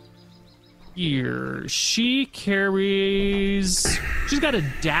 Here, she's got a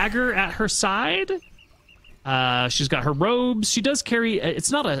dagger at her side. She's got her robes. She does carry,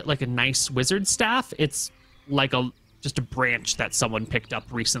 it's not a nice wizard staff. It's like just a branch that someone picked up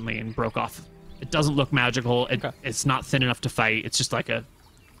recently and broke off. It doesn't look magical. It's not thin enough to fight. It's just like to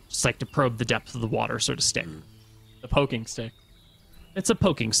probe the depth of the water, sort of stick. The poking stick. It's a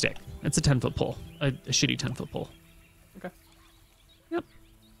poking stick. It's a 10-foot pole, a shitty 10-foot pole. Okay. Yep.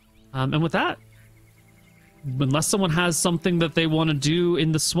 And with that, unless someone has something that they want to do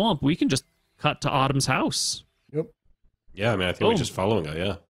in the swamp, we can just cut to Autumn's house. Yep. Yeah, I mean, I think we're just following her,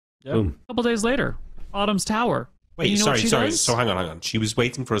 yeah. Yep. Boom. A couple days later, Autumn's tower. Wait, You know what sorry. she does? So hang on. She was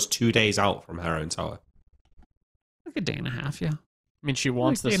waiting for us 2 days out from her own tower. Like a day and a half, yeah. I mean, she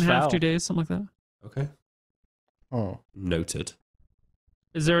wants like this day and a half, foul. 2 days, something like that. Okay. Oh. Noted.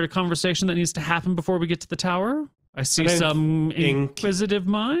 Is there a conversation that needs to happen before we get to the tower? I see some inquisitive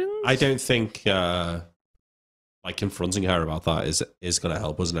minds. I don't think like confronting her about that is going to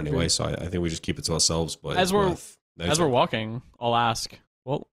help us in any way. So I think we just keep it to ourselves. But As we're walking, I'll ask,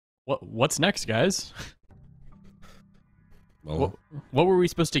 well, what's next, guys? Well, What were we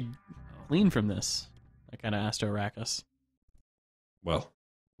supposed to glean from this? I kind of asked Arachis. well,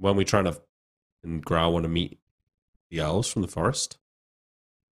 when we try to and Grau want to meet the elves from the forest,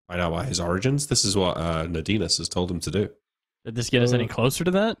 find out about his origins. This is what Nadinus has told him to do. Did this get us any closer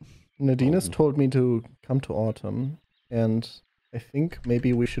to that? Nadinus told me to come to Autumn, and I think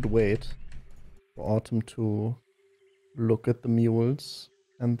maybe we should wait for Autumn to look at the mules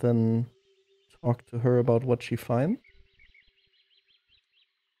and then talk to her about what she finds.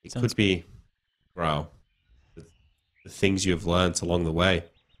 It could be, Grau, the things you have learned along the way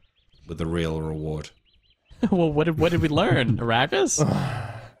with the real reward. Well, what did we learn, Arachis?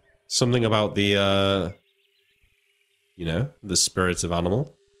 Something about the, the spirits of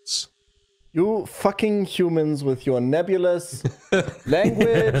animals. You fucking humans with your nebulous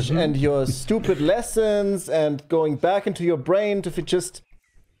language and your stupid lessons and going back into your brain to just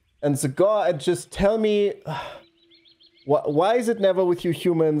tell me why is it never with you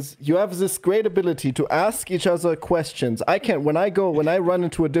humans? You have this great ability to ask each other questions. I can't. When I run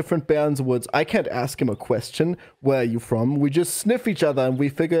into a different bear in the woods, I can't ask him a question. Where are you from? We just sniff each other and we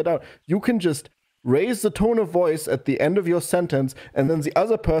figure it out. You can just raise the tone of voice at the end of your sentence, and then the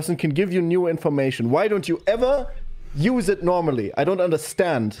other person can give you new information. Why don't you ever use it normally? I don't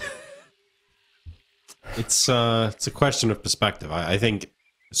understand. It's a question of perspective. I think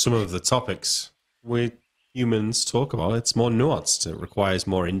some of the topics we humans talk about, it's more nuanced. It requires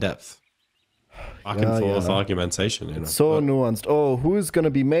more in-depth back and forth argumentation. It's so nuanced. Oh, who's gonna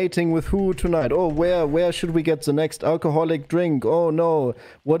be mating with who tonight? Oh, where should we get the next alcoholic drink? Oh no,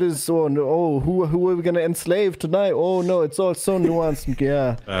 what is who are we gonna enslave tonight? Oh no, it's all so nuanced.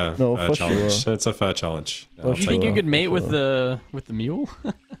 Yeah, no, for challenge. sure. It's a fair challenge. Do you think you could mate with the mule?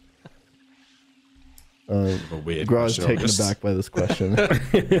 Grau's taken aback by this question.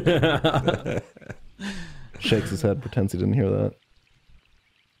 Shakes his head, pretends he didn't hear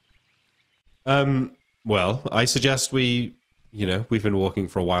that. Well, I suggest we've been walking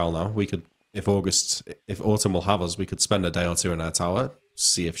for a while now. We could, if Autumn will have us, we could spend a day or two in her tower,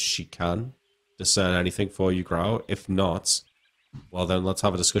 see if she can discern anything for you, Grau. If not, well then let's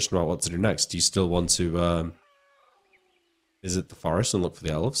have a discussion about what to do next. Do you still want to visit the forest and look for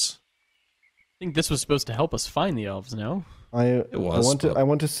the elves? I think this was supposed to help us find the elves, no? I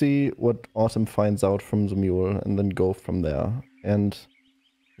want to see what Autumn finds out from the mule and then go from there. And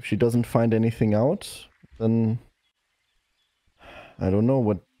if she doesn't find anything out, then I don't know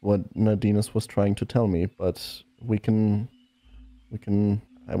what Nadinus was trying to tell me, but I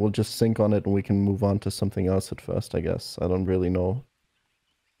will just think on it and we can move on to something else at first, I guess. I don't really know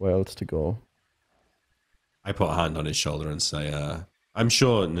where else to go. I put a hand on his shoulder and say, I'm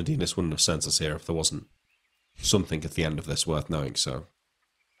sure Nadinus wouldn't have sent us here if there wasn't something at the end of this worth knowing, so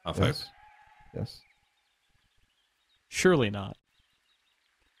have hope. Yes. Surely not.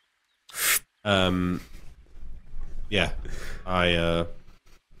 Yeah, I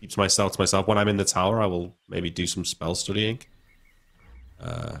keep myself to myself. When I'm in the tower, I will maybe do some spell studying.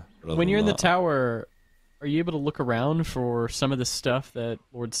 When you're in the tower, are you able to look around for some of the stuff that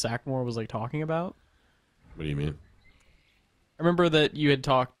Lord Sackmore was like talking about? What do you mean? I remember that you had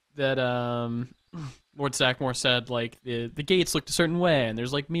talked that Lord Sackmore said like the gates looked a certain way, and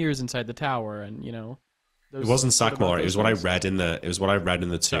there's like mirrors inside the tower, and you know. It wasn't Sackmore. It was what I read in the. It was what I read in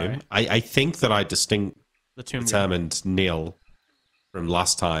the tomb. I think that I determined Neil from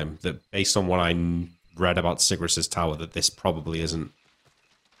last time that based on what I read about Sigris's tower, that this probably isn't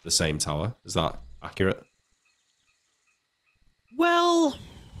the same tower. Is that accurate? Well,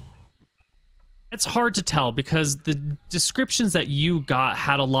 it's hard to tell because the descriptions that you got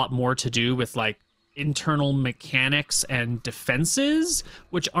had a lot more to do with like internal mechanics and defenses,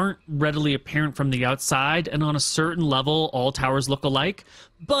 which aren't readily apparent from the outside, and on a certain level all towers look alike.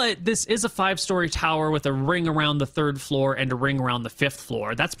 But this is a 5-story tower with a ring around the 3rd floor and a ring around the 5th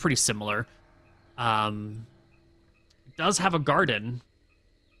floor. That's pretty similar. It does have a garden.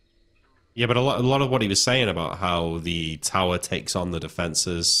 Yeah, but a lot of what he was saying about how the tower takes on the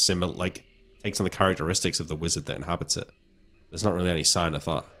defenses, takes on the characteristics of the wizard that inhabits it. There's not really any sign of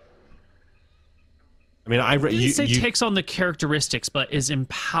that. I mean, you takes on the characteristics, but is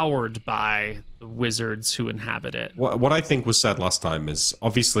empowered by the wizards who inhabit it. What I think was said last time is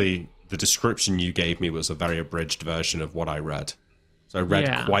obviously the description you gave me was a very abridged version of what I read. So I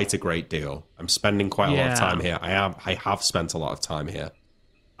read quite a great deal. I'm spending quite a lot of time here. I have spent a lot of time here.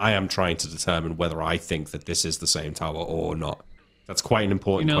 I am trying to determine whether I think that this is the same tower or not. That's quite an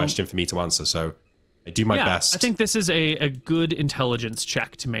important question for me to answer. So I do my best. I think this is a good intelligence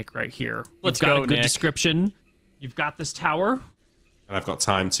check to make right here. Let's You've got go, a good Nick. description. You've got this tower. And I've got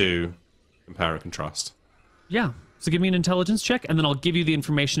time to compare and contrast. Yeah. So give me an intelligence check, and then I'll give you the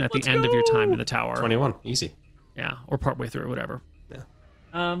information at the end of your time in the tower. 21. Easy. Yeah, or partway through, whatever.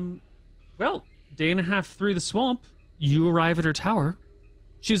 Yeah. Well, day and a half through the swamp, you arrive at her tower.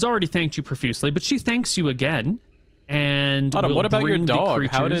 She's already thanked you profusely, but she thanks you again. And Autumn, will what about your bring the dog?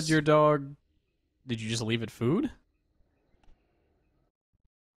 How creatures- did your dog... Did you just leave it food?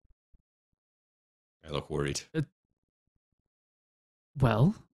 I look worried.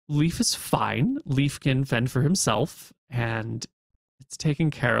 Well, Leaf is fine. Leaf can fend for himself, and it's taken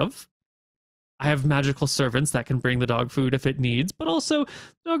care of. I have magical servants that can bring the dog food if it needs, but also,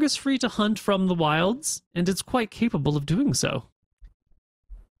 the dog is free to hunt from the wilds, and it's quite capable of doing so.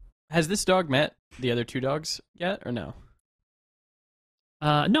 Has this dog met the other 2 dogs yet, or no?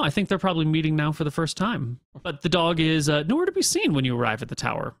 No, I think they're probably meeting now for the first time. But the dog is nowhere to be seen when you arrive at the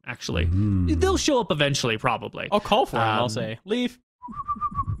tower, actually. They'll show up eventually, probably. I'll call for him. I'll say, Leaf.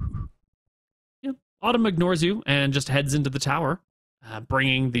 Yeah. Autumn ignores you and just heads into the tower,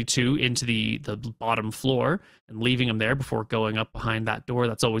 bringing the 2 into the bottom floor and leaving them there before going up behind that door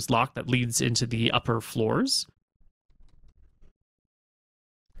that's always locked that leads into the upper floors.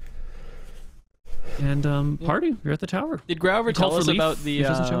 And party, you're at the tower. Did Grau ever tell us about the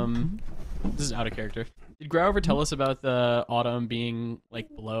this is out of character. Did Grau ever tell us about the Autumn being like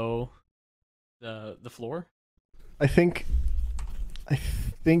below the floor? I think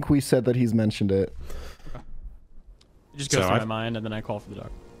we said that he's mentioned it. Okay. It just goes through my mind, and then I call for the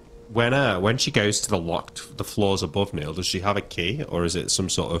dog. When she goes to the floors above Neil, does she have a key, or is it some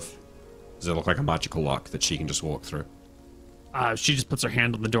sort of? Does it look like a magical lock that she can just walk through? She just puts her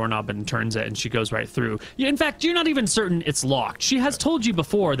hand on the doorknob and turns it, and she goes right through. Yeah, in fact, you're not even certain it's locked. She has told you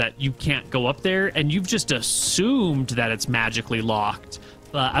before that you can't go up there, and you've just assumed that it's magically locked.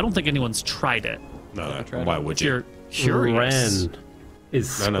 But I don't think anyone's tried it. No. Why would you? You're curious. Ren is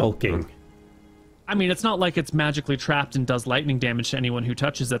skulking. I mean, it's not like it's magically trapped and does lightning damage to anyone who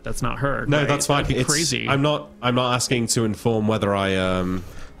touches it. That's not her. No, right? that's fine. That'd be crazy. I'm not asking to inform whether I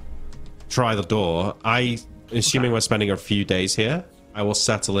try the door. Assuming we're spending a few days here, I will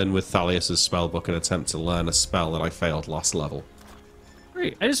settle in with Thalias's spellbook and attempt to learn a spell that I failed last level.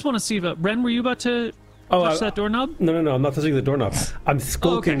 Great. I just want to see about Ren. Were you about to touch that doorknob? No, I'm not touching the doorknob. I'm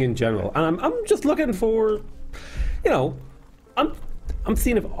skulking in general, and I'm just looking for, I'm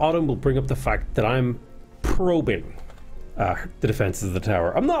seeing if Autumn will bring up the fact that I'm probing the defenses of the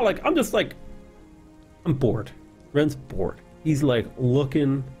tower. I'm bored. Ren's bored. He's like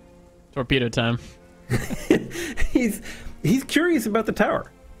looking. Torpedo time. He's curious about the tower.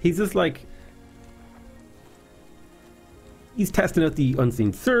 He's just like he's testing out the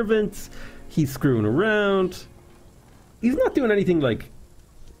unseen servants. He's screwing around. He's not doing anything like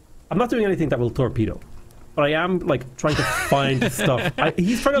I'm not doing anything that will torpedo, but I am like trying to find stuff.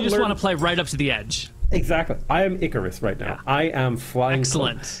 He's trying to. You just learn. want to play right up to the edge. Exactly. I am Icarus right now. Yeah. I am flying.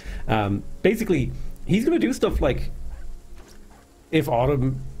 Excellent. Basically, he's going to do stuff like if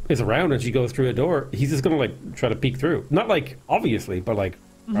Autumn is around and she goes through a door, he's just going to like try to peek through. Not like obviously, but like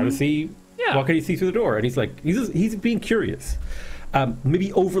try to see. Yeah, Yeah. What can you see through the door? And he's like, he's being curious.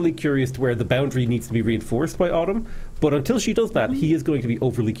 Maybe overly curious to where the boundary needs to be reinforced by Autumn. But until she does that, he is going to be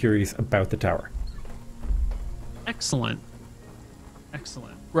overly curious about the tower. Excellent.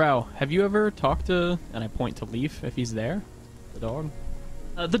 Excellent. Grau, have you ever talked to, and I point to Leaf if he's there, the dog?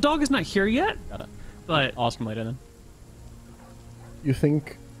 The dog is not here yet. Got it. But Ask him later then. You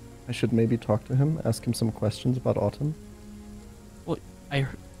think I should maybe talk to him, ask him some questions about Autumn? Well, I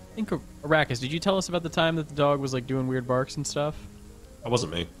think Arachis, did you tell us about the time that the dog was like doing weird barks and stuff? That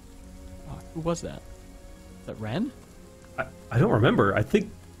wasn't me. Oh, who was that? Was that Ren? I don't remember. I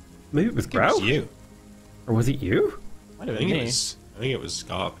think maybe it was It Grau. was you. Or was it you? Might I have think been it me. was. I think it was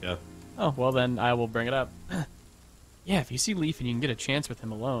Scarp. Yeah. Oh, well then I will bring it up. Yeah, if you see Leaf and you can get a chance with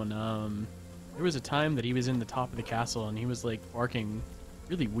him alone, there was a time that he was in the top of the castle and he was like barking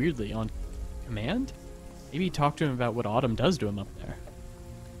really weirdly on command. Maybe talk to him about what Autumn does to him up there.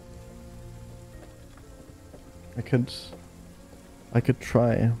 I could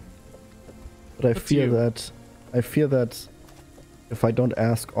try. But I Up to fear you. that if I don't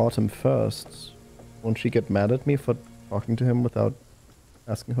ask Autumn first, won't she get mad at me for talking to him without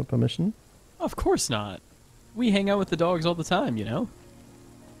asking her permission? Of course not. We hang out with the dogs all the time, you know?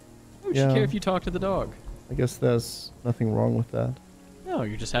 Why would she Yeah. care if you talk to the dog? I guess there's nothing wrong with that. No,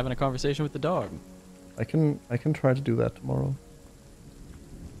 you're just having a conversation with the dog. I can try to do that tomorrow.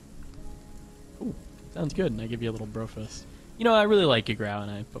 Sounds good, and I give you a little bro fist. You know, I really like you, Grau, and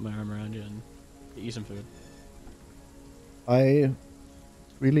I put my arm around you and get you some food. I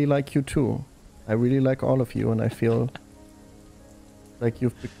really like you too. I really like all of you, and I feel like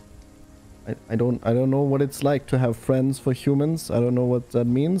you've. I don't know what it's like to have friends for humans. I don't know what that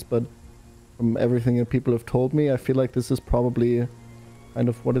means, but from everything that people have told me, I feel like this is probably kind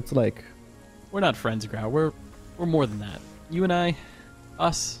of what it's like. We're not friends, Grau. We're more than that. You and I,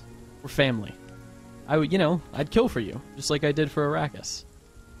 us, we're family. I would, I'd kill for you, just like I did for Arachis.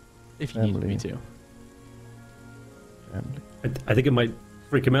 If you needed me to. Family. I think it might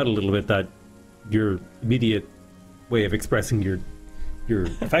freak him out a little bit that your immediate way of expressing your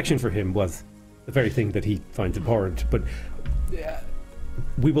affection for him was the very thing that he finds abhorrent. But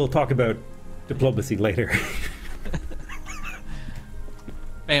we will talk about diplomacy later.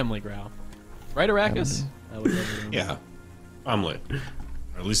 Family, Grau. Right, Arachis? I would love it. Yeah. Family.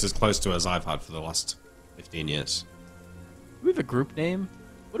 Or at least as close to as I've had for the last 15 years. Do we have a group name?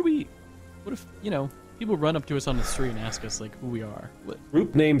 What if, people run up to us on the street and ask us, like, who we are?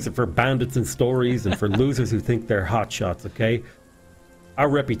 Group names are for bandits and stories and for losers who think they're hot shots, okay? Our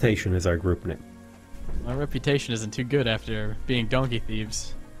reputation is our group name. My reputation isn't too good after being donkey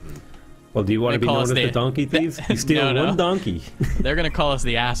thieves. Well, do you want They to be call known us as the the- donkey thieves? You steal No. one donkey. They're gonna call us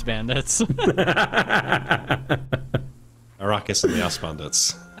the ass bandits. Arachis and the Ass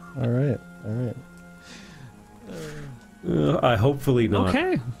Bandits. All right. I hopefully not.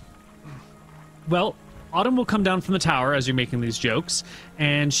 okay. Well, Autumn will come down from the tower as you're making these jokes,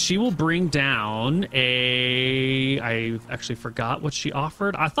 and she will bring down I actually forgot what she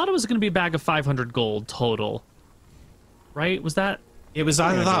offered. I thought it was going to be a bag of 500 gold total. Right? Was that? It was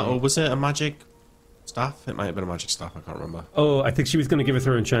either that or was it a magic staff? It might have been a magic staff, I can't remember. Oh, I think she was going to give us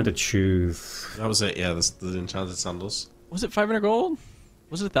her enchanted shoes. That was it, yeah, the enchanted sandals. Was it 500 gold?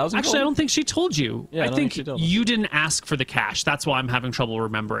 Was it 1,000 Actually, I gold? don't think she told you. Yeah, I I don't think think she told us. you didn't ask for the cash. That's why I'm having trouble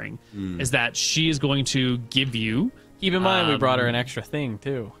remembering. Is that she is going to give you. Keep in mind, we brought her an extra thing,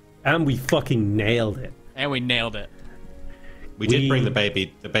 too. And we fucking nailed it. And we nailed it. We did We bring the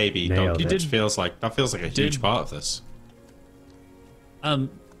baby nailed donkey, it. which feels like a huge part of this. Well,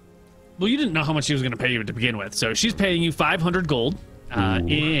 you didn't know how much she was going to pay you to begin with. So she's paying you 500 gold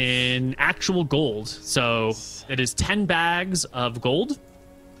in actual gold. So it is 10 bags of gold.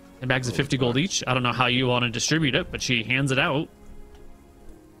 10 bags of 50 gold each. I don't know how you want to distribute it, but she hands it out.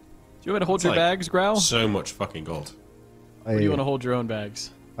 Do you want me to hold It's your like bags, Grau? So much fucking gold. Or do you want to hold your own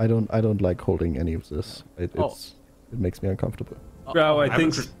bags? I don't like holding any of this. It makes me uncomfortable. Grau, I I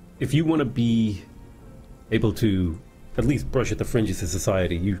think would- if you want to be able to at least brush at the fringes of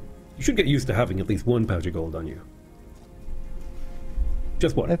society, you should get used to having at least one pouch of gold on you.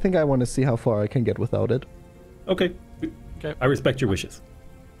 Just I one. think I want to see how far I can get without it. Okay. Okay. I respect your wishes.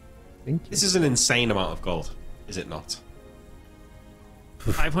 Thank you. This is an insane amount of gold, is it not?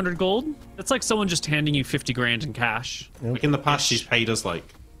 500 gold? That's like someone just handing you 50 grand in cash. Like in the past, she's paid us like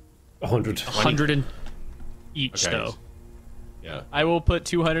 100. 100 in each, Okay. though. yeah. I will put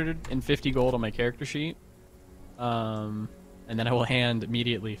 250 gold on my character sheet. And then I will hand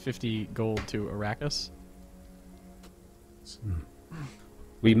immediately 50 gold to Arachis.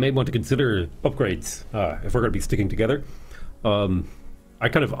 We may want to consider upgrades if we're going to be sticking together. I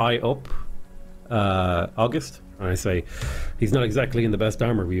kind of eye up Auguste, and I say, he's not exactly in the best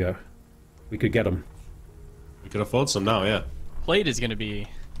armor. We could get him. We could afford some now, yeah. Plate is going to be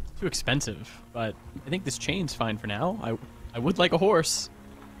too expensive, but I think this chain's fine for now. I would like a horse.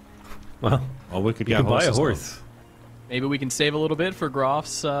 Well, we could you get could buy a horses horse. Maybe we can save a little bit for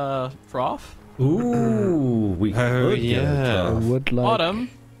Grof's froth. Ooh, we could get I a would like. Autumn,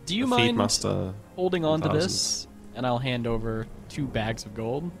 do you The mind Feedmaster holding on to 1000. this? And I'll hand over 2 bags of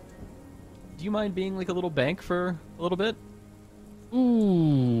gold. Do you mind being like a little bank for a little bit?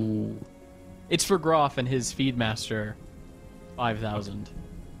 Ooh. It's for Groff and his Feedmaster 5,000.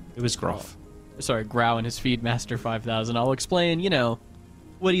 It was Groff. Sorry, Grau and his Feedmaster 5,000. I'll explain,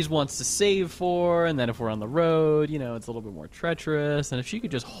 what he wants to save for, and then if we're on the road, it's a little bit more treacherous. And if she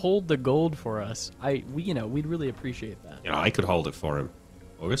could just hold the gold for us, we'd really appreciate that. I could hold it for him.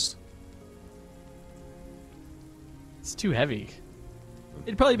 August? It's too heavy.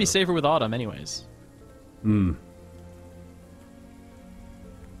 It'd probably be safer with Autumn anyways. It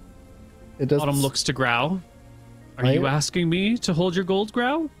does. Autumn looks to Grau. Are you asking me to hold your gold,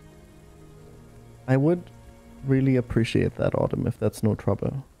 Grau? I would really appreciate that, Autumn, if that's no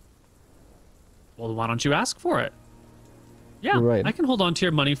trouble. Well, why don't you ask for it? Yeah, You're right. I can hold on to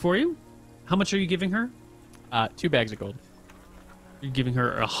your money for you. How much are you giving her? 2 bags of gold. You're giving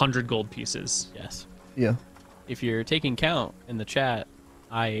her 100 gold pieces. Yes. Yeah. If you're taking count in the chat,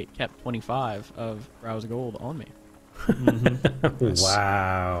 I kept 25 of Grau's gold on me.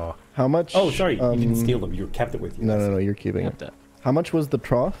 Wow. How much? Oh, sorry. You didn't steal them. You kept it with you. No, you're keeping Kept it. it. How much was the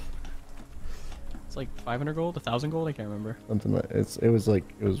trough? It's like 500 gold, 1,000 gold. I can't remember. Something like it was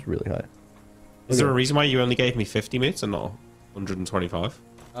really high. Is there a reason why you only gave me 50 meats and not 125?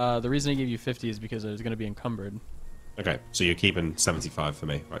 The reason I gave you 50 is because it was going to be encumbered. Okay, so you're keeping 75 for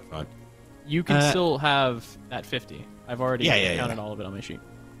me. Right, fine. You can still have that 50. I've already Yeah. counted all of it on my sheet.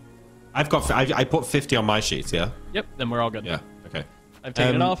 I put 50 on my sheet, yeah? Yep, then we're all good. Yeah, okay. I've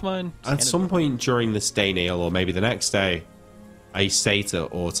taken it off mine. At some point during this day, Neil, or maybe the next day, I say to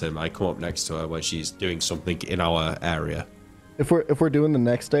Autumn, I come up next to her when she's doing something in our area. If we're doing the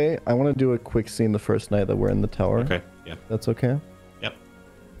next day, I want to do a quick scene the first night that we're in the tower. Okay, yeah. That's okay? Yep.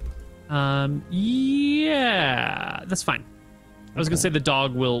 Yeah, that's fine. I was gonna say the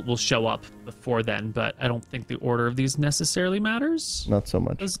dog will show up before then, but I don't think the order of these necessarily matters. Not so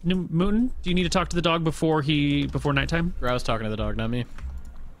much. Does MrMouton, do you need to talk to the dog before nighttime? Grau's talking to the dog, not me.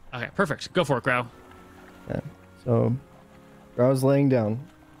 Okay, perfect. Go for it, Grau. Okay. So, Grau's laying down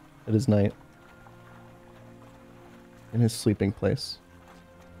at his night in his sleeping place.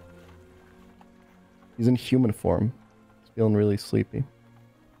 He's in human form. He's feeling really sleepy.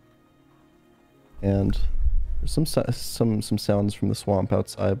 And there's some sounds from the swamp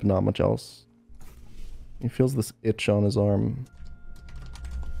outside, but not much else. He feels this itch on his arm.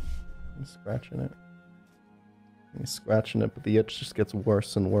 He's scratching it. He's scratching it, but the itch just gets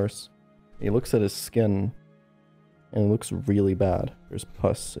worse and worse. He looks at his skin, and it looks really bad. There's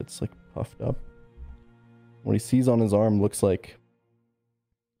pus. It's like puffed up. What he sees on his arm looks like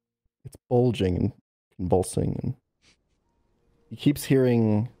it's bulging and convulsing. And he keeps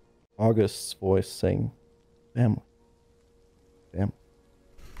hearing Auguste's voice saying, "Family, family."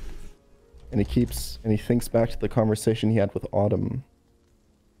 And he thinks back to the conversation he had with Autumn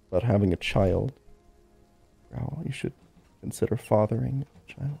about having a child. Grau, you should consider fathering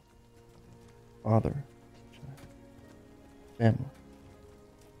a child. Father, child, family.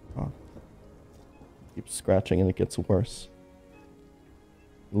 Father. He keeps scratching and it gets worse.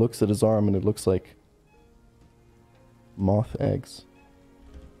 He looks at his arm and it looks like moth eggs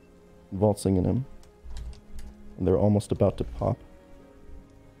convulsing in him. And they're almost about to pop.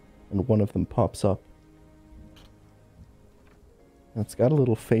 And one of them pops up. And it's got a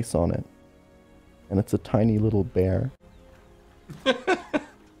little face on it. And it's a tiny little bear.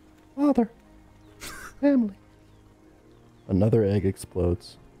 Father. Family. Another egg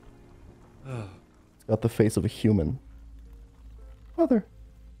explodes. It's got the face of a human. Father.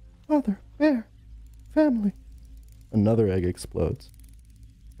 Father. Bear. Family. Another egg explodes.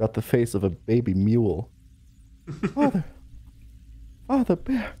 Got the face of a baby mule. Father. Father.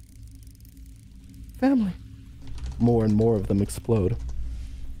 Bear. Family. More and more of them explode.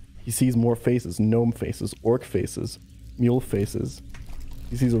 He sees more faces, gnome faces, orc faces, mule faces.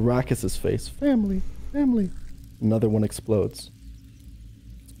 He sees Arachis' face. Family, family. Another one explodes.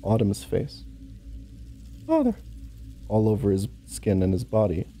 It's Autumn's face. Father. All over his skin and his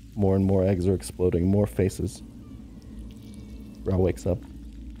body. More and more eggs are exploding, more faces. Grau wakes up.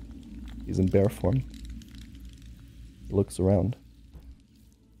 He's in bear form. He looks around.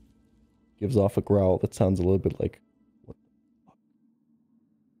 Gives off a growl that sounds a little bit like, "What the fuck?"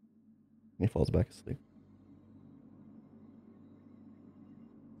 He falls back asleep.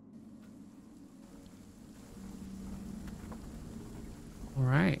 All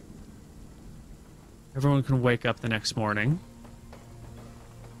right. Everyone can wake up the next morning.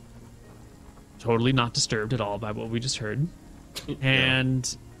 Totally not disturbed at all by what we just heard.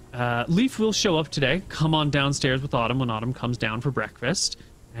 And Leaf will show up today. Come on downstairs with Autumn when Autumn comes down for breakfast.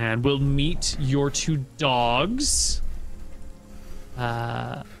 And we'll meet your two dogs. What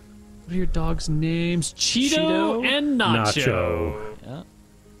are your dogs' names? Cheeto and Nacho. Yeah.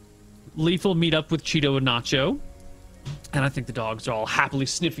 Leaf will meet up with Cheeto and Nacho. And I think the dogs are all happily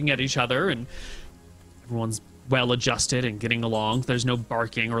sniffing at each other, and everyone's well adjusted and getting along. There's no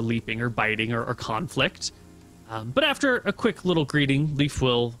barking or leaping or biting or conflict. But after a quick little greeting, Leaf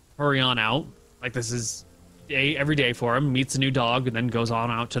will hurry on out. Like this is every day for him. Meets a new dog and then goes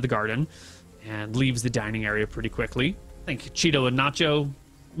on out to the garden and leaves the dining area pretty quickly. I think Cheeto and Nacho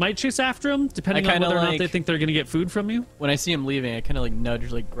might chase after him, depending on whether or not they think they're going to get food from you. When I see him leaving, I kind of like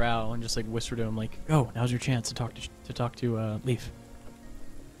nudge like Grau and just like whisper to him like, "Go, now's your chance to talk to Leaf."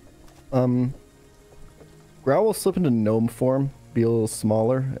 Grau will slip into gnome form, be a little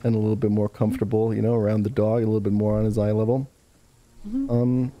smaller and a little bit more comfortable, you know, around the dog, a little bit more on his eye level.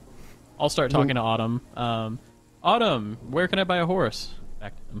 I'll start talking to Autumn. Autumn, where can I buy a horse?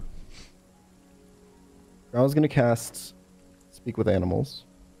 Back to him. Grau's gonna cast Speak with Animals.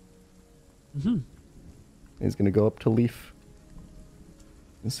 He's gonna go up to Leaf.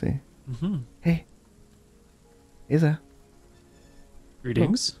 Let's see. Hey. Hey there.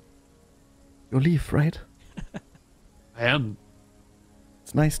 Greetings. You're Leaf, right? I am.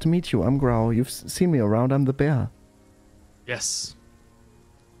 It's nice to meet you. I'm Grau. You've seen me around. I'm the bear. Yes.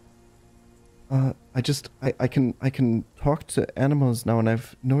 I can talk to animals now, and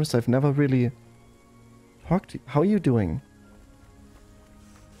I've noticed I've never really talked to you. How are you doing?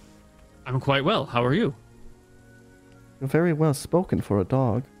 I'm quite well. How are you? You're very well spoken for a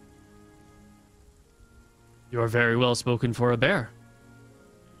dog. You're very well spoken for a bear.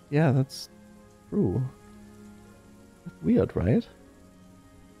 Yeah, that's true. Weird, right?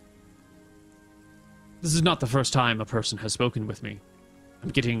 This is not the first time a person has spoken with me. I'm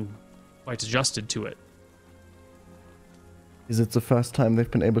getting quite adjusted to it. Is it the first time they've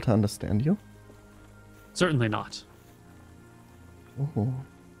been able to understand you? Certainly not. Oh.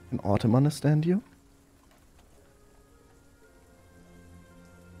 Can Autumn understand you?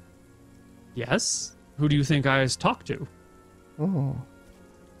 Yes? Who do you think I talk to? Oh.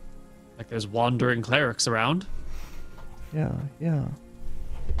 Like there's wandering clerics around. Yeah.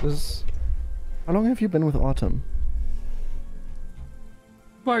 How long have you been with Autumn?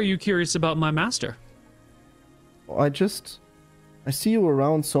 Why are you curious about my master? I see you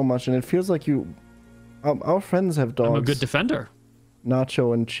around so much, and it feels like you... Our friends have dogs. I'm a good defender.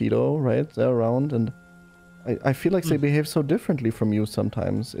 Nacho and Cheeto, right? They're around, and I feel like they behave so differently from you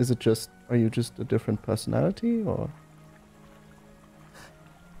sometimes. Are you just a different personality, or?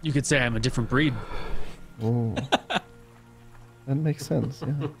 You could say I'm a different breed. Oh. That makes sense,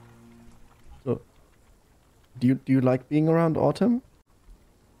 yeah. So, do you like being around Autumn?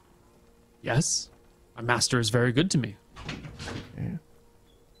 Yes. My master is very good to me. Okay.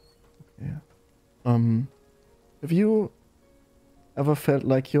 Have you ever felt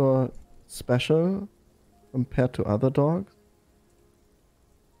like you're special compared to other dogs?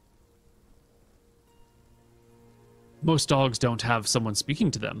 Most dogs don't have someone speaking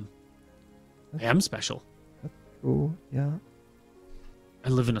to them. I am special. That's true, yeah. I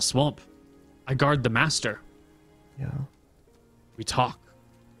live in a swamp. I guard the master. Yeah. We talk.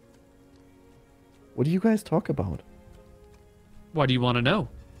 What do you guys talk about? Why do you want to know?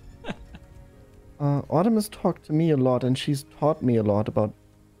 Autumn has talked to me a lot, and she's taught me a lot about,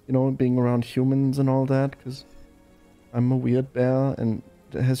 being around humans and all that, because I'm a weird bear, and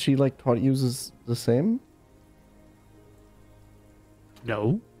has she, taught you the same?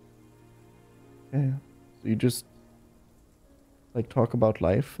 No. Yeah. So you just, talk about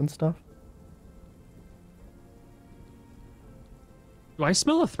life and stuff? Do I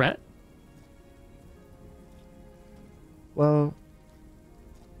smell a threat? Well,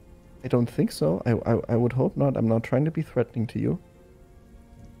 I don't think so. I would hope not. I'm not trying to be threatening to you.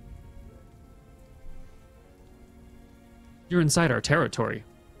 You're inside our territory.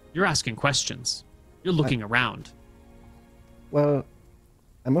 You're asking questions. You're looking around. Well,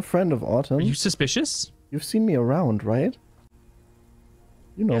 I'm a friend of Autumn. Are you suspicious? You've seen me around, right?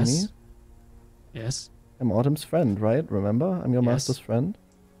 You know me. Yes. I'm Autumn's friend, right? Remember? I'm your master's friend.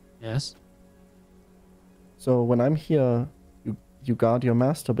 Yes. So when I'm here, you guard your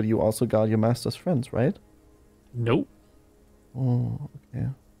master, but you also guard your master's friends, right? Nope. Oh, okay.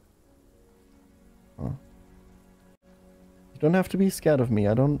 You don't have to be scared of me.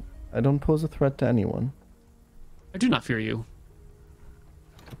 I don't pose a threat to anyone. I do not fear you.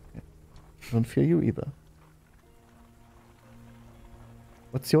 I don't fear you either.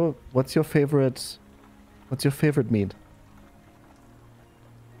 What's your favorite meat?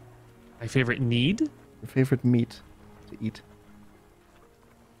 My favorite need? Your favorite meat to eat?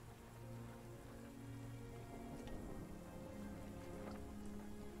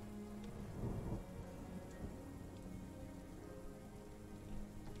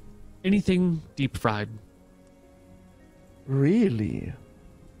 Anything deep fried. Really?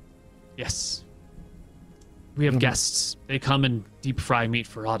 Yes. We have guests. They come and deep fry meat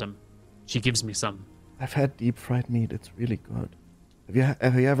for Autumn. She gives me some. I've had deep fried meat. It's really good.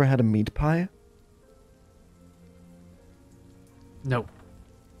 Have you ever had a meat pie? No.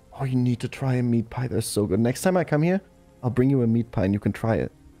 Oh, you need to try a meat pie. They're so good. Next time I come here, I'll bring you a meat pie and you can try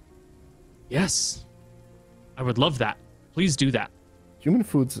it. Yes. I would love that. Please do that. Human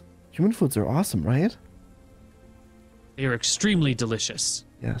foods are awesome, right? They are extremely delicious.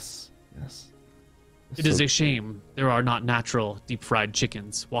 Yes, yes. It is a shame there are not natural deep-fried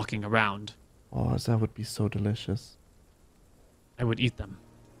chickens walking around. Oh, that would be so delicious. I would eat them.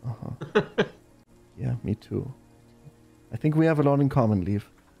 Uh-huh. Yeah, me too. I think we have a lot in common, Leaf.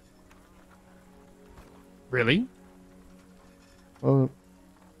 Really? Well,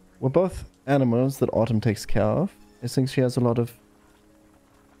 we're both animals that Autumn takes care of. I think she has a lot of...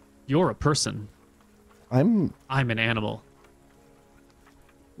 You're a person. I'm an animal.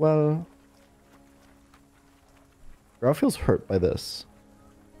 Well... Grau feels hurt by this.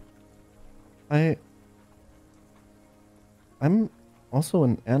 I'm also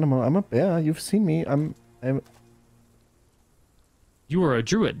an animal. I'm a bear. You've seen me. You are a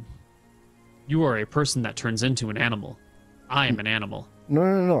druid. You are a person that turns into an animal. I am an animal.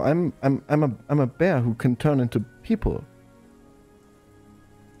 No. I'm a bear who can turn into people.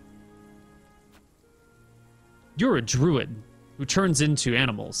 You're a druid who turns into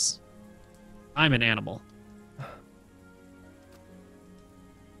animals. I'm an animal.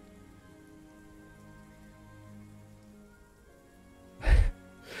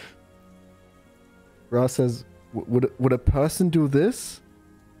 Grau says, would a person do this?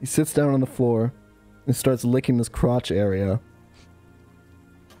 He sits down on the floor and starts licking his crotch area.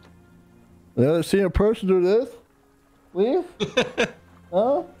 You ever seen a person do this? Leaf?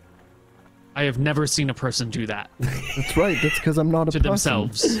 Huh? I have never seen a person do that. That's right. That's because I'm not a to person.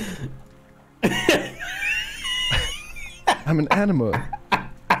 themselves. I'm an animal.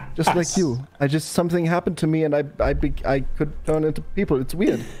 Just like you. Something happened to me and I could turn into people. It's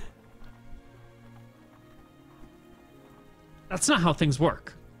weird. That's not how things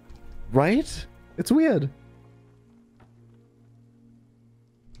work. Right? It's weird.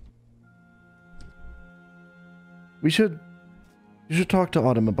 You should talk to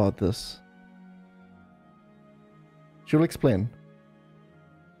Autumn about this. She'll explain.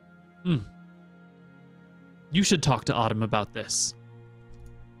 You should talk to Autumn about this.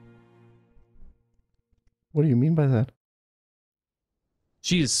 What do you mean by that?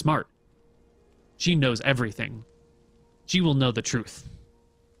 She is smart. She knows everything. She will know the truth.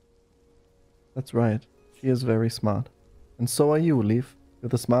 That's right. She is very smart. And so are you, Leaf. You're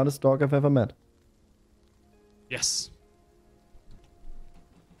the smartest dog I've ever met. Yes.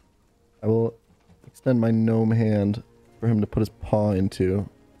 I will extend my gnome hand for him to put his paw into.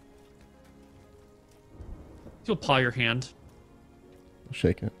 You'll paw your hand. I'll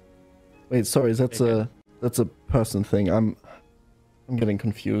shake it. Wait, sorry, that's a person thing. I'm getting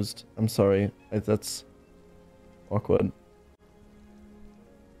confused. I'm sorry. That's awkward.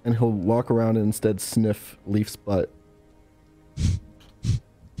 And he'll walk around and instead sniff Leaf's butt.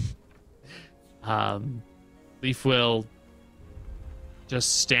 Leaf will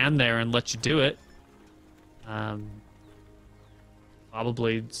just stand there and let you do it.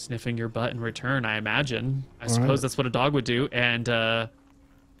 Probably sniffing your butt in return, I imagine. I suppose that's what a dog would do. And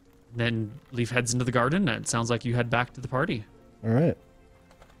then Leaf heads into the garden, and it sounds like you head back to the party. All right.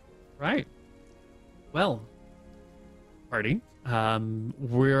 Right. Well, party.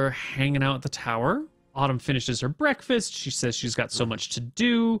 We're hanging out at the tower. Autumn finishes her breakfast. She says she's got so much to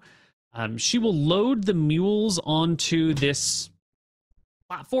do. She will load the mules onto this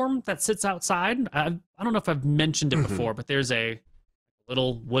platform that sits outside. I don't know if I've mentioned it before, but there's a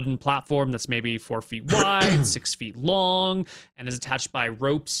little wooden platform that's maybe 4 feet wide, 6 feet long, and is attached by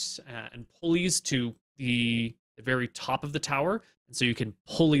ropes and pulleys to the very top of the tower. And so you can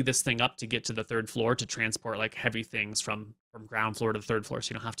pulley this thing up to get to the 3rd floor to transport like heavy things from ground floor to the 3rd floor, so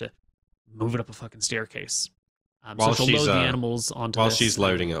you don't have to move it up a fucking staircase. So she'll load the animals onto while this. she's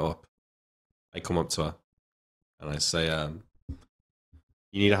loading it up. I come up to her and I say,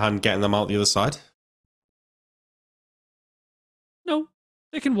 "You need a hand getting them out the other side?" No,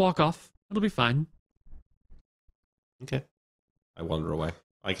 they can walk off. It'll be fine. Okay. I wander away.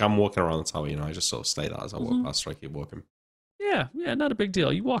 Like, I'm walking around the tower, you know, I just sort of stay there as I walk past her, I keep walking. Yeah, not a big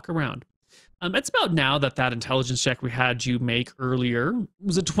deal. You walk around. It's about now that intelligence check we had you make earlier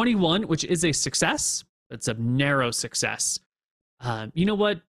was a 21, which is a success. It's a narrow success. You know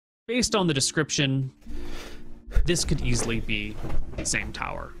what? Based on the description, this could easily be the same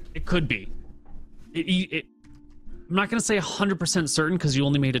tower. It could be. I'm not going to say 100% certain because you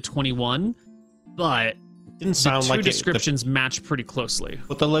only made a 21, but Didn't sound the like two descriptions match pretty closely.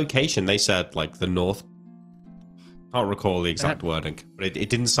 But the location, they said, like, the north. Can't recall the exact wording, but it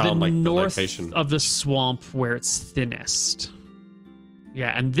didn't sound like the location. North of the swamp where it's thinnest.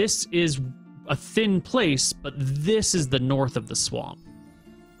 Yeah, and this is a thin place, but this is the north of the swamp,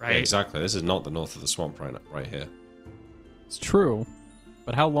 right? Yeah, exactly. This is not the north of the swamp right here. It's true,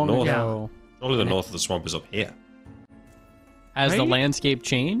 but how long North. ago Surely the north of the swamp is up here. has the Right? landscape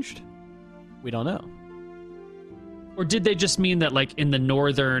changed? We don't know. Or did they just mean that, like, in the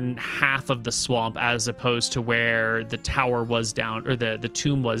northern half of the swamp as opposed to where the tower was down, or the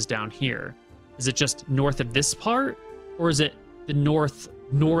tomb was down here? Is it just north of this part? Or is it the north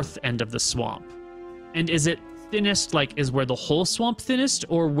end of the swamp? And is it thinnest, like, is where the whole swamp thinnest,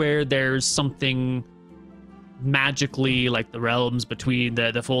 or where there's something magically, like the realms between,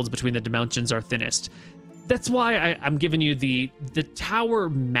 the folds between the dimensions are thinnest? That's why I'm giving you the tower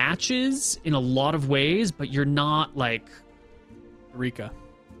matches in a lot of ways, but you're not like, Eureka.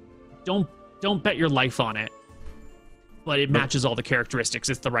 don't bet your life on it. But it matches all the characteristics.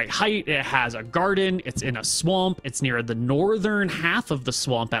 It's the right height. It has a garden. It's in a swamp. It's near the northern half of the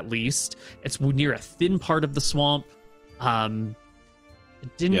swamp, at least. It's near a thin part of the swamp. It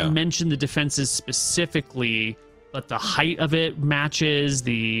didn't mention the defenses specifically, but the height of it matches.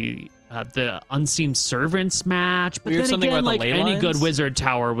 The unseen servants match. But We heard then something again, about the like ley any lines? good wizard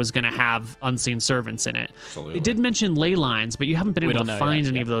tower was going to have unseen servants in it. Absolutely. They did mention ley lines, but you haven't been We able don't to know find yet,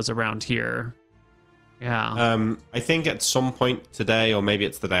 any yeah. of those around here. Yeah. I think at some point today, or maybe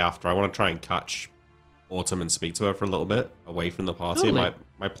it's the day after, I want to try and catch Autumn and speak to her for a little bit away from the party. Totally.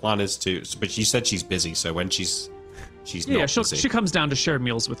 My plan is to, but she said she's busy, so when she's Yeah, not she busy. comes down to share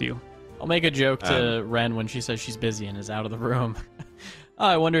meals with you. I'll make a joke to Ren when she says she's busy and is out of the room. Oh,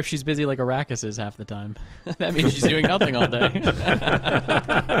 I wonder if she's busy like Arachis is half the time. That means she's doing nothing all day.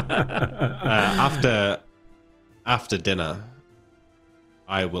 After dinner,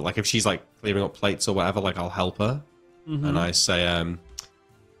 I will, like, if she's like clearing up plates or whatever, like, I'll help her, and I say,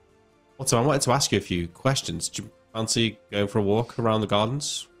 also, I wanted to ask you a few questions. Do you fancy going for a walk around the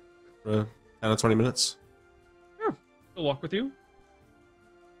gardens for 10 or 20 minutes? Sure. I'll walk with you.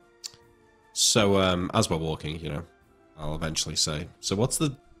 So, as we're walking, you know, I'll eventually say, so what's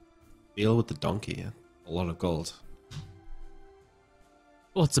the deal with the donkey? A lot of gold.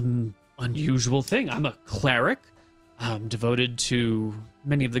 Well, it's an unusual thing. I'm a cleric. I'm devoted to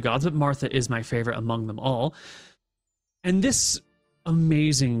many of the gods, but Martha is my favorite among them all. And this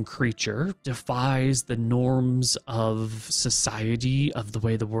amazing creature defies the norms of society, of the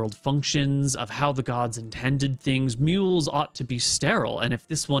way the world functions, of how the gods intended things. Mules ought to be sterile, and if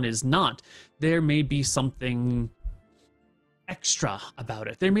this one is not, there may be something extra about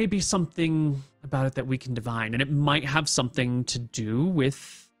it. There may be something about it that we can divine, and it might have something to do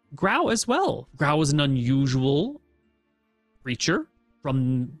with Grau as well. Grau is an unusual creature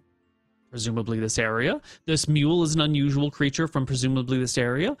from presumably this area. This mule is an unusual creature from presumably this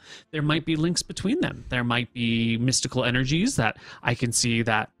area. There might be links between them. There might be mystical energies that I can see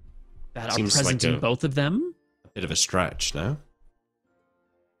that are Seems present like in both of them. A bit of a stretch, no?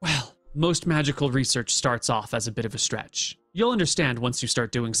 Well, most magical research starts off as a bit of a stretch. You'll understand once you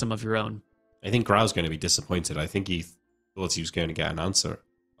start doing some of your own. I think Grau's going to be disappointed. I think he thought he was going to get an answer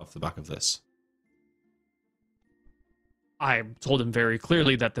off the back of this. I told him very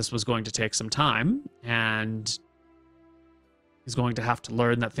clearly that this was going to take some time, and he's going to have to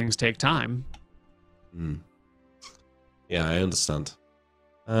learn that things take time. Yeah, I understand.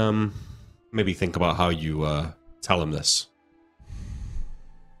 Maybe think about how you tell him this.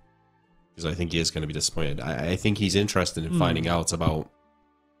 Because I think he is going to be disappointed. I think he's interested in finding out about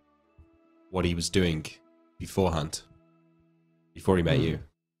what he was doing beforehand, before he met you.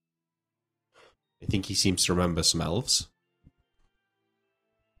 I think he seems to remember some elves.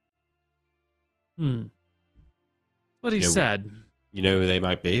 What he You know, said. You know who they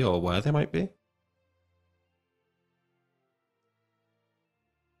might be or where they might be?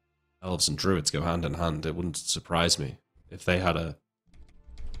 Elves and druids go hand in hand. It wouldn't surprise me if they had a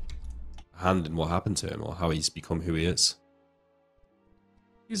hand in what happened to him or how he's become who he is?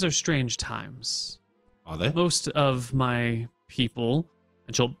 These are strange times. Are they? Most of my people,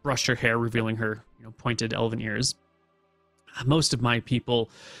 and she'll brush her hair, revealing her, pointed elven ears. Most of my people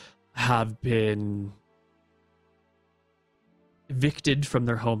have been evicted from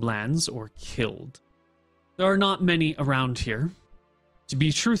their homelands or killed. There are not many around here. To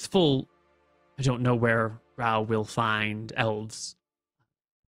be truthful, I don't know where Grau will find elves.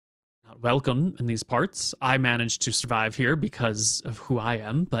 Not welcome in these parts. I managed to survive here because of who I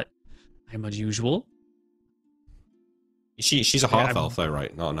am, but I'm unusual. She's a half elf though,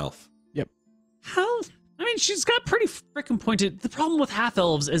 right? Not an elf. Yep. How? I mean, she's got pretty freaking pointed. The problem with half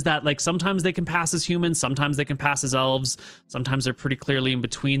elves is that, like, sometimes they can pass as humans, sometimes they can pass as elves, sometimes they're pretty clearly in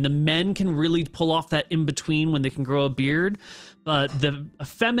between. The men can really pull off that in between when they can grow a beard, but a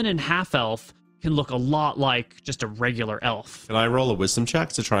feminine half elf can look a lot like just a regular elf. Can I roll a wisdom check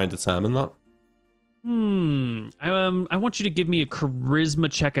to try and determine that? I want you to give me a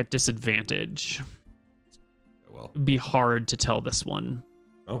charisma check at disadvantage. Well, It'd be hard to tell this one.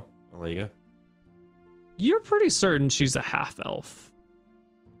 oh, well, there you go. You're pretty certain she's a half elf.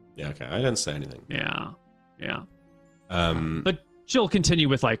 Yeah, okay. I didn't say anything. Yeah. But But she'll continue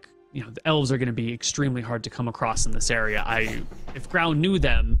with, like, the elves are going to be extremely hard to come across in this area. If Grau knew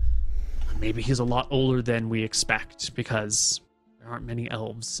them, maybe he's a lot older than we expect because there aren't many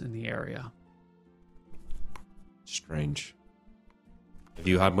elves in the area. strange. Have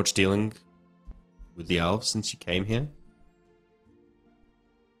you had much dealing with the elves since you came here?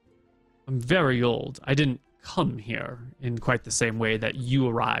 I'm very old. I didn't come here in quite the same way that you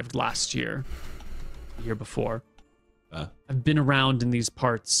arrived last year, the year before. I've been around in these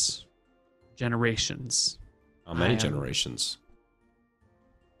parts generations. How many generations?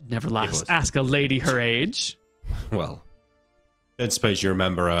 Never last. Ask a lady her age. Well, I don't suppose you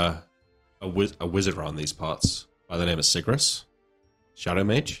remember a wizard around these parts by the name of Sigris? Shadow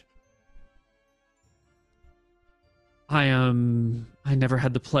Mage? I never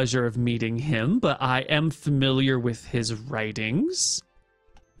had the pleasure of meeting him, but I am familiar with his writings.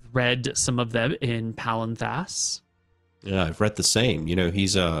 Read some of them in Palanthas. Yeah, I've read the same. You know, he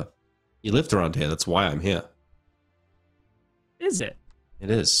lived around here. That's why I'm here. Is it? It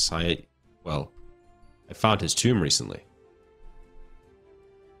is. I found his tomb recently.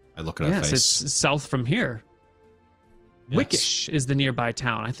 I look at her face. Yes, it's south from here. Yes. Wickish is the nearby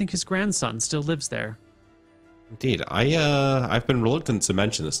town. I think his grandson still lives there. Indeed. I've been reluctant to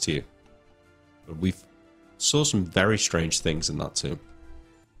mention this to you, but we saw some very strange things in that tomb.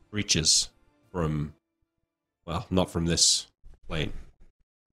 Creatures from, well, not from this plane.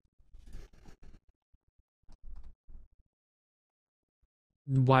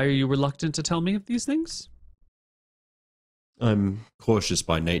 Why are you reluctant to tell me of these things? I'm cautious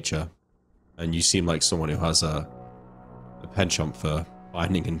by nature, and you seem like someone who has a penchant for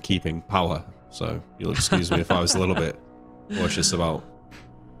finding and keeping power. So you'll excuse me if I was a little bit cautious about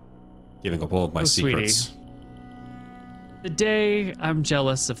giving up all of my secrets. Sweetie. The day I'm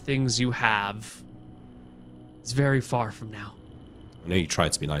jealous of things you have is very far from now. I know you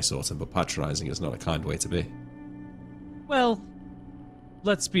tried to be nice, Autumn, but patronizing is not a kind way to be. Well,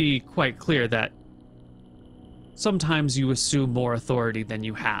 let's be quite clear that sometimes you assume more authority than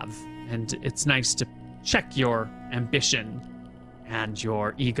you have, and it's nice to check your ambition and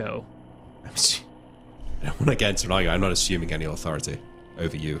your ego. I don't want to get into an argument. I'm not assuming any authority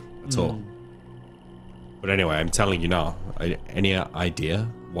over you at all. But anyway, I'm telling you now. Any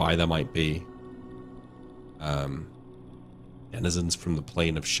idea why there might be denizens from the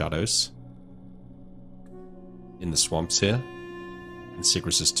plane of shadows in the swamps here? In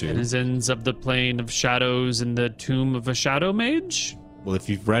Sigris's tomb? Denizens of the plane of shadows in the tomb of a shadow mage? Well, if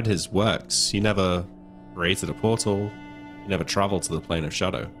you've read his works, he never created a portal. He never traveled to the plane of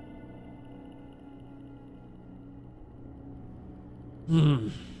shadow.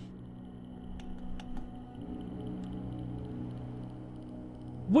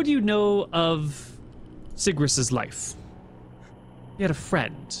 What do you know of Sigris's life? He had a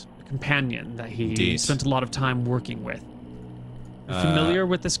friend, a companion that he Indeed. spent a lot of time working with. Are you familiar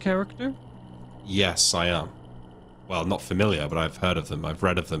with this character? Yes, I am. Well, not familiar, but I've heard of them. I've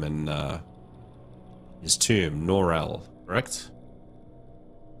read of them in his tomb, Norel, correct?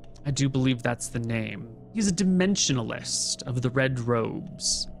 I do believe that's the name. He's a dimensionalist of the Red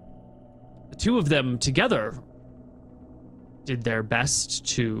Robes. The two of them together did their best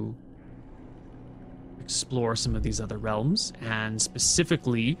to explore some of these other realms and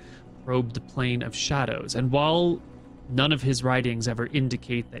specifically probe the plane of shadows. And while none of his writings ever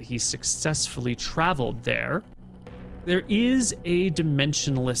indicate that he successfully traveled there, There is a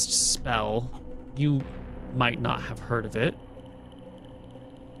dimensionalist spell. You might not have heard of it.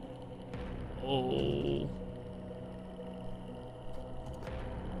 Oh.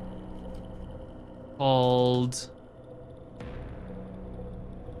 Called...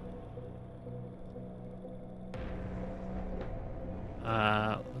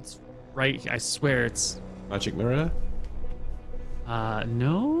 It's right. I swear it's... Magic mirror?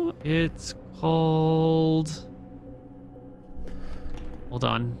 No, it's called... Hold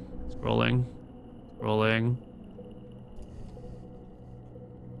on. Scrolling.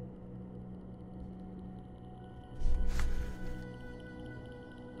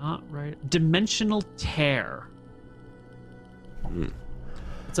 Not right. Dimensional Tear.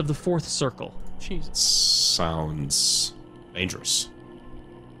 It's of the fourth circle. Jesus. Sounds dangerous.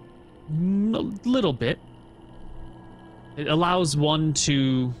 A little bit. It allows one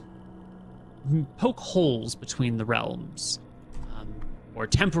to poke holes between the realms, or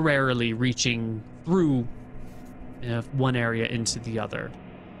temporarily reaching through one area into the other.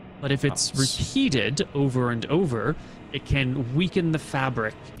 But if it's repeated over and over, it can weaken the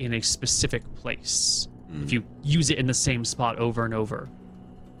fabric in a specific place if you use it in the same spot over and over.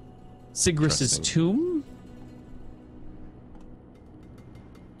 Sigris's tomb?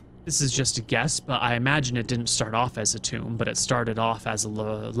 This is just a guess, but I imagine it didn't start off as a tomb, but it started off as a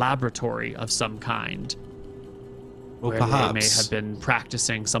laboratory of some kind. Well, where perhaps they may have been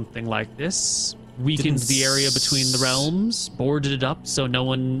practicing something like this. Weakened the area between the realms, boarded it up so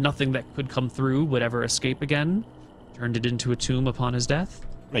nothing that could come through would ever escape again. Turned it into a tomb upon his death.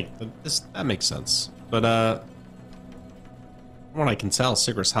 That makes sense. But from what I can tell,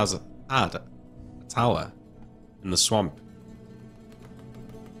 Sigris had a tower in the swamp.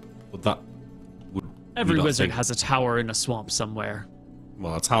 Every wizard has a tower in a swamp somewhere.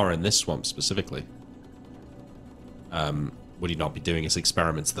 Well, a tower in this swamp specifically. Would he not be doing his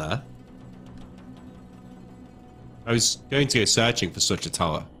experiments there? I was going to go searching for such a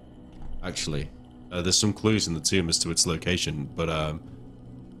tower, actually. There's some clues in the tomb as to its location, but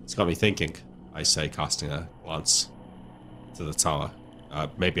it's got me thinking, I say, casting a glance to the tower.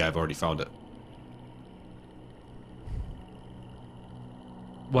 Maybe I've already found it.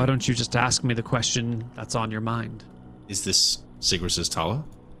 Why don't you just ask me the question that's on your mind? Is this Sigris's tower?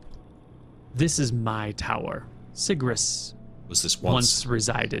 This is my tower. Sigris Was this once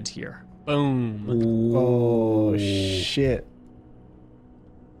resided here. Boom. Oh, shit.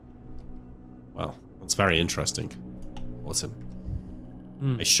 Well, that's very interesting. Awesome.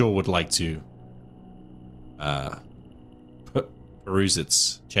 I sure would like to peruse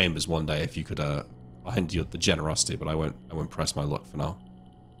its chambers one day if you could find the generosity, but I won't press my luck for now.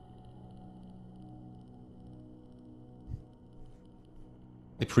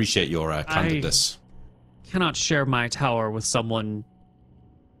 I appreciate your candidness. I cannot share my tower with someone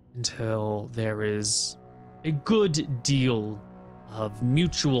until there is a good deal of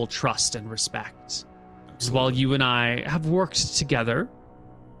mutual trust and respect. Because while you and I have worked together,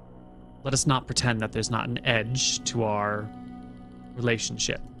 let us not pretend that there's not an edge to our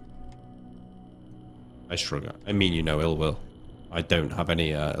relationship. I shrug. I mean you no ill will. I don't have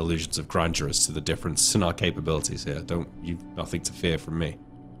any illusions of grandeur as to the difference in our capabilities here. You've nothing to fear from me.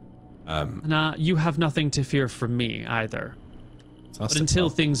 You have nothing to fear from me either. But until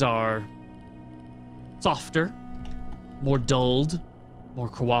things are softer, more dulled, more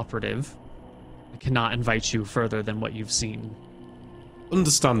cooperative, I cannot invite you further than what you've seen.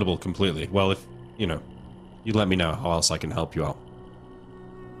 Understandable completely. Well, if, you let me know how else I can help you out.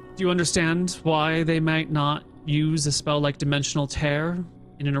 Do you understand why they might not use a spell like Dimensional Tear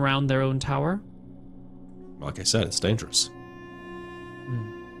in and around their own tower? Like I said, it's dangerous.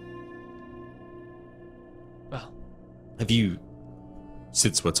 Well, have you,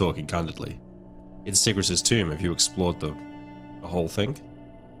 since we're talking candidly, in Sigris's tomb, have you explored the whole thing?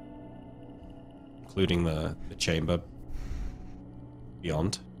 Including the chamber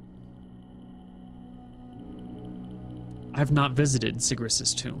beyond? I've not visited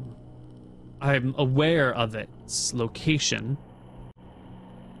Sigris's tomb. I'm aware of its location,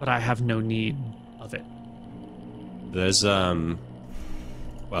 but I have no need of it. There's,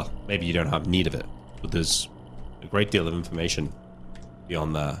 well, maybe you don't have need of it, but there's a great deal of information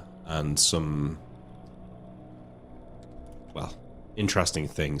beyond there, and some, well, interesting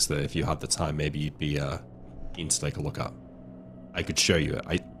things that if you had the time, maybe you'd be keen to take a look at. I could show you it.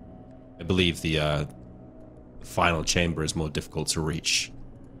 I believe the final chamber is more difficult to reach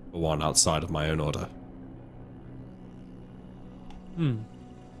for one outside of my own order.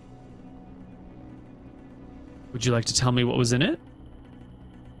 Would you like to tell me what was in it?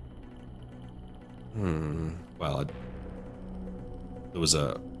 Well, there was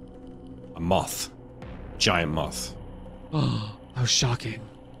a moth, giant moth. Oh, how shocking.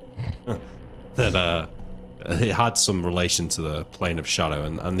 That it had some relation to the plane of shadow,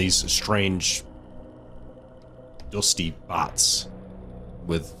 and these strange dusty bats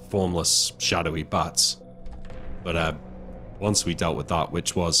with formless shadowy bats. But once we dealt with that,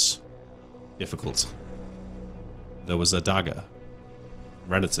 which was difficult, there was a dagger.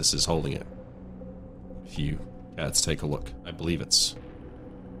 Renatus is holding it. If you care to take a look, I believe it's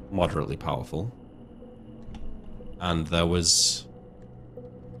moderately powerful. And there was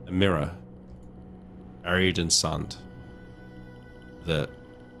a mirror buried in sand that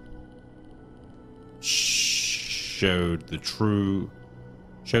showed the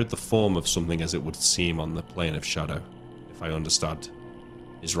form of something as it would seem on the plane of shadow, if I understand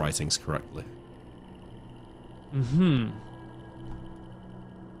his writings correctly.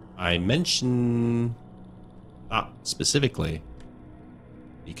 I mention that specifically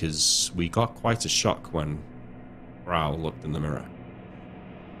because we got quite a shock when Grau looked in the mirror.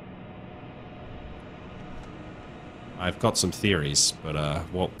 I've got some theories, but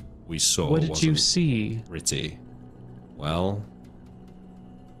what we saw What did you see? Pretty. Well,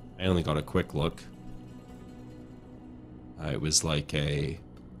 I only got a quick look. It was like a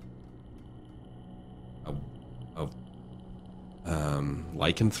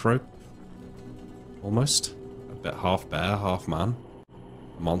lycanthrope, almost. A bit half bear, half man.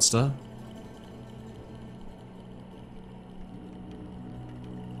 A monster.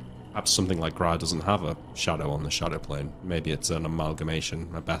 Perhaps something like Grau doesn't have a shadow on the shadow plane. Maybe it's an amalgamation,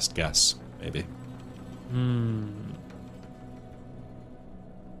 a best guess, maybe. And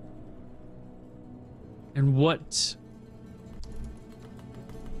what...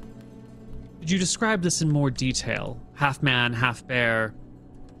 Could you describe this in more detail? Half man, half bear,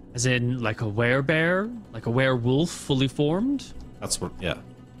 as in like a werebear? Like a werewolf fully formed? That's what, yeah.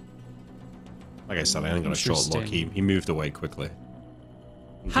 Like I said, I only got a short look. He moved away quickly.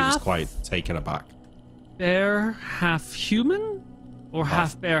 He was quite taken aback. Bear, half human? Or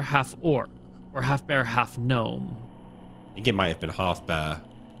half bear, half orc? Or half bear, half gnome? I think it might have been half bear,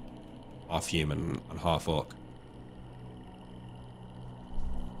 half human, and half orc.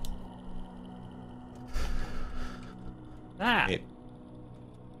 That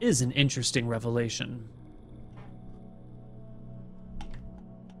is an interesting revelation.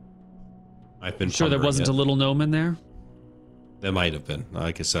 I've been sure there wasn't a little gnome in there? There might have been.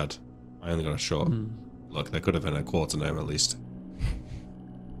 Like I said, I only got a short look. There could have been a quarter gnome at least.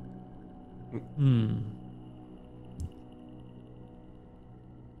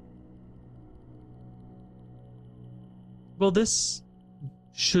 Well, this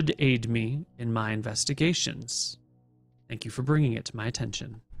should aid me in my investigations. Thank you for bringing it to my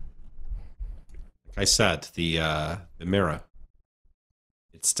attention. Like I said, the mirror,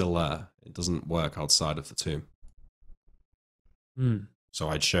 it's still there. It doesn't work outside of the tomb. So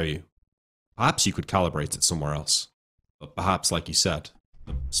I'd show you. Perhaps you could calibrate it somewhere else. But perhaps, like you said,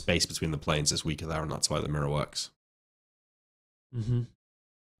 the space between the planes is weaker there, and that's why the mirror works.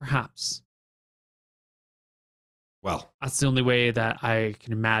 Perhaps. Well, that's the only way that I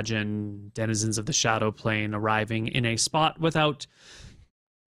can imagine denizens of the shadow plane arriving in a spot without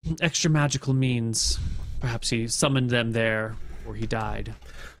extra magical means. Perhaps he summoned them there, or he died.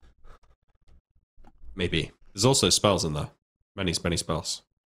 Maybe. There's also spells in there. Many spells.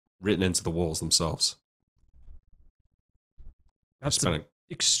 Written into the walls themselves. That's an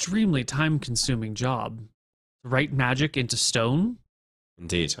extremely time-consuming job. To write magic into stone?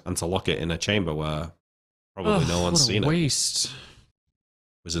 Indeed. And to lock it in a chamber where probably no one's seen it. Waste.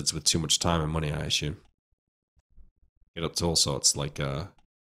 Wizards with too much time and money, I assume. Get up to all sorts, like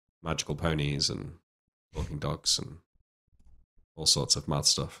magical ponies and talking dogs and all sorts of mad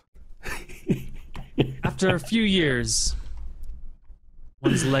stuff. After a few years,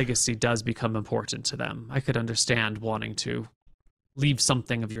 one's legacy does become important to them. I could understand wanting to leave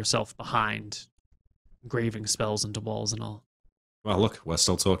something of yourself behind, engraving spells into walls and all. Well, look, we're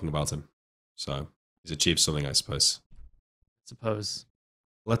still talking about him, so he's achieved something, I suppose.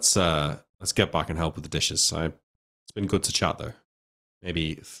 Let's get back and help with the dishes. It's been good to chat, though.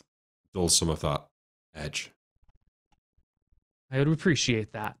 Maybe dull some of that edge. I would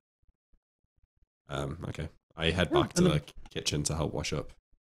appreciate that. Okay. I head back to the kitchen to help wash up.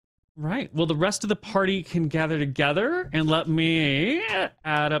 Right. Well, the rest of the party can gather together, and let me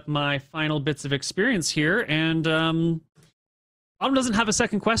add up my final bits of experience here. And Autumn doesn't have a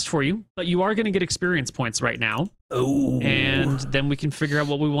second quest for you, but you are going to get experience points right now. Oh. And then we can figure out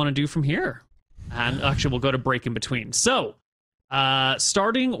what we want to do from here. And actually, we'll go to break in between. So,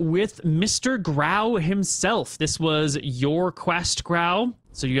 Starting with Mr. Grau himself. This was your quest, Grau.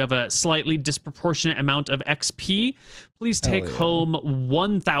 So you have a slightly disproportionate amount of XP. Please take home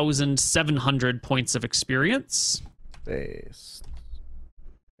 1,700 points of experience. Based.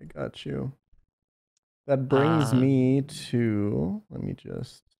 I got you. That brings me to, let me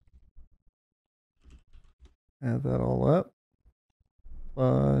just add that all up.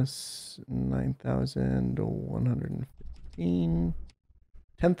 Plus 9,115.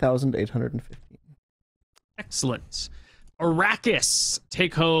 10,815. Excellent. Arachis,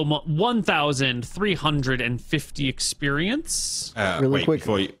 take home 1,350 experience. Really quick.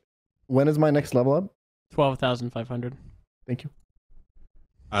 Before you... When is my next level up? 12,500. Thank you.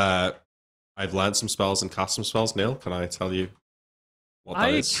 I've learned some spells and cast some spells. Neil, can I tell you what that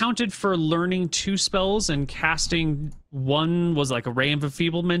is? I accounted for learning 2 spells and casting 1 was like a Ray of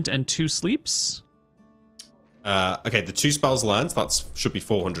Enfeeblement and 2 sleeps. Okay, the 2 spells learned, that should be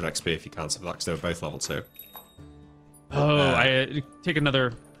 400 XP if you cancel that, because they were both level 2. I take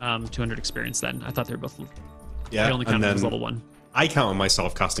another 200 experience then. I thought they were both. Yeah, I only counted as level 1. I counted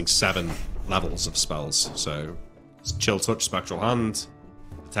myself casting 7 levels of spells. So, Chill Touch, Spectral Hand,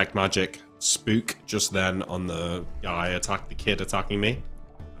 Detect Magic, Spook just then on the guy the kid attacking me,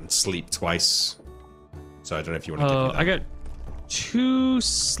 and Sleep twice. So I don't know if you want to give me that. I got 2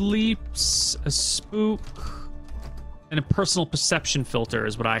 sleeps, a spook, and a personal perception filter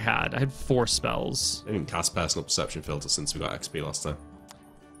is what I had. I had 4 spells. I didn't cast personal perception filter since we got XP last time.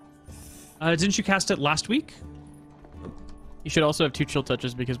 Didn't you cast it last week? You should also have 2 chill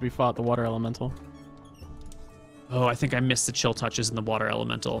touches because we fought the water elemental. Oh, I think I missed the chill touches in the water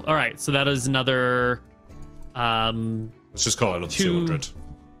elemental. All right, so that is another. Let's just call it another 200.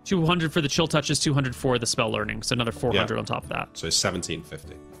 200 for the chill touches, 200 for the spell learning, so another 400 on top of that. So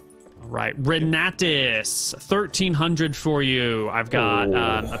 1750. All right, Renatus, 1,300 for you. I've got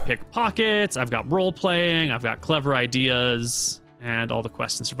a pickpockets, I've got role playing, I've got clever ideas, and all the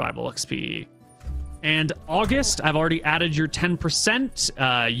quest and survival XP. And Auguste, I've already added your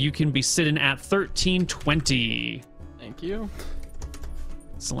 10%. You can be sitting at 1,320. Thank you.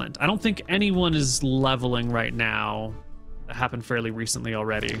 Excellent. I don't think anyone is leveling right now. That happened fairly recently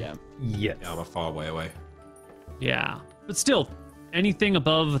already. Yeah. Yes. Yeah, I'm a far way away. Yeah. But still, anything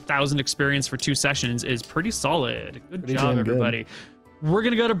above 1,000 experience for 2 sessions is pretty solid. Good Pretty job, damn good. everybody. We're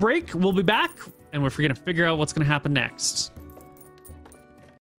going to go to break. We'll be back, and we're going to figure out what's going to happen next.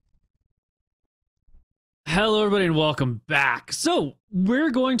 Hello, everybody, and welcome back. So, we're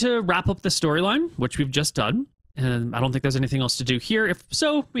going to wrap up the storyline, which we've just done. And I don't think there's anything else to do here. If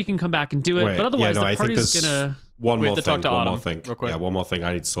so, we can come back and do it. Wait, but otherwise, I the think party's there's going to... One We more have to talk thing. to One more Autumn, thing. real quick. Yeah, one more thing.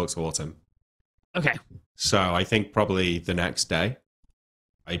 I need to talk to Autumn. Okay. So I think probably the next day,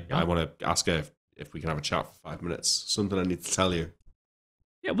 I want to ask her if we can have a chat for 5 minutes. Something I need to tell you.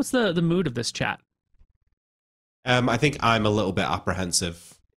 Yeah, what's the mood of this chat? I think I'm a little bit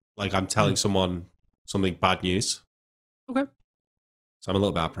apprehensive. Like I'm telling someone something bad news. Okay. So I'm a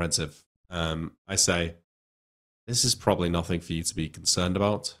little bit apprehensive. I say, this is probably nothing for you to be concerned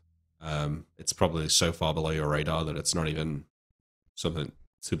about. It's probably so far below your radar that it's not even something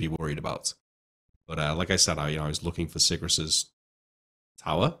to be worried about. But like I said, I was looking for Sigris's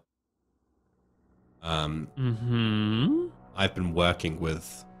tower. I've been working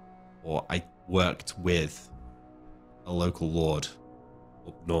with, or I worked with, a local lord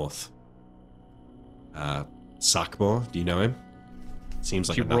up north. Sackmore, do you know him? Seems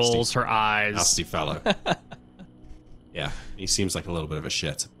like She a nasty, rolls her eyes. nasty fellow. Yeah, he seems like a little bit of a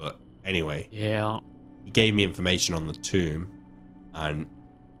shit, but anyway. Yeah. He gave me information on the tomb, and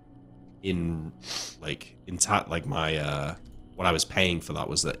my what I was paying for that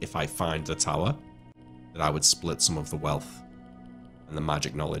was that if I find the tower, that I would split some of the wealth and the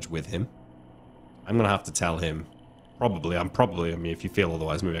magic knowledge with him. I'm gonna have to tell him. I mean, if you feel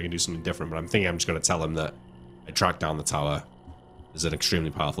otherwise, maybe I can do something different. But I'm thinking I'm just gonna tell him that I tracked down the tower. There's an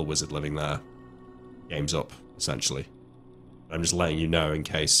extremely powerful wizard living there. Game's up, essentially. I'm just letting you know in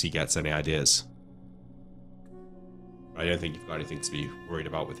case he gets any ideas. I don't think you've got anything to be worried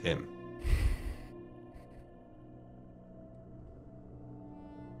about with him.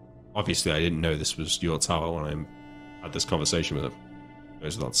 Obviously, I didn't know this was your tower when I had this conversation with him. It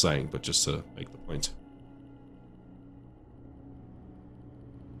goes without saying, but just to make the point.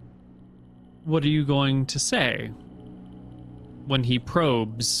 What are you going to say? When he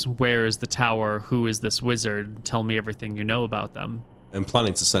probes, where is the tower? Who is this wizard? Tell me everything you know about them. I'm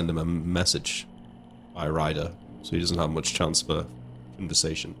planning to send him a message by rider, so he doesn't have much chance for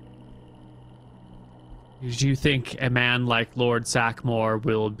conversation. Do you think a man like Lord Sackmore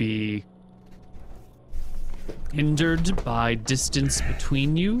will be hindered by distance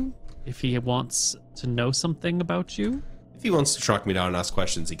between you if he wants to know something about you? If he wants to track me down and ask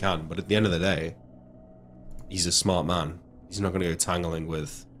questions, he can. But at the end of the day, he's a smart man. He's not going to go tangling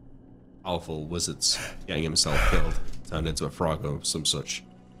with powerful wizards, getting himself killed, turned into a frog or some such.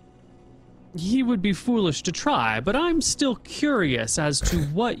 He would be foolish to try, but I'm still curious as to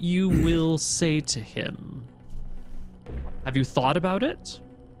what you will say to him. Have you thought about it?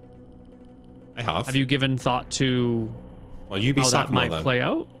 I have. Have you given thought to Well, you be how that Sackmore, might then. play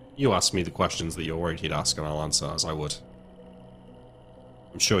out? You ask me the questions that you're worried he'd ask, and I'll answer as I would.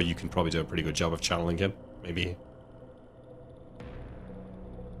 I'm sure you can probably do a pretty good job of channeling him. Maybe.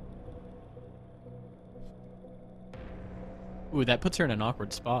 Ooh, that puts her in an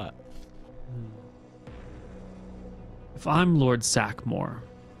awkward spot. If I'm Lord Sackmore,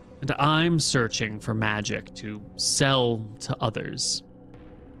 and I'm searching for magic to sell to others,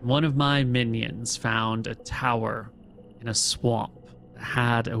 one of my minions found a tower in a swamp that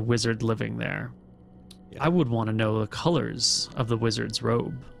had a wizard living there. Yeah. I would want to know the colors of the wizard's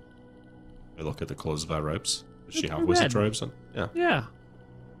robe. I look at the colours of her robes. Does she have They're wizard red. robes on? Yeah. Yeah.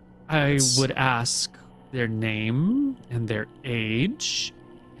 I That's- would ask their name and their age,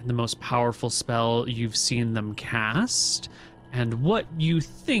 and the most powerful spell you've seen them cast, and what you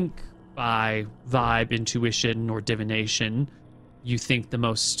think by vibe, intuition, or divination you think the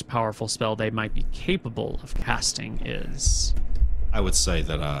most powerful spell they might be capable of casting is. I would say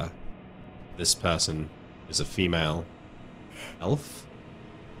that this person is a female elf,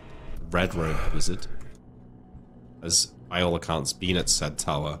 red robe wizard, has by all accounts been at said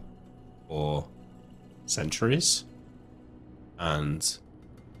tower for centuries, and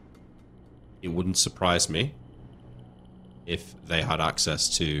it wouldn't surprise me if they had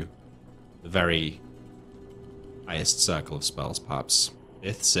access to the very highest circle of spells, perhaps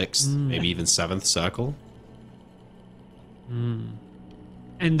 5th, 6th, maybe even 7th circle. And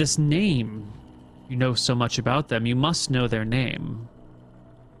this name, you know so much about them, you must know their name.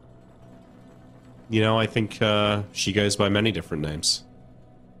 You know, I think she goes by many different names.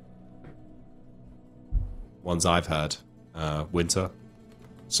 Ones I've heard. Winter,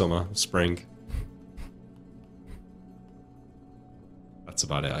 summer, spring. That's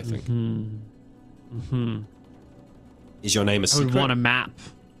about it, I think. Is your name a I would secret? want a map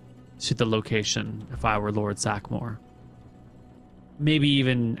to the location if I were Lord Sackmore. Maybe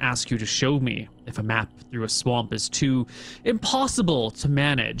even ask you to show me if a map through a swamp is too impossible to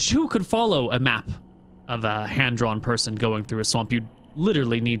manage. Who could follow a map of a hand-drawn person going through a swamp? You'd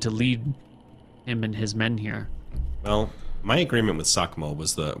literally need to lead him and his men here. Well, my agreement with Sackmore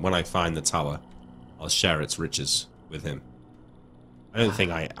was that when I find the tower, I'll share its riches with him. I don't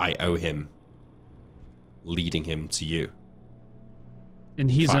think I owe him leading him to you. And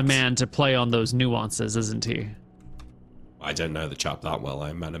he's a Facts. man to play on those nuances, isn't he? I don't know the chap that well.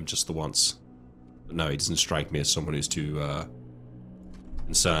 I met him just the once. But no, he doesn't strike me as someone who's too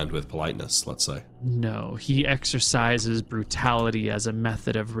concerned with politeness, let's say. No, he exercises brutality as a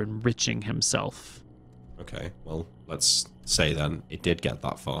method of enriching himself. Okay, well, let's say then it did get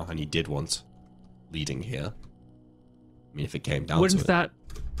that far, and he did want leading here. I mean, if it came down to Wouldn't it. that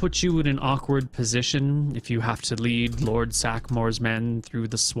put you in an awkward position if you have to lead Lord Sackmore's men through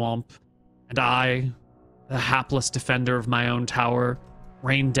the swamp, and I, the hapless defender of my own tower,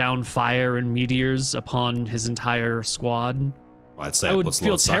 rain down fire and meteors upon his entire squad? I'd say I it would puts feel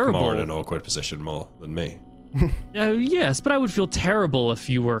Lord Sackmore terrible. in an awkward position more than me. Yes, but I would feel terrible if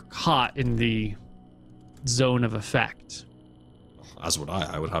you were caught in the zone of effect. As would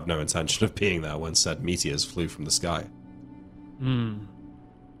I. I would have no intention of being there when said meteors flew from the sky.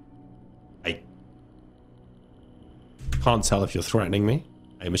 I can't tell if you're threatening me.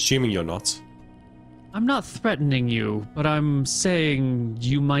 I'm assuming you're not. I'm not threatening you, but I'm saying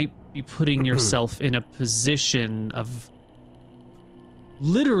you might be putting yourself in a position of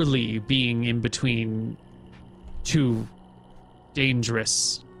literally being in between two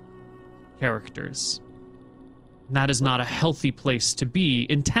dangerous characters. And that is not a healthy place to be,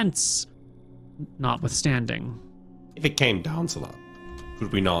 intense notwithstanding. If it came down to that,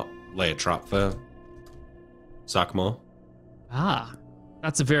 could we not lay a trap for Sackmore? Ah,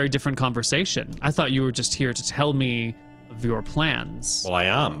 that's a very different conversation. I thought you were just here to tell me of your plans. Well, I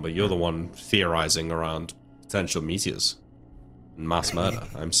am, but you're the one theorizing around potential meteors and mass murder.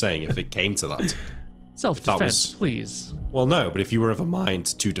 I'm saying if it came to that. Self-defense, was- please. Well, no, but if you were of a mind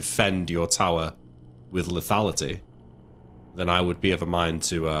to defend your tower with lethality, then I would be of a mind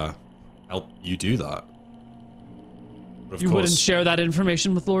to help you do that. But of You course, wouldn't share that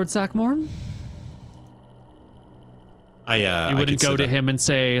information with Lord Sackmore? You wouldn't go to him and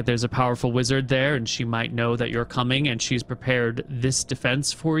say, there's a powerful wizard there and she might know that you're coming and she's prepared this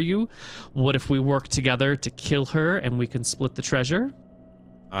defense for you. What if we work together to kill her and we can split the treasure?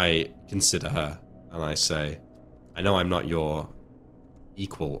 I consider her and I say, I know I'm not your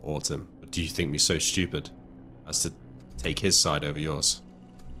equal, Autumn, but do you think me so stupid as to take his side over yours?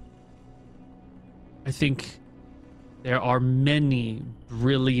 I think there are many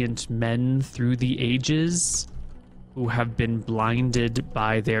brilliant men through the ages who have been blinded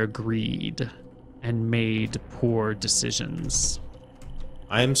by their greed and made poor decisions.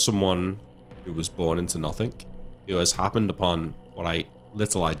 I am someone who was born into nothing, who has happened upon what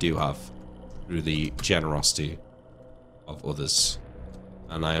little I do have through the generosity of others.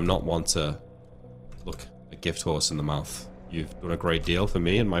 And I am not one to look a gift horse in the mouth. You've done a great deal for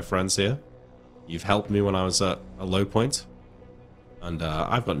me and my friends here. You've helped me when I was at a low point. And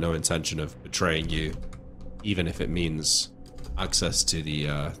I've got no intention of betraying you, even if it means access to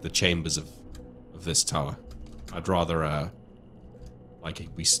the chambers of this tower. I'd rather, like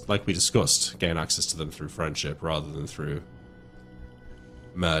we discussed, gain access to them through friendship rather than through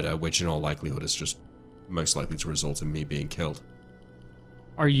murder, which in all likelihood is just most likely to result in me being killed.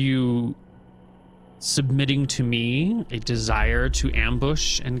 Are you submitting to me a desire to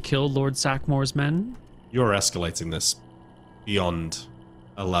ambush and kill Lord Sackmore's men? You're escalating this beyond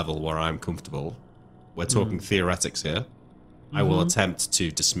a level where I'm comfortable. We're talking theoretics here. I will attempt to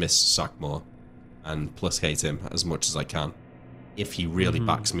dismiss Sackmore and placate him as much as I can. If he really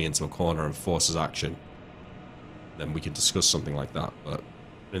backs me into a corner and forces action, then we can discuss something like that. But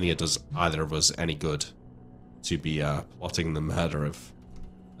I don't think it does either of us any good to be plotting the murder of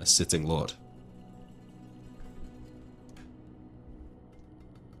a sitting lord.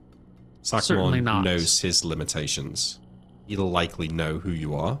 Sackmore knows his limitations. He'll likely know who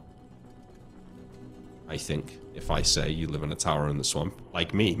you are. I think, if I say you live in a tower in the swamp,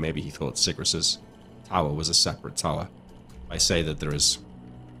 like me, maybe he thought Sigris's tower was a separate tower. I say that there is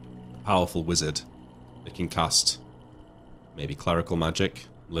a powerful wizard that can cast maybe clerical magic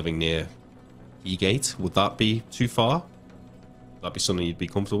living near Keygate. Would that be too far? Would that be something you'd be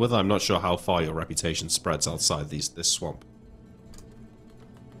comfortable with? I'm not sure how far your reputation spreads outside this swamp.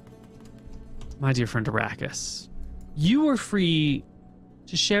 My dear friend Arachis, you are free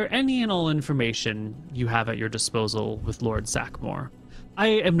to share any and all information you have at your disposal with Lord Sackmore. I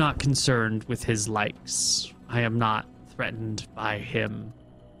am not concerned with his likes. I am not threatened by him.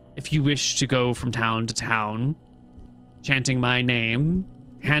 If you wish to go from town to town, chanting my name,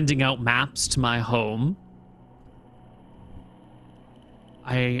 handing out maps to my home,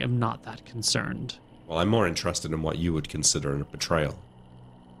 I am not that concerned. Well, I'm more interested in what you would consider a betrayal.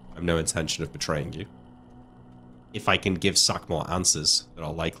 I have no intention of betraying you. If I can give Sackmore answers that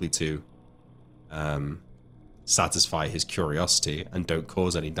are likely to satisfy his curiosity and don't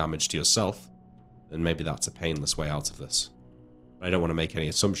cause any damage to yourself, then maybe that's a painless way out of this. But I don't want to make any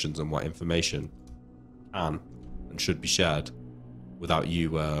assumptions on what information can and should be shared without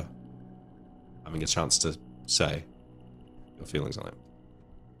you having a chance to say your feelings on it.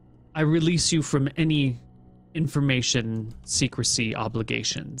 I release you from any information secrecy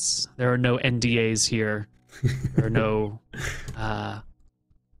obligations. There are no NDAs here. There are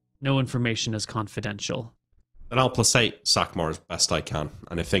no information is confidential. Then I'll placate Sackmore as best I can,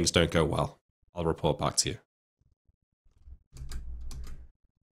 and if things don't go well, I'll report back to you.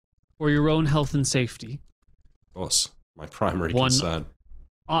 For your own health and safety. Of course, my primary concern.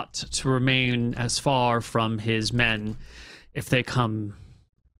 Ought to remain as far from his men if they come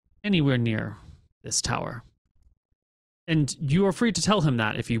anywhere near this tower. And you are free to tell him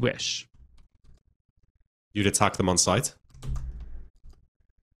that if you wish. You'd attack them on sight?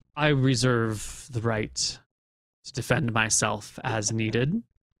 I reserve the right to defend myself as needed,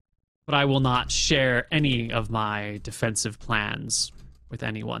 but I will not share any of my defensive plans with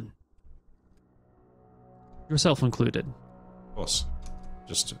anyone. Yourself included. Of course.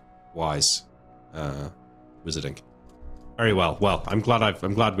 Just wise wizarding. Very well. Well, I'm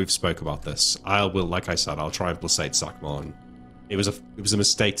glad we've spoke about this. Like I said, I'll try and placate Sackmore. And it was a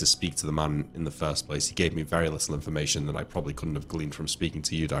mistake to speak to the man in the first place. He gave me very little information that I probably couldn't have gleaned from speaking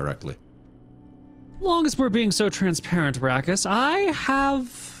to you directly. As long as we're being so transparent, Arachis, I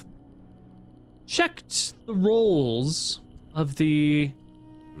have checked the roles of the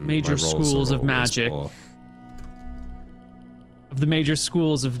major schools of magic. Of the major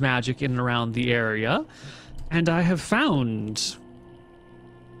schools of magic in and around the area, and I have found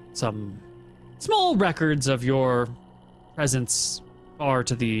some small records of your presence far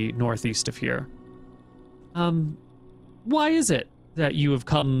to the northeast of here. Why is it that you have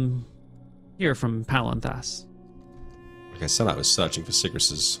come here from Palanthas? Like I said, I was searching for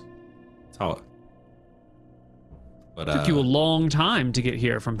Sigris's tower. But Took you a long time to get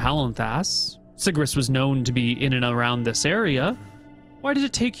here from Palanthas. Sigris was known to be in and around this area. Why did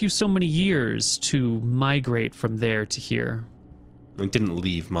it take you so many years to migrate from there to here? I didn't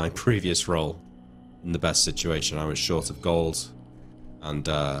leave my previous role in the best situation. I was short of gold and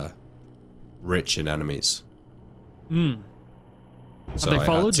rich in enemies. So they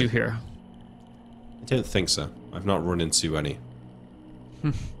followed you here? I don't think so. I've not run into any.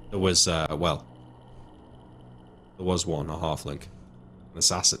 There was, well, there was one, a halfling, an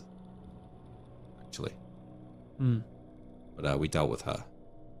assassin, actually. But we dealt with her.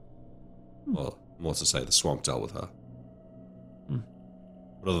 Well, more to say, the swamp dealt with her.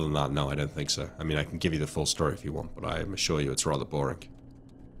 But other than that, no, I don't think so. I mean, I can give you the full story if you want, but I assure you it's rather boring.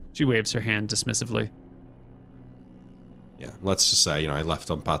 She waves her hand dismissively. Yeah, let's just say, I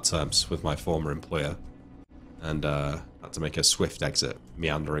left on bad terms with my former employer, and had to make a swift exit,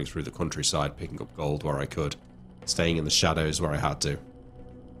 meandering through the countryside, picking up gold where I could, staying in the shadows where I had to,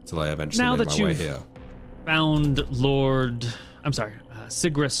 till I eventually made my way here. Found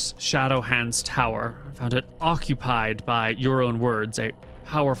Sigris Shadowhand's tower. I found it occupied by your own words, a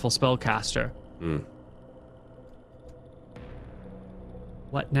powerful spellcaster.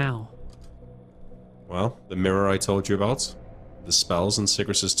 What now? Well, the mirror I told you about, the spells in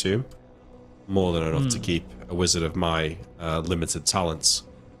Sigris's tomb, more than enough to keep a wizard of my limited talents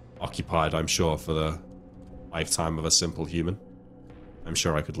occupied, I'm sure, for the lifetime of a simple human. I'm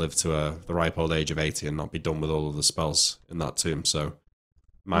sure I could live to the ripe old age of 80 and not be done with all of the spells in that tomb, so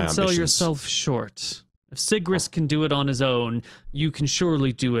my Don't ambitions... sell yourself short. If Sigris can do it on his own, you can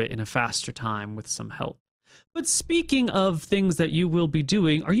surely do it in a faster time with some help. But speaking of things that you will be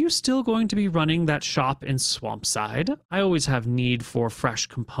doing, are you still going to be running that shop in Swampside? I always have need for fresh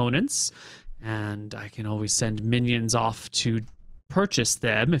components, and I can always send minions off to purchase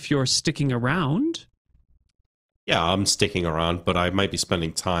them if you're sticking around. Yeah, I'm sticking around, but I might be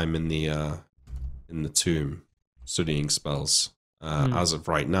spending time in the tomb studying spells. As of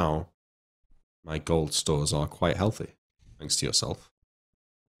right now, my gold stores are quite healthy, thanks to yourself.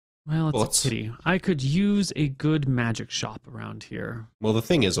 Well, it's a pity. I could use a good magic shop around here. Well, the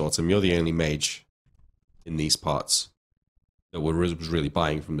thing is, Autumn, you're the only mage in these parts that was really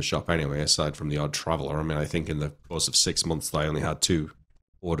buying from the shop anyway, aside from the odd traveler. I mean, I think in the course of 6 months, I only had 2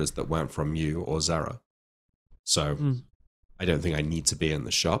 orders that weren't from you or Zara. So I don't think I need to be in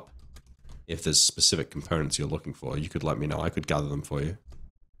the shop. If there's specific components you're looking for, you could let me know. I could gather them for you.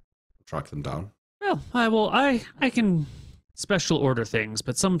 Track them down. Well, I can special order things,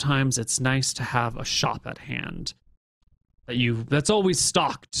 but sometimes it's nice to have a shop at hand that's always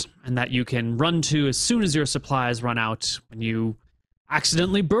stocked and that you can run to as soon as your supplies run out when you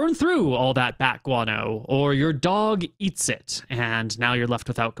accidentally burn through all that bat guano or your dog eats it and now you're left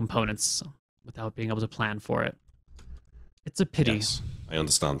without components without being able to plan for it. It's a pity. Yes, I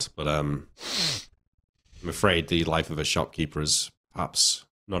understand, but I'm afraid the life of a shopkeeper is perhaps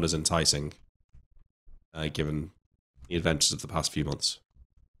not as enticing given the adventures of the past few months.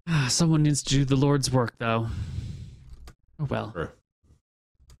 Someone needs to do the Lord's work, though. Oh, well. Sure.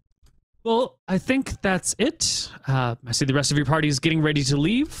 Well, I think that's it. I see the rest of your party is getting ready to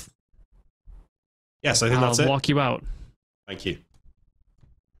leave. Yes, I think that's it. I'll walk you out. Thank you.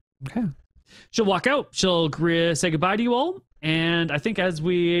 Okay. She'll walk out. She'll say goodbye to you all. And I think as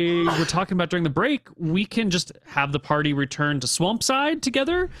we were talking about during the break, we can just have the party return to Swampside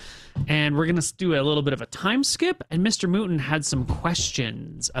together. And we're going to do a little bit of a time skip. And MrMouton had some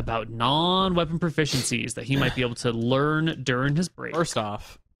questions about non-weapon proficiencies that he might be able to learn during his break. First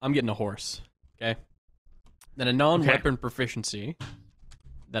off, I'm getting a horse, okay? Then a non-weapon proficiency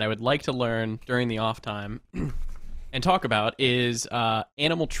that I would like to learn during the off time and talk about is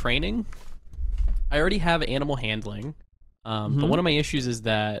animal training. I already have animal handling. But one of my issues is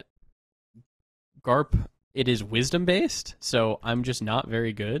that GARP, it is wisdom-based, so I'm just not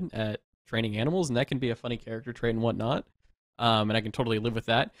very good at training animals, and that can be a funny character trait and whatnot, and I can totally live with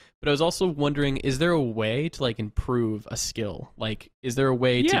that. But I was also wondering, is there a way to, improve a skill? Is there a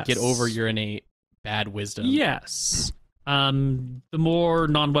way to get over your innate bad wisdom? Yes. The more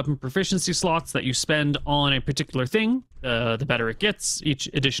non-weapon proficiency slots that you spend on a particular thing, the better it gets. Each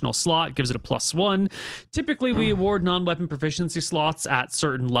additional slot gives it a +1. Typically, we award non-weapon proficiency slots at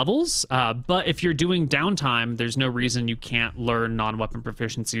certain levels, but if you're doing downtime, there's no reason you can't learn non-weapon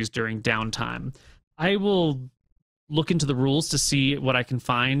proficiencies during downtime. I will look into the rules to see what I can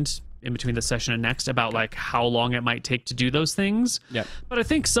find in between the session and next about how long it might take to do those things. Yep. But I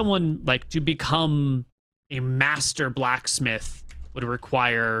think someone to become a master blacksmith would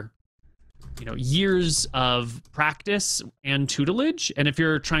require years of practice and tutelage. And if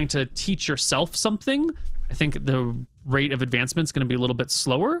you're trying to teach yourself something, I think the rate of advancement is going to be a little bit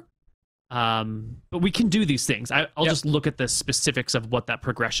slower. But we can do these things. I'll just look at the specifics of what that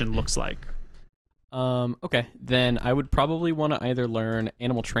progression looks like. Okay, then I would probably want to either learn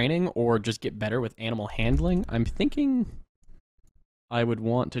animal training or just get better with animal handling. I'm thinking I would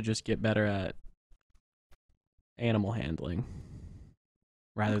want to just get better at animal handling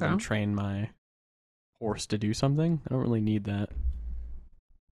rather than train my horse to do something. I don't really need that.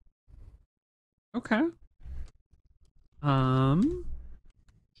 Okay.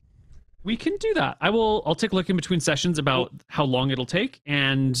 We can do that. I'll take a look in between sessions about how long it'll take,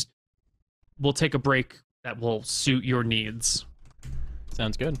 and we'll take a break that will suit your needs.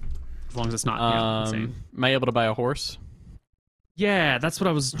 Sounds good. As long as it's not insane. Am I able to buy a horse? Yeah, that's what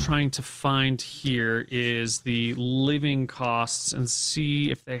I was trying to find here, is the living costs and see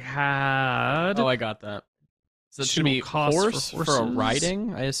if they had... Oh, I got that. So it's going to be horse for a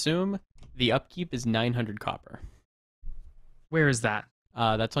riding, I assume. The upkeep is 900 copper. Where is that?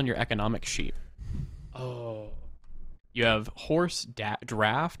 That's on your economic sheet. Oh. You have horse,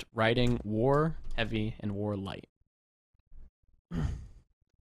 draft, riding, war, heavy, and war light.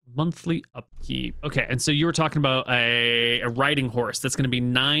 Monthly upkeep. Okay, and so you were talking about a riding horse that's going to be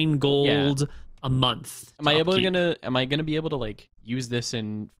 9 gold a month. Am I gonna be able to like use this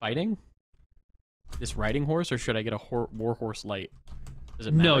in fighting? This riding horse, or should I get a war horse light? Does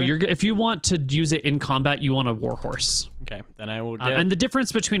it matter? No, if you want to use it in combat, you want a war horse. Okay, then I will get... and the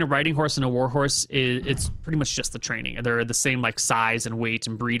difference between a riding horse and a war horse is it's pretty much just the training. They're the same like size and weight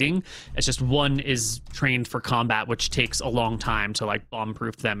and breeding. It's just one is trained for combat, which takes a long time to like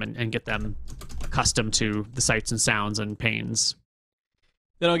bomb-proof them and get them accustomed to the sights and sounds and pains.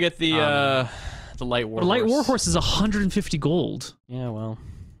 Then I'll get the light war horse. The light war horse is 150 gold. Yeah, well,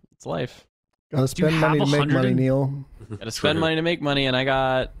 it's life. Gotta spend money to make money, Neil. Gotta spend money to make money, and I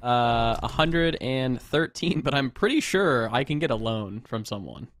got 113, but I'm pretty sure I can get a loan from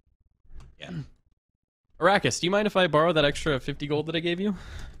someone. Yeah. Arachis, do you mind if I borrow that extra 50 gold that I gave you?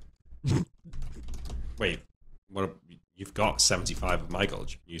 Wait, what? You've got 75 of my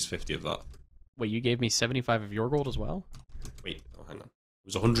gold. Use 50 of that. Wait, you gave me 75 of your gold as well? Wait, hang on. It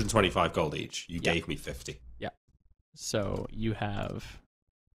was 125 gold each. You gave me 50. Yeah. So you have...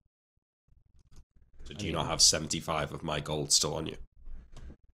 So do you not have 75 of my gold still on you?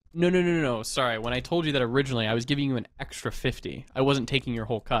 No. Sorry. When I told you that originally, I was giving you an extra 50. I wasn't taking your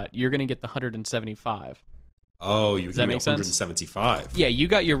whole cut. You're going to get the 175. Oh, you Does that make sense? 175. Yeah, you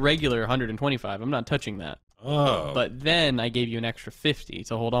got your regular 125. I'm not touching that. Oh. But then I gave you an extra 50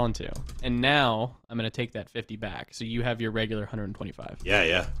 to hold on to. And now I'm going to take that 50 back. So you have your regular 125.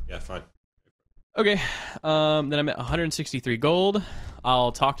 Yeah, fine. Okay. Then I'm at 163 gold.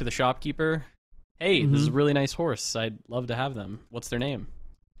 I'll talk to the shopkeeper. Hey, this is a really nice horse. I'd love to have them. What's their name?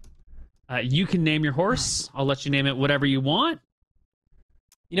 You can name your horse. I'll let you name it whatever you want.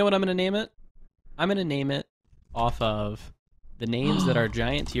 You know what I'm going to name it? I'm going to name it off of the names that our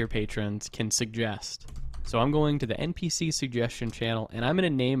giant tier patrons can suggest. So I'm going to the NPC suggestion channel, and I'm going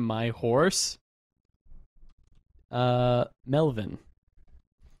to name my horse Melvin.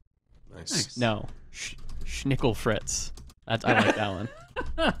 Nice. No, Schnickel Fritz. I like that one.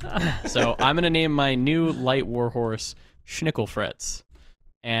 So I'm going to name my new light war horse Schnickel Fritz,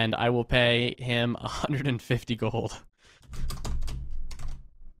 and I will pay him 150 gold.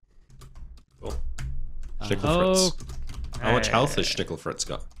 Cool. Schnickel Fritz. How much health has Schnickel Fritz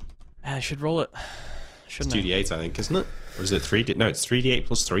got? I should roll it. Shouldn't It's 2d8, I think, isn't it? Or is it 3d? No, it's 3d8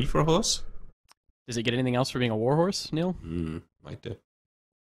 plus 3 for a horse. Does it get anything else for being a war horse, Neil? Might do.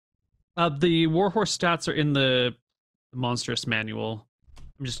 The warhorse stats are in the monstrous manual.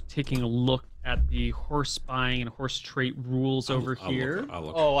 I'm just taking a look at the horse buying and horse trait rules over here. I'll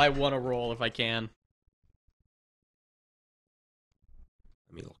look. Oh, I want to roll if I can.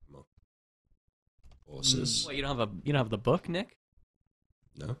 Let me look them up. Horses. What, you don't have the book, Nick?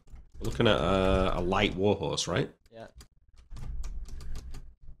 No. We're looking at a light warhorse, right? Yeah.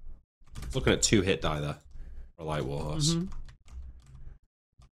 Looking at 2 hit die there for a light warhorse.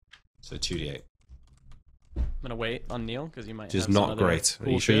 So 2d8. I'm gonna wait on Neil because you might. Which is have some not other great. Are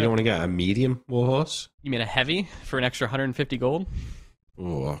cool you sure you shit. don't want to get a medium warhorse? You mean a heavy for an extra 150 gold?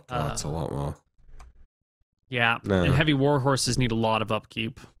 Oh, God, that's a lot more. Yeah, No. and heavy war horses need a lot of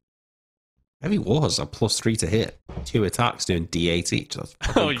upkeep. Heavy warhorses are +3 to hit. 2 attacks doing d8 each. That's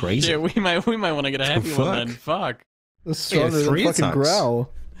fucking crazy. Shit, we might want to get a heavy one then. Fuck. That's stronger than 3 fucking attacks. Grau.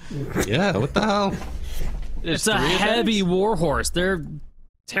 Yeah, what the hell? It's a heavy war horse. They're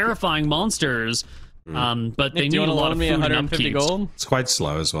terrifying monsters. But they Nick, need do you a want to lot loan of me food and 150 upkeep. gold? It's quite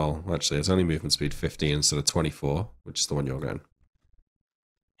slow as well, actually. It's only movement speed 15 instead of 24, which is the one you're getting.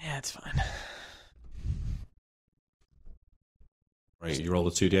 Yeah, it's fine. Right, you roll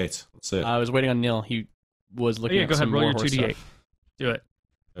the 2d8. That's it. I was waiting on Neil. He was looking Yeah, at go ahead, some roll more your horse 2d8. stuff. Do it.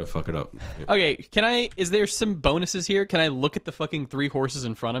 Don't fuck it up. Okay, is there some bonuses here? Can I look at the fucking 3 horses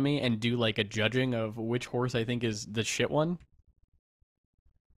in front of me and do like a judging of which horse I think is the shit one?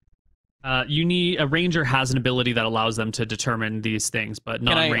 You need a ranger has an ability that allows them to determine these things, but Can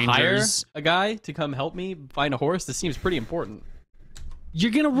I hire non-rangers. a guy to come help me find a horse? This seems pretty important.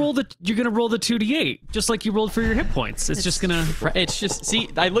 You're gonna roll the 2d8 just like you rolled for your hit points. It's just gonna. It's just, see,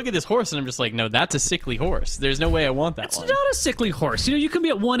 I look at this horse and I'm just like, no, that's a sickly horse. There's no way I want that It's one. not a sickly horse. You know, you can be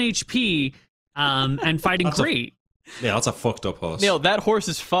at 1 HP and fighting great. Yeah, that's a fucked up horse. Neil, that horse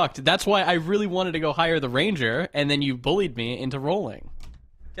is fucked. That's why I really wanted to go hire the ranger, and then you bullied me into rolling.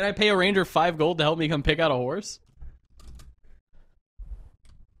 Can I pay a ranger 5 gold to help me come pick out a horse?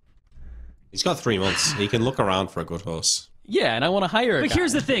 He's got 3 months. He can look around for a good horse. Yeah, and I want to hire a But guy.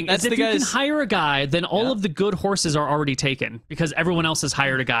 here's the thing: That's is if the you can guy's. hire a guy, then all of the good horses are already taken because everyone else has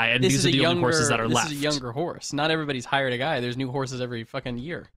hired a guy, and This these is are a the younger, only horses that are this left. is a younger horse. Not everybody's hired a guy. There's new horses every fucking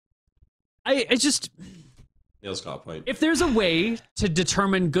year. It's just Neil's got a point. if there's a way to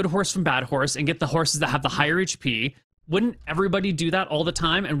determine good horse from bad horse and get the horses that have the higher HP, wouldn't everybody do that all the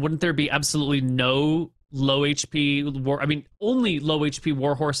time? And wouldn't there be absolutely no low HP war? I mean, only low HP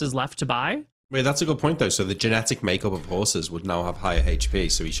war horses left to buy. Wait, that's a good point, though. So the genetic makeup of horses would now have higher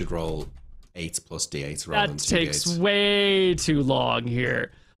HP, so he should roll 8 plus d8 rather than That 2d8. takes way too long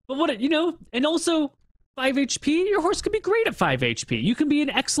here. But what, you know, and also 5 HP, your horse could be great at 5 HP. You can be an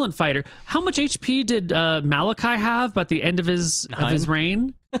excellent fighter. How much HP did Malachi have by the end of his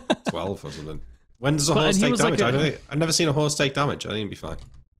reign? 12 or something. When does a But- horse and he take was like damage? I've never seen a horse take damage. I think he'd be fine.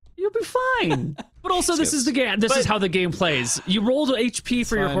 You'll be fine. But also, this is the game. This is how the game plays. You rolled HP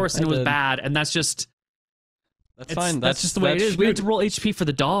for your fine. horse, and I it was did. bad, and that's just That's fine. That's just the way it is. We had to roll HP for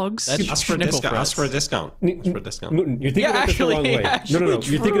the dogs. That's Ask for a Schnickel discount. Fritz. Ask for a discount. Ask for a discount. You're thinking Yeah, about this the wrong actually- way. No, actually You're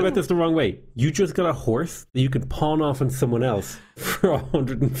thinking true. about this the wrong way. You just got a horse that you can pawn off on someone else for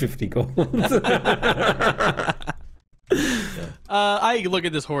 150 gold. I look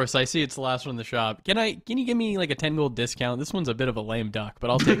at this horse. I see it's the last one in the shop. Can you give me like a 10 gold discount? This one's a bit of a lame duck, but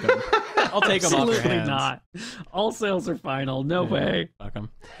I'll take him. I'll take him off your Absolutely hands. not. All sales are final. No way. Fuck him.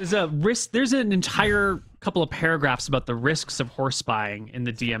 There's a risk. There's an entire couple of paragraphs about the risks of horse buying in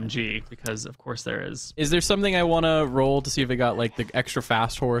the DMG because, of course, there is. Is there something I want to roll to see if I got like the extra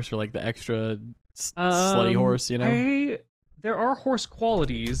fast horse or like the extra slutty horse? You know. There are horse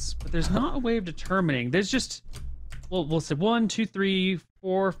qualities, but there's not a way of determining. There's just, well, we'll say 1, 2, 3,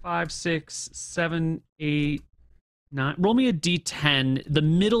 4, 5, 6, 7, 8, 9. Roll me a D10. The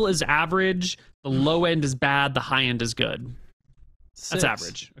middle is average. The low end is bad. The high end is good. That's 6.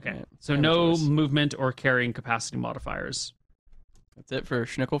 average. Okay. Alright, So average no horse. movement or carrying capacity modifiers. That's it for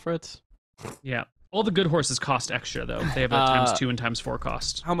Schnickel Fritz. Yeah. All the good horses cost extra, though. They have a times 2 and times 4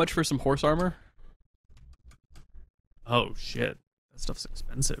 cost. How much for some horse armor? Oh, shit. That stuff's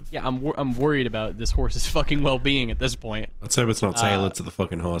expensive. Yeah, I'm worried about this horse's fucking well-being at this point. Let's hope it's not tailored to the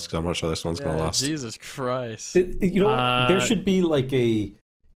fucking horse, because I'm not sure this one's going to last. Jesus Christ. You know, there should be like a.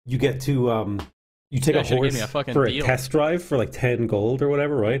 You get to. You take Yeah, a should've horse given me a fucking for deal. a test drive for like 10 gold or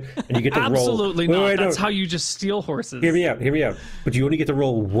whatever, right? And you get to roll. Absolutely Wait, not. wait, no. That's how you just steal horses. Hear me out. Hear me out. But you only get to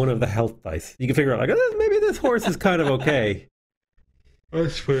roll one of the health dice. You can figure out like maybe this horse is kind of okay. I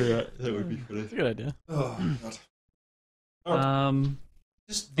swear that would be funny. That's a good idea. Oh, God.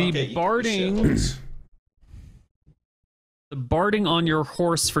 Just The barding, the barding on your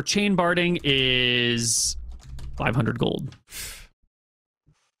horse for chain barding is 500 gold.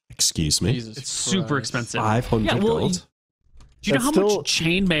 Excuse me. Jesus It's super Christ. expensive. 500 Yeah, well, gold? Do you know That's how still- much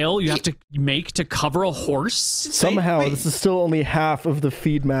chain mail you have to make to cover a horse? Somehow, wait. this is still only half of the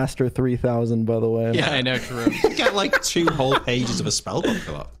Feedmaster 3000, by the way. Yeah, I know, true. You get like 2 whole pages of a spellbook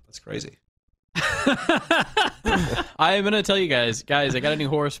for that. That's crazy. I'm gonna tell you guys, I got a new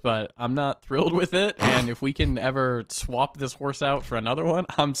horse, but I'm not thrilled with it. And if we can ever swap this horse out for another one,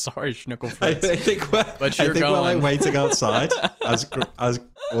 I'm sorry, Schnickel I Fritz. think But you're we're like going. waiting outside as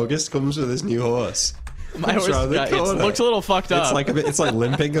August comes with his new horse. My horse, around the yeah, it corner. looks a little fucked up. It's like a bit. It's like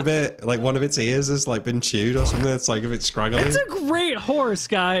limping a bit. Like one of its ears has like been chewed or something. It's like a bit scraggly. It's a great horse,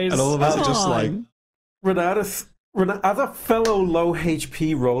 guys. And all of us are just Come like, on. Renatus, as a fellow low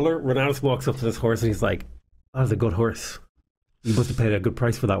HP roller, Renatus walks up to this horse and he's like, "That was a good horse. You must have paid a good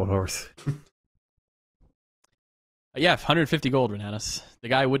price for that one horse." Yeah, 150 gold, Renatus. The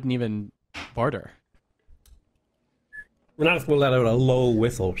guy wouldn't even barter. Renatus will let out a low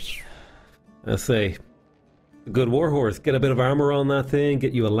whistle. I say, a good warhorse. Get a bit of armor on that thing.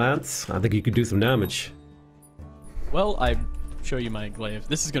 Get you a lance. I think you could do some damage. Well, I show you my glaive.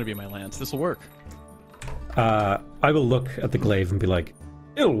 This is going to be my lance. This will work. I will look at the glaive and be like,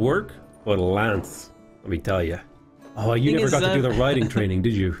 it'll work, but a lance, let me tell you. Oh, you never got to do the riding training,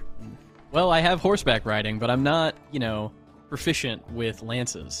 did you? Well, I have horseback riding, but I'm not, proficient with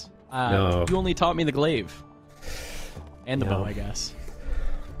lances. No. You only taught me the glaive. And the bow, I guess.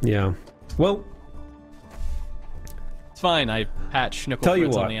 Yeah. Well, it's fine. I pat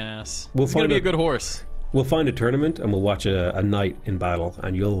Schnickelfritz on the ass. It's going to be a good horse. We'll find a tournament and we'll watch a knight in battle,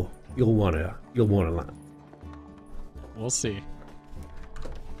 and you'll want to land. We'll see.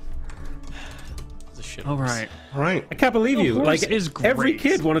 It's a shit All horse. right. All right. I can't believe you. horse Like, is every great.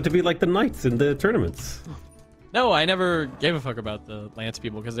 kid wanted to be like the knights in the tournaments. No, I never gave a fuck about the lance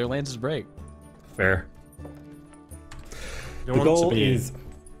people because their lances break. Fair. You The want goal to be- is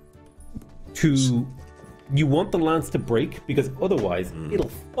to... You want the lance to break, because otherwise it'll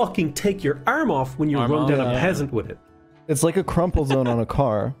fucking take your arm off when you Arm run off, down a yeah. peasant with it. It's like a crumple zone on a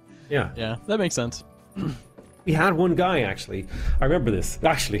car. Yeah. Yeah, that makes sense. We had one guy, actually. I remember this.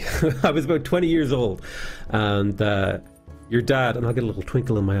 Actually, I was about 20 years old. And your dad, and I'll get a little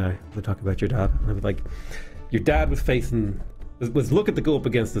twinkle in my eye when I talk about your dad. And I was like, your dad was looking to go up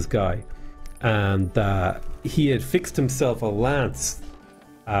against this guy. And he had fixed himself a lance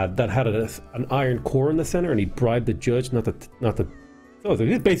that had an iron core in the center, and he bribed the judge not to. So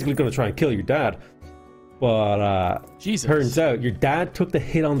he's basically going to try and kill your dad. But Jesus. turns out your dad took the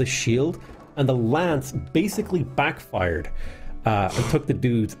hit on the shield, and the lance basically backfired and took the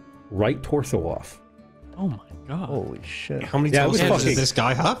dude's right torso off. Oh my god. Holy shit. How many Yeah, it was torsos fucking- did this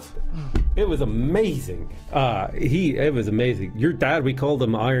guy have? It was amazing. It was amazing. Your dad, we called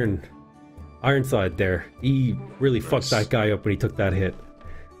him Ironside there. He really fucked that guy up when he took that hit.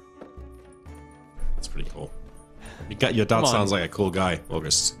 That's pretty cool. Your dad Come on. sounds like a cool guy,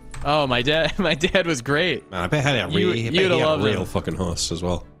 August. Oh, my dad was great. Man, I bet he had a You'd real, have loved real him. fucking horse as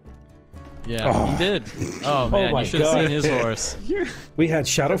well. Yeah, he did. Oh man, my you should have God. seen his horse. We had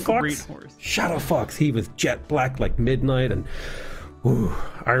Shadow Great Fox. horse. Shadow Fox. He was jet black like midnight, and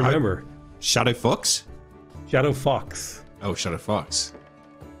I remember Shadow Fox? Shadow Fox. Oh, Shadow Fox.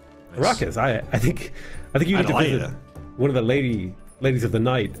 Arachis. I think you need to like visit it. one of the ladies of the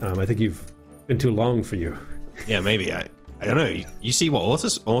night. I think you've been too long for you. Yeah, maybe. I don't know. You see what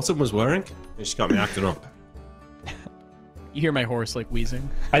Autumn was wearing? She got me acting up. You hear my horse like wheezing.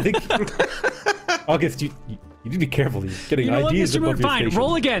 I think August, you need to be careful. You're getting You know what, ideas Mr. above Moon? your Fine, station.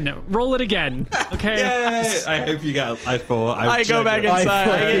 roll again. Roll it again. Okay. I hope you get. I go back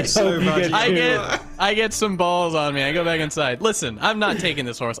inside. so I get some balls on me. I go back inside. Listen, I'm not taking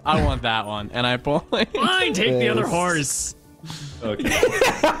this horse. I want that one, and I pull. Fine, take the other Yes. horse. Okay.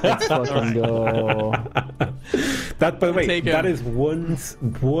 Let's fucking go. That, by the way, Take that him. is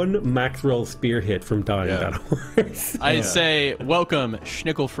one max roll spear hit from dying Yeah. that horse. I say, welcome,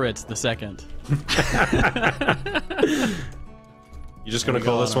 Schnickelfritz the second. You're just gonna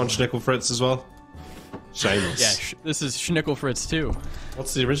call this one Schnickel Fritz as well? Shameless. Yeah, this is Schnickelfritz too.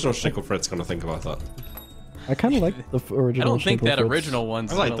 What's the original Schnickel Fritz gonna think about that? I kind of like the I original. don't think that Schnickelfritz. original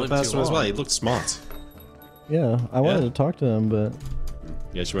one's I like gonna the live first too one as well. long. He looked smart. Yeah, I wanted Yeah. to talk to him, but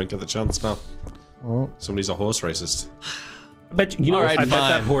Yeah, she won't get the chance now. well, Somebody's a horse racist. I bet you know. All right, I bet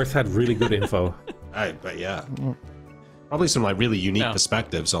that fine. horse had really good info. But yeah. Probably some like really unique No.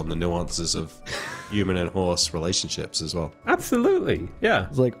 perspectives on the nuances of human and horse relationships as well. Absolutely, yeah.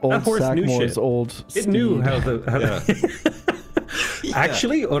 it's like That old horse knew Sackmore's shit. old. It knew how Yeah.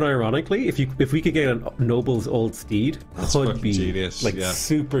 Actually, unironically, if we could get a noble's old steed, That's could fucking be genius, like yeah.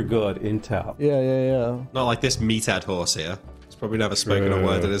 super good intel. Yeah. Not like this meathead horse here. He's probably never spoken a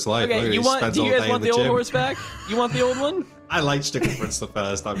word in his life. Look, Okay, he you want? spends Do you all guys day want in the old gym. horse back? You want the old one? I like Schnickel Fritz the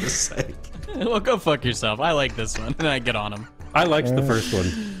first, I'm just saying. Well, go fuck yourself. I like this one, and I get on him. I liked the first one.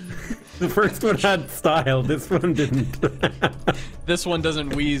 The first one had style. This one didn't. This one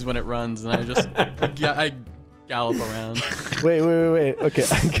doesn't wheeze when it runs, and I gallop around. Wait. Okay.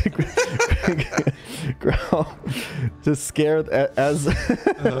 Grau, to scare as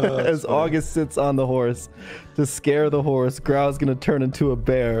as August sits on the horse, to scare the horse, Grau's gonna turn into a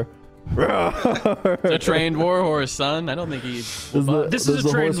bear. It's a trained war horse, son. I don't think he. This is a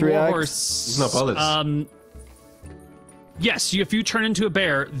trained war horse. He's not bothered. Yes, if you turn into a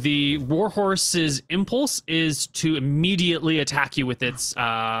bear, the war horse's impulse is to immediately attack you with its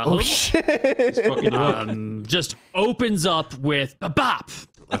Oh hoof. shit! Fucking Just opens up with a bop.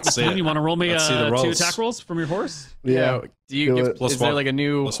 Let's see it. You want to roll me Let's see the 2 rolls. attack rolls from your horse? Do you give, Plus is there one. like a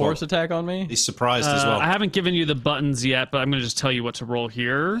new Plus horse one. attack on me? He's surprised as well. I haven't given you the buttons yet, but I'm going to just tell you what to roll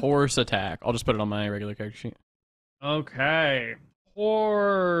here. Horse attack. I'll just put it on my regular character sheet. Okay.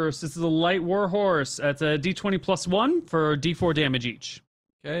 Horse. This is a light war horse. It's a d20 plus 1 for d4 damage each.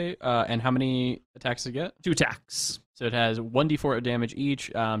 Okay. And how many attacks does it get? 2 attacks. So it has 1d4 of damage each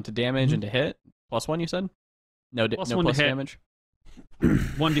to damage and to hit. Plus 1, you said? No, Plus no 1 plus to hit. damage.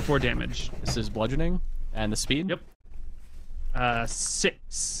 1d4 damage. This is bludgeoning. And the speed? Yep.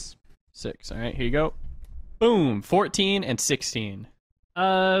 6. 6. All right, here you go. Boom. 14 and 16.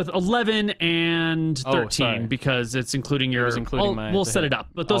 11 and 13 sorry. because it's including your. It was including my. We'll the set hit. it up,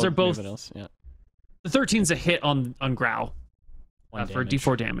 but those I'll are both. move it else, yeah. The 13's a hit on Grau One for damage.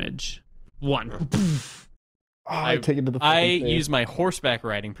 d4 damage. 1. I take it to the. I fucking face. use my horseback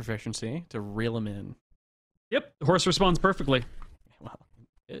riding proficiency to reel him in. Yep, the horse responds perfectly. Wow.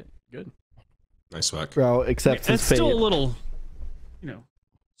 Good. Nice work. Grau accepts his It's fate. still a little,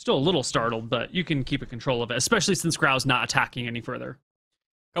 still a little startled, but you can keep a control of it, especially since Grau's not attacking any further.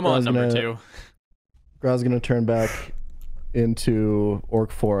 Come on, Grau's number gonna- 2. Grau's gonna turn back into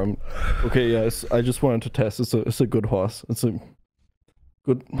orc form. Okay, yes, I just wanted to test. It's a good horse. It's a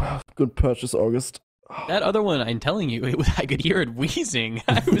good purchase, August. That other one, I'm telling you, I could hear it wheezing.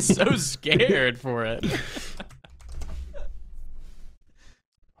 I was so scared for it.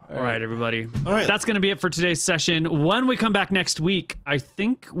 All right, everybody. All right. That's going to be it for today's session. When we come back next week, I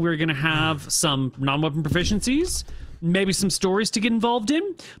think we're going to have some non-weapon proficiencies, maybe some stories to get involved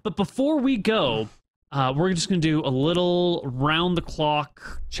in. But before we go, we're just going to do a little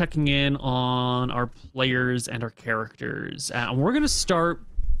round-the-clock checking in on our players and our characters. And we're going to start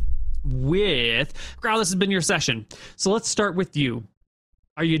with... Grau, this has been your session. So let's start with you.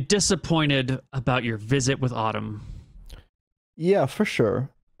 Are you disappointed about your visit with Autumn? Yeah, for sure.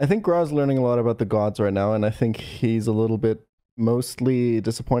 I think Grau's learning a lot about the gods right now, and I think he's a little bit mostly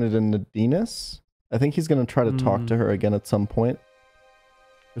disappointed in Nadinus. I think he's going to try to talk to her again at some point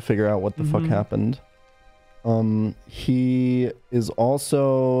to figure out what the fuck happened. He is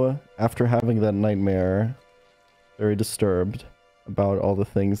also, after having that nightmare, very disturbed about all the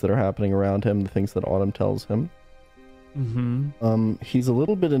things that are happening around him, the things that Autumn tells him. He's a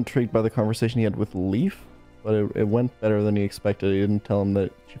little bit intrigued by the conversation he had with Leaf, but it went better than he expected. He didn't tell him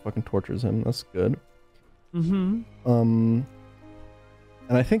that she fucking tortures him. That's good. And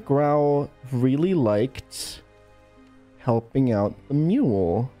I think Grau really liked helping out the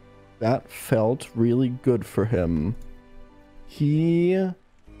mule. That felt really good for him. He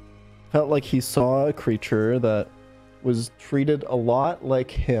felt like he saw a creature that was treated a lot like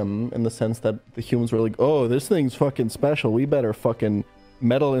him, in the sense that the humans were like, oh, this thing's fucking special. We better fucking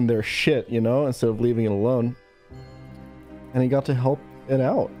meddle in their shit, instead of leaving it alone. And he got to help it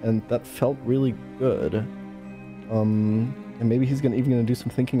out, and that felt really good. And maybe he's even gonna do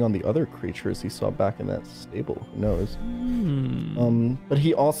some thinking on the other creatures he saw back in that stable. Who knows? But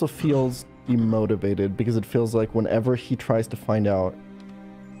he also feels demotivated, because it feels like whenever he tries to find out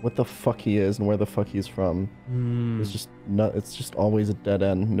what the fuck he is and where the fuck he's from, it's just always a dead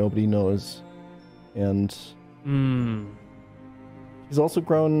end. Nobody knows. And he's also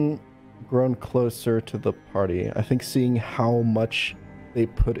grown closer to the party. I think seeing how much they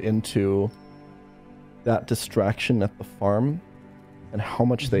put into that distraction at the farm, and how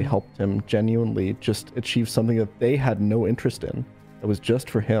much they helped him genuinely just achieve something that they had no interest in, that was just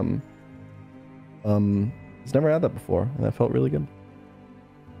for him. He's never had that before, and that felt really good.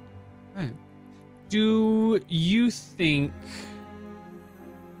 Right. Do you think...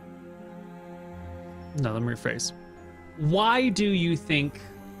 No, let me rephrase. Why do you think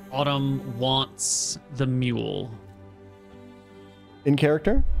Autumn wants the mule? In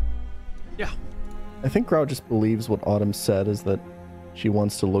character? Yeah. I think Grau just believes what Autumn said, is that she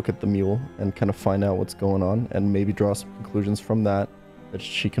wants to look at the mule and kind of find out what's going on, and maybe draw some conclusions from that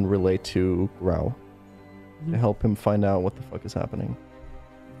she can relate to Grau to help him find out what the fuck is happening.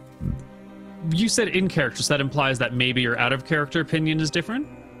 You said in character, so that implies that maybe your out of character opinion is different?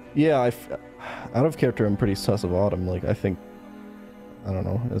 Yeah, out of character, I'm pretty sus of Autumn. Like, I don't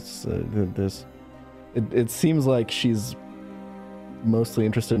know. It seems like she's mostly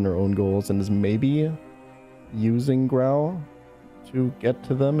interested in her own goals, and is maybe using Grau to get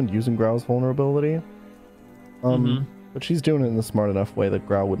to them, and using Grau's vulnerability. But she's doing it in a smart enough way that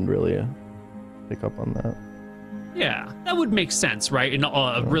Grau wouldn't really pick up on that. Yeah, that would make sense, right?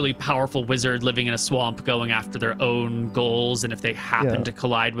 A really powerful wizard living in a swamp going after their own goals, and if they happen to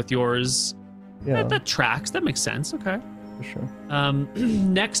collide with yours, that tracks. That makes sense. Okay. For sure.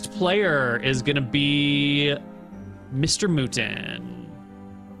 Next player is going to be MrMouton.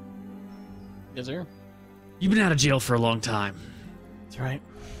 Yes, sir. You've been out of jail for a long time. That's right.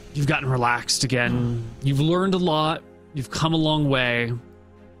 You've gotten relaxed again. You've learned a lot. You've come a long way.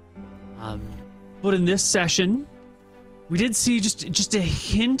 But in this session, we did see just a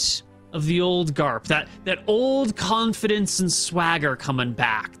hint of the old Garp, that old confidence and swagger coming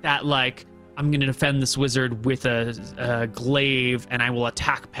back. That like, I'm going to defend this wizard with a glaive, and I will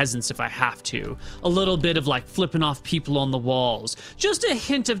attack peasants if I have to. A little bit of like flipping off people on the walls. Just a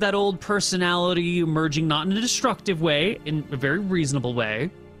hint of that old personality emerging, not in a destructive way, in a very reasonable way.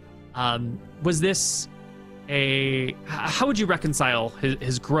 Was this how would you reconcile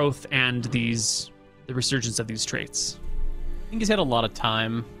his growth and the resurgence of these traits? I think he's had a lot of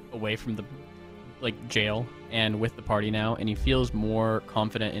time away from the jail and with the party now, and he feels more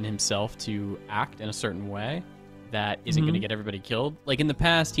confident in himself to act in a certain way that isn't going to get everybody killed. Like in the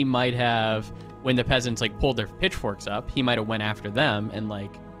past, he might have, when the peasants pulled their pitchforks up, he might have went after them and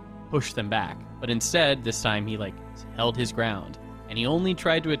pushed them back. But instead, this time he held his ground, and he only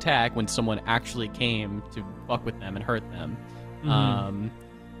tried to attack when someone actually came to fuck with them and hurt them.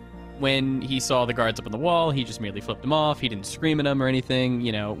 When he saw the guards up on the wall, he just merely flipped them off. He didn't scream at them or anything.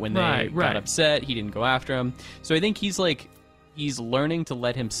 When they got upset, he didn't go after them. So I think he's learning to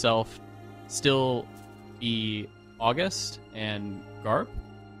let himself still be Auguste and Garp,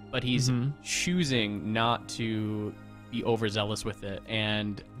 but he's choosing not to be overzealous with it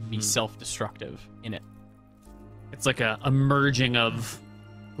and be self-destructive in it. It's like a merging of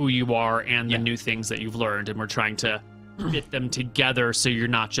who you are and the new things that you've learned, and we're trying to fit them together so you're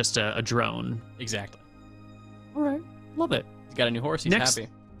not just a drone. Exactly. All right. Love it. He's got a new horse. He's happy.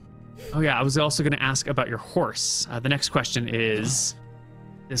 Oh, yeah. I was also going to ask about your horse. The next question is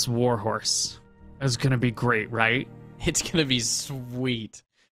this war horse. That's going to be great, right? It's going to be sweet.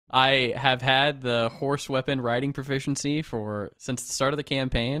 I have had the horse weapon riding proficiency since the start of the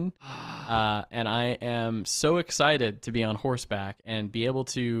campaign, and I am so excited to be on horseback and be able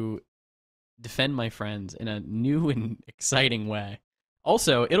to defend my friends in a new and exciting way.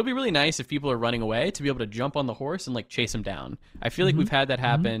 Also, it'll be really nice if people are running away to be able to jump on the horse and chase them down. I feel like we've had that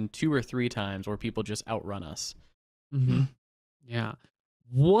happen 2 or 3 times where people just outrun us. Yeah.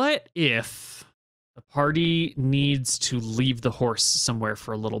 What if the party needs to leave the horse somewhere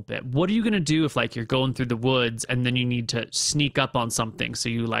for a little bit? What are you going to do if you're going through the woods and then you need to sneak up on something? So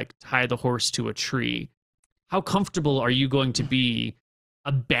you tie the horse to a tree. How comfortable are you going to be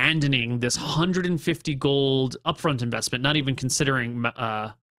abandoning this 150 gold upfront investment, not even considering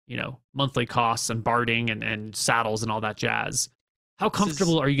monthly costs and barding and saddles and all that jazz? How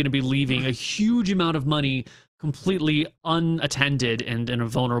comfortable are you going to be leaving a huge amount of money completely unattended and in a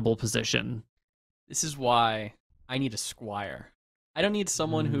vulnerable position? This is why I need a squire. I don't need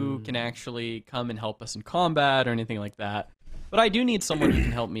someone who can actually come and help us in combat or anything like that. But I do need someone who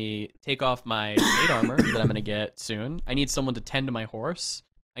can help me take off my plate armor that I'm going to get soon. I need someone to tend to my horse.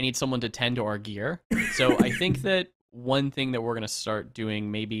 I need someone to tend to our gear. So I think that one thing that we're going to start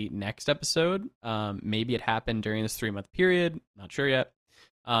doing maybe next episode, maybe it happened during this 3-month period, not sure yet,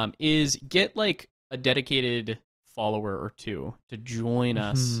 is get a dedicated follower or 2 to join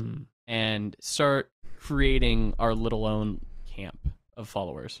us and start creating our little own camp of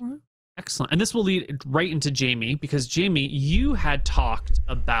followers. Excellent. And this will lead right into Jamie, because Jamie, you had talked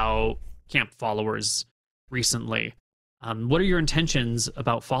about camp followers recently. What are your intentions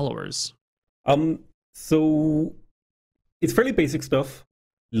about followers? So it's fairly basic stuff.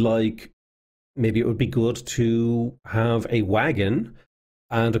 Maybe it would be good to have a wagon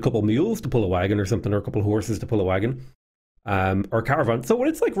and a couple mules to pull a wagon or something, or a couple horses to pull a wagon, or a caravan. So when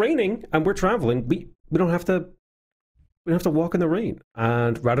it's raining and we're traveling, we don't have to walk in the rain.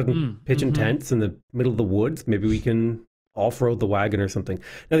 And rather than pitching tents in the middle of the woods, maybe we can off-road the wagon or something.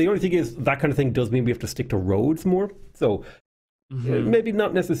 Now, the only thing is that kind of thing does mean we have to stick to roads more. So maybe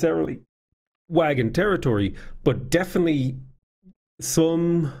not necessarily wagon territory, but definitely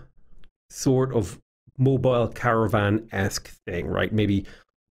some sort of mobile caravan-esque thing, right? Maybe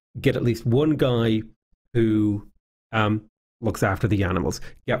get at least one guy who looks after the animals.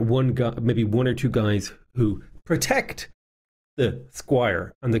 Get one guy, maybe 1 or 2 guys who protect the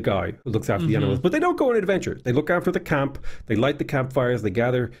squire and the guy who looks after the animals, but they don't go on adventure. They look after the camp, they light the campfires, they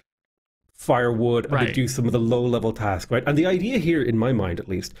gather firewood, and they do some of the low-level tasks, right? And the idea here, in my mind at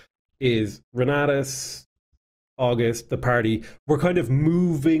least, is Renatus, Auguste, the party, we're kind of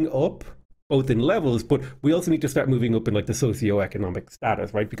moving up both in levels, but we also need to start moving up in the socioeconomic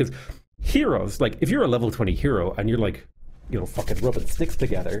status, right? Because heroes, if you're a level 20 hero and you're fucking rubbing sticks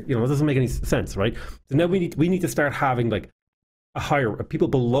together, it doesn't make any sense, right? So now we need to start having a higher people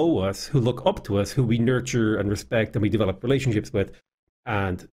below us who look up to us, who we nurture and respect and we develop relationships with,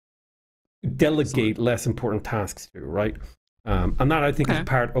 and delegate less important tasks to, right? And that I think is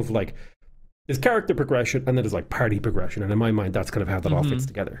part of like there's character progression and then there's like party progression, and in my mind that's kind of how that all fits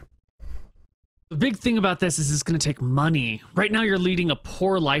together. The big thing about this is it's going to take money. Right now, you're leading a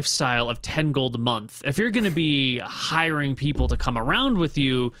poor lifestyle of 10 gold a month. If you're going to be hiring people to come around with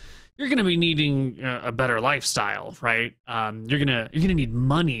you, you're going to be needing a better lifestyle, right? You're gonna need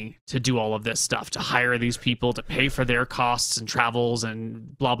money to do all of this stuff, to hire these people, to pay for their costs and travels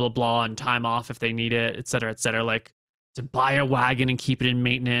and blah blah blah, and time off if they need it, et cetera, like to buy a wagon and keep it in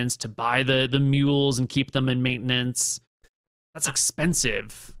maintenance, to buy the mules and keep them in maintenance. That's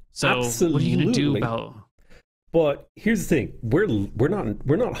expensive. So Absolutely. What are you gonna do about? But here's the thing: we're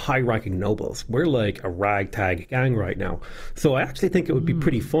not high-ranking nobles. We're like a ragtag gang right now. So I actually think it would be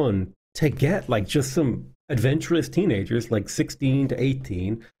pretty fun to get like just some adventurous teenagers, like 16 to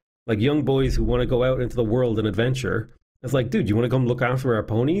 18, like young boys who want to go out into the world and adventure. It's like, dude, you want to come look after our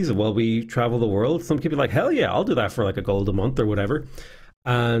ponies while we travel the world? Some people be like, hell yeah, I'll do that for like a gold a month or whatever.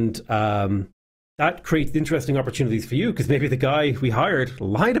 And that creates interesting opportunities for you, because maybe the guy we hired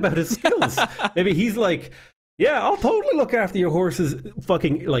lied about his skills. Maybe he's like, yeah, I'll totally look after your horses.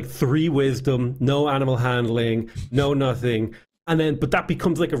 Fucking like 3 wisdom, no animal handling, no nothing. And then, but that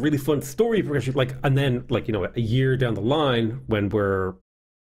becomes like a really fun story progression. Like, and then like, you know, a year down the line when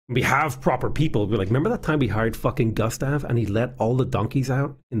we have proper people, we're like, remember that time we hired fucking Gustav and he let all the donkeys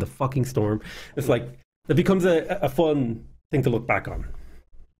out in the fucking storm? It's like, it becomes a fun thing to look back on.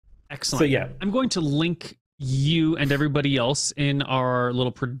 Excellent. So yeah, I'm going to link you and everybody else in our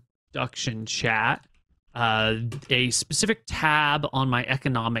little production chat a specific tab on my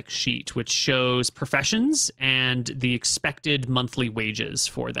economic sheet, which shows professions and the expected monthly wages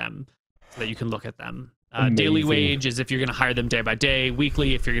for them, so that you can look at them. Daily wage is if you're going to hire them day by day,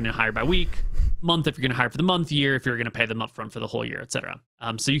 weekly if you're going to hire by week, month if you're going to hire for the month, year if you're going to pay them upfront for the whole year, etc.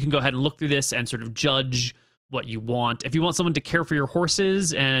 So you can go ahead and look through this and sort of judge what you want. If you want someone to care for your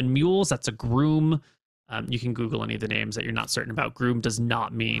horses and mules, that's a groom. You can Google any of the names that you're not certain about. Groom does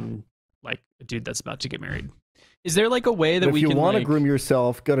not mean like a dude that's about to get married. Is there like a way that if we you can want to like... groom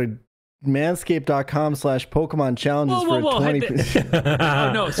yourself, go to manscaped.com/Pokemon challenges for 20%.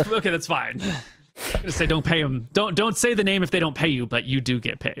 Oh no, okay, that's fine. I'm gonna say don't pay them. Don't say the name if they don't pay you, but you do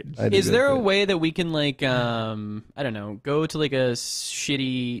get paid. Is there a way that we can like I don't know, go to like a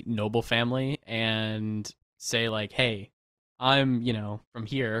shitty noble family and say like, hey, I'm, you know, from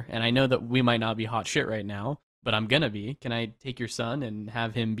here and I know that we might not be hot shit right now, but I'm gonna be. Can I take your son and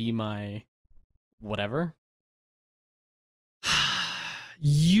have him be my whatever?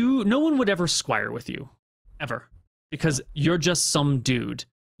 No one would ever squire with you, ever, because you're just some dude.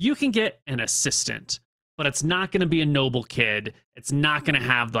 You can get an assistant, but it's not going to be a noble kid. It's not going to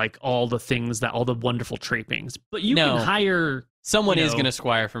have like all the things all the wonderful trappings. But you can hire someone is going to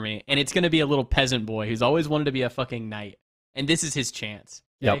squire for me, and it's going to be a little peasant boy who's always wanted to be a fucking knight, and this is his chance.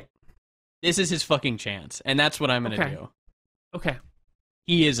 Okay? Yep. This is his fucking chance, and that's what I'm going to do. Okay.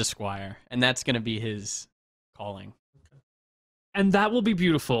 He is a squire, and that's going to be his calling. And that will be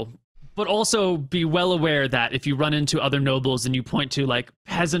beautiful. But also be well aware that if you run into other nobles and you point to like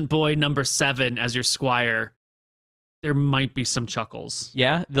peasant boy number 7 as your squire, there might be some chuckles.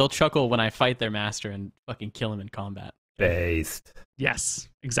 Yeah, they'll chuckle when I fight their master and fucking kill him in combat. based. Yes,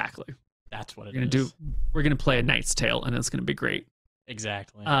 exactly. That's what we're gonna play A Knight's Tale, and it's gonna be great.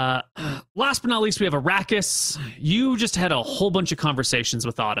 Exactly. Last but not least, we have Arachis. You just had a whole bunch of conversations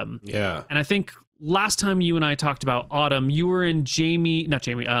with Autumn. Yeah. And I think last time you and I talked about Autumn, you were in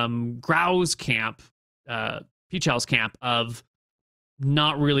Grau's camp, Peachow's camp, of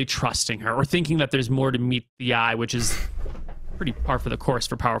not really trusting her or thinking that there's more to meet the eye, which is pretty par for the course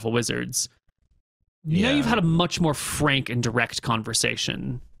for powerful wizards. Now you've had a much more frank and direct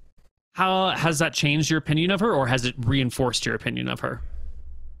conversation. How has that changed your opinion of her, or has it reinforced your opinion of her?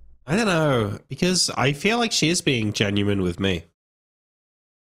 I don't know, because I feel like she is being genuine with me.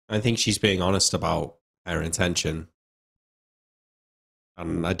 I think she's being honest about her intention.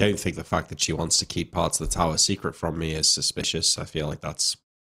 And I don't think the fact that she wants to keep parts of the tower secret from me is suspicious. I feel like that's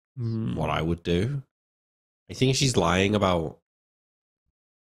what I would do. I think she's lying about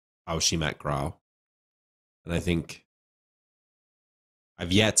how she met Grau. And I think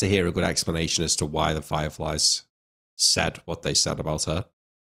I've yet to hear a good explanation as to why the Fireflies said what they said about her.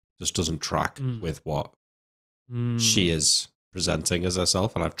 Just doesn't track with what she is presenting as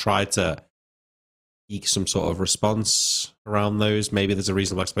herself. And I've tried to eke some sort of response around those. Maybe there's a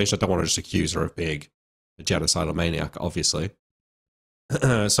reasonable explanation. I don't want to just accuse her of being a genocidal maniac, obviously.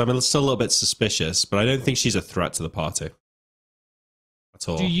 So I'm still a little bit suspicious, but I don't think she's a threat to the party at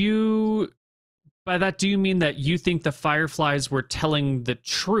all. Do you, by that, do you mean that you think the Fireflies were telling the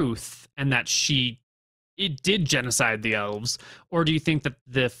truth and that it did genocide the elves? Or do you think that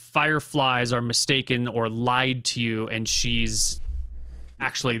the Fireflies are mistaken or lied to you and she's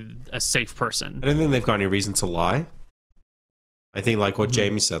actually a safe person? I don't think they've got any reason to lie. I think, like what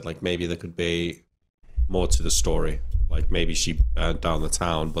Jamie said, like maybe there could be more to the story. Like maybe she burnt down the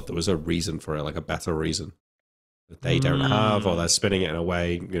town, but there was a reason for it, like a better reason that they don't have, or they're spinning it in a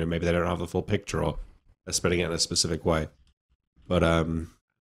way, you know, maybe they don't have the full picture, or they're spinning it in a specific way. But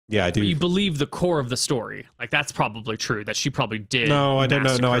yeah, I do. But you believe the core of the story, like that's probably true. That she probably did. No, I don't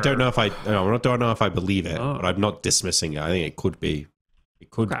know. No, I don't know if I. No, I don't know if I believe it, but I'm not dismissing it. I think it could be. It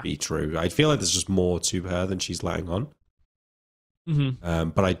could be true. I feel like there's just more to her than she's letting on.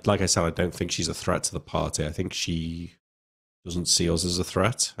 But like I said, I don't think she's a threat to the party. I think she doesn't see us as a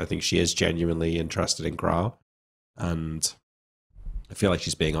threat. I think she is genuinely interested in Grau, and I feel like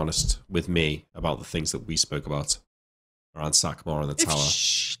she's being honest with me about the things that we spoke about around Sackmore and the tower.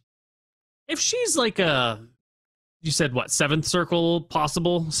 If she's like you said what, 7th circle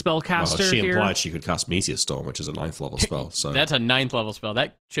possible spellcaster? Well, she here? implied she could cast Meteor Storm, which is a 9th level spell. So that's a 9th level spell.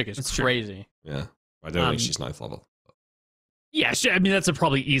 That chick is crazy. True. Yeah, I don't think she's 9th level. Yeah, I mean that's a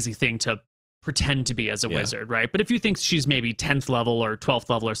probably easy thing to pretend to be as a wizard, right? But if you think she's maybe 10th level or 12th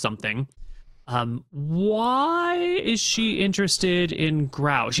level or something, why is she interested in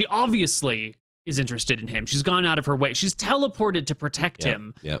Grau? She obviously is interested in him. She's gone out of her way. She's teleported to protect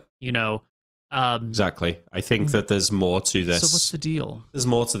him. Yep. You know. Exactly. I think that there's more to this. So what's the deal? There's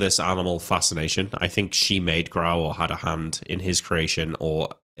more to this animal fascination. I think she made Grau or had a hand in his creation, or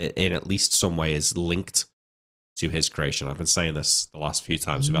in at least some way is linked to his creation. I've been saying this the last few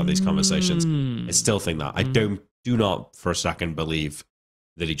times we've had these conversations. I still think that. I do not for a second believe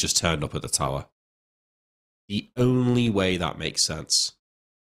that he just turned up at the tower. The only way that makes sense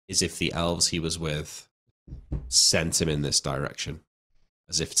is if the elves he was with sent him in this direction,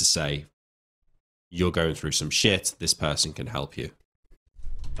 as if to say, you're going through some shit, this person can help you.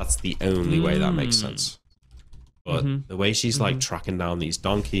 That's the only way that makes sense. But the way she's like tracking down these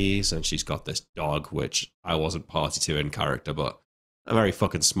donkeys, and she's got this dog, which I wasn't party to in character, but a very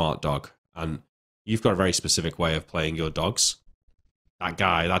fucking smart dog. And you've got a very specific way of playing your dogs.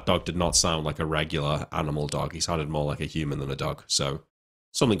 That dog did not sound like a regular animal dog. He sounded more like a human than a dog. So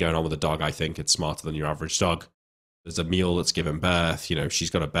something going on with the dog, I think. It's smarter than your average dog. There's a mule that's given birth. You know,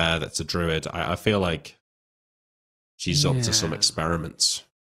 she's got a bear that's a druid. I feel like she's up to some experiments.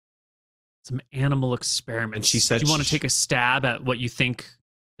 Some animal experiments. And she said, do you want to take a stab at what you think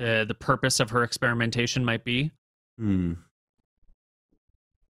the purpose of her experimentation might be? No,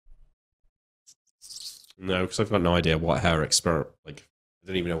 because I've got no idea what her experiment. Like, I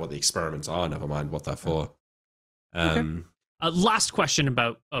don't even know what the experiments are. Never mind what they're for. Okay. Last question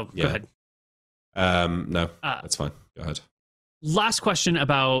about. Oh, go ahead. No, that's fine. Go ahead. Last question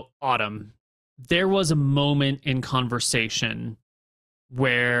about Autumn. There was a moment in conversation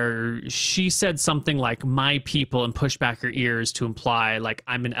where she said something like my people and pushed back her ears to imply like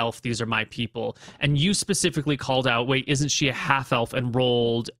I'm an elf, these are my people. And you specifically called out, wait, isn't she a half elf, and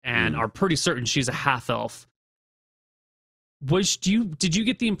rolled and are pretty certain she's a half elf. Did you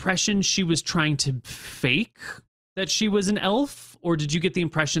get the impression she was trying to fake that she was an elf, or did you get the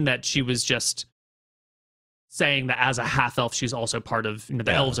impression that she was just saying that as a half elf she's also part of, you know,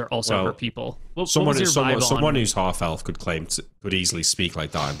 the elves are also her people? Someone who's half elf could easily speak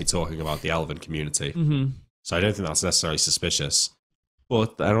like that and be talking about the elven community. So I don't think that's necessarily suspicious.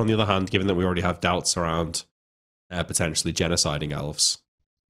 But and on the other hand, given that we already have doubts around potentially genociding elves,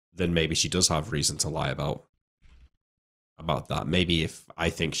 then maybe she does have reason to lie about that. Maybe if I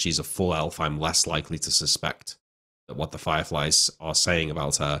think she's a full elf, I'm less likely to suspect that what the Fireflies are saying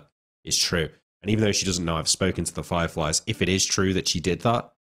about her is true. And even though she doesn't know I've spoken to the Fireflies, if it is true that she did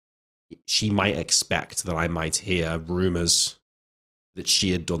that, she might expect that I might hear rumors that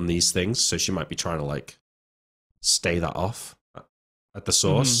she had done these things. So she might be trying to like stay that off at the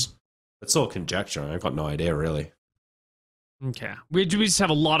source. It's all conjecture. I've got no idea really. Okay. We just have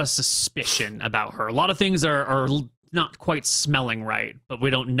a lot of suspicion about her. A lot of things are not quite smelling right, but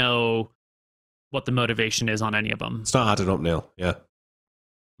we don't know what the motivation is on any of them. It's not adding up, Neil. Yeah.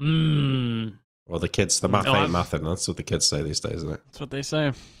 Well, the math ain't mathing. That's what the kids say these days, isn't it? That's what they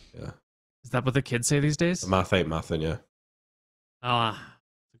say. Yeah. Is that what the kids say these days? The math ain't mathing, yeah.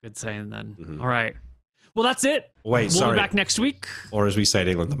 It's a good saying then. All right. Well, that's it. Wait, we'll be back next week. Or as we say in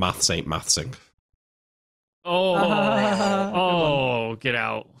England, the maths ain't mathsing. Oh, get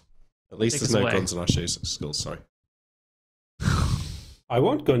out. At least there's no guns in our schools, sorry. I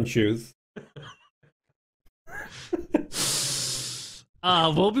want gun shoes.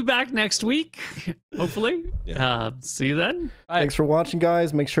 We'll be back next week, hopefully. See you then. Thanks for watching,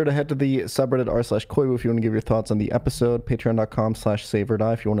 guys. Make sure to head to the subreddit r/Koibu if you want to give your thoughts on the episode.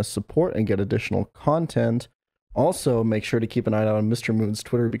 Patreon.com/SaveOrDie if you want to support and get additional content. Also, make sure to keep an eye out on MrMouton's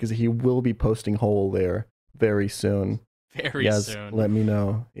Twitter because he will be posting Hole there very soon. Very soon. Let me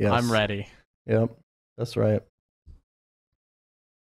know. Yes. I'm ready. Yep, that's right.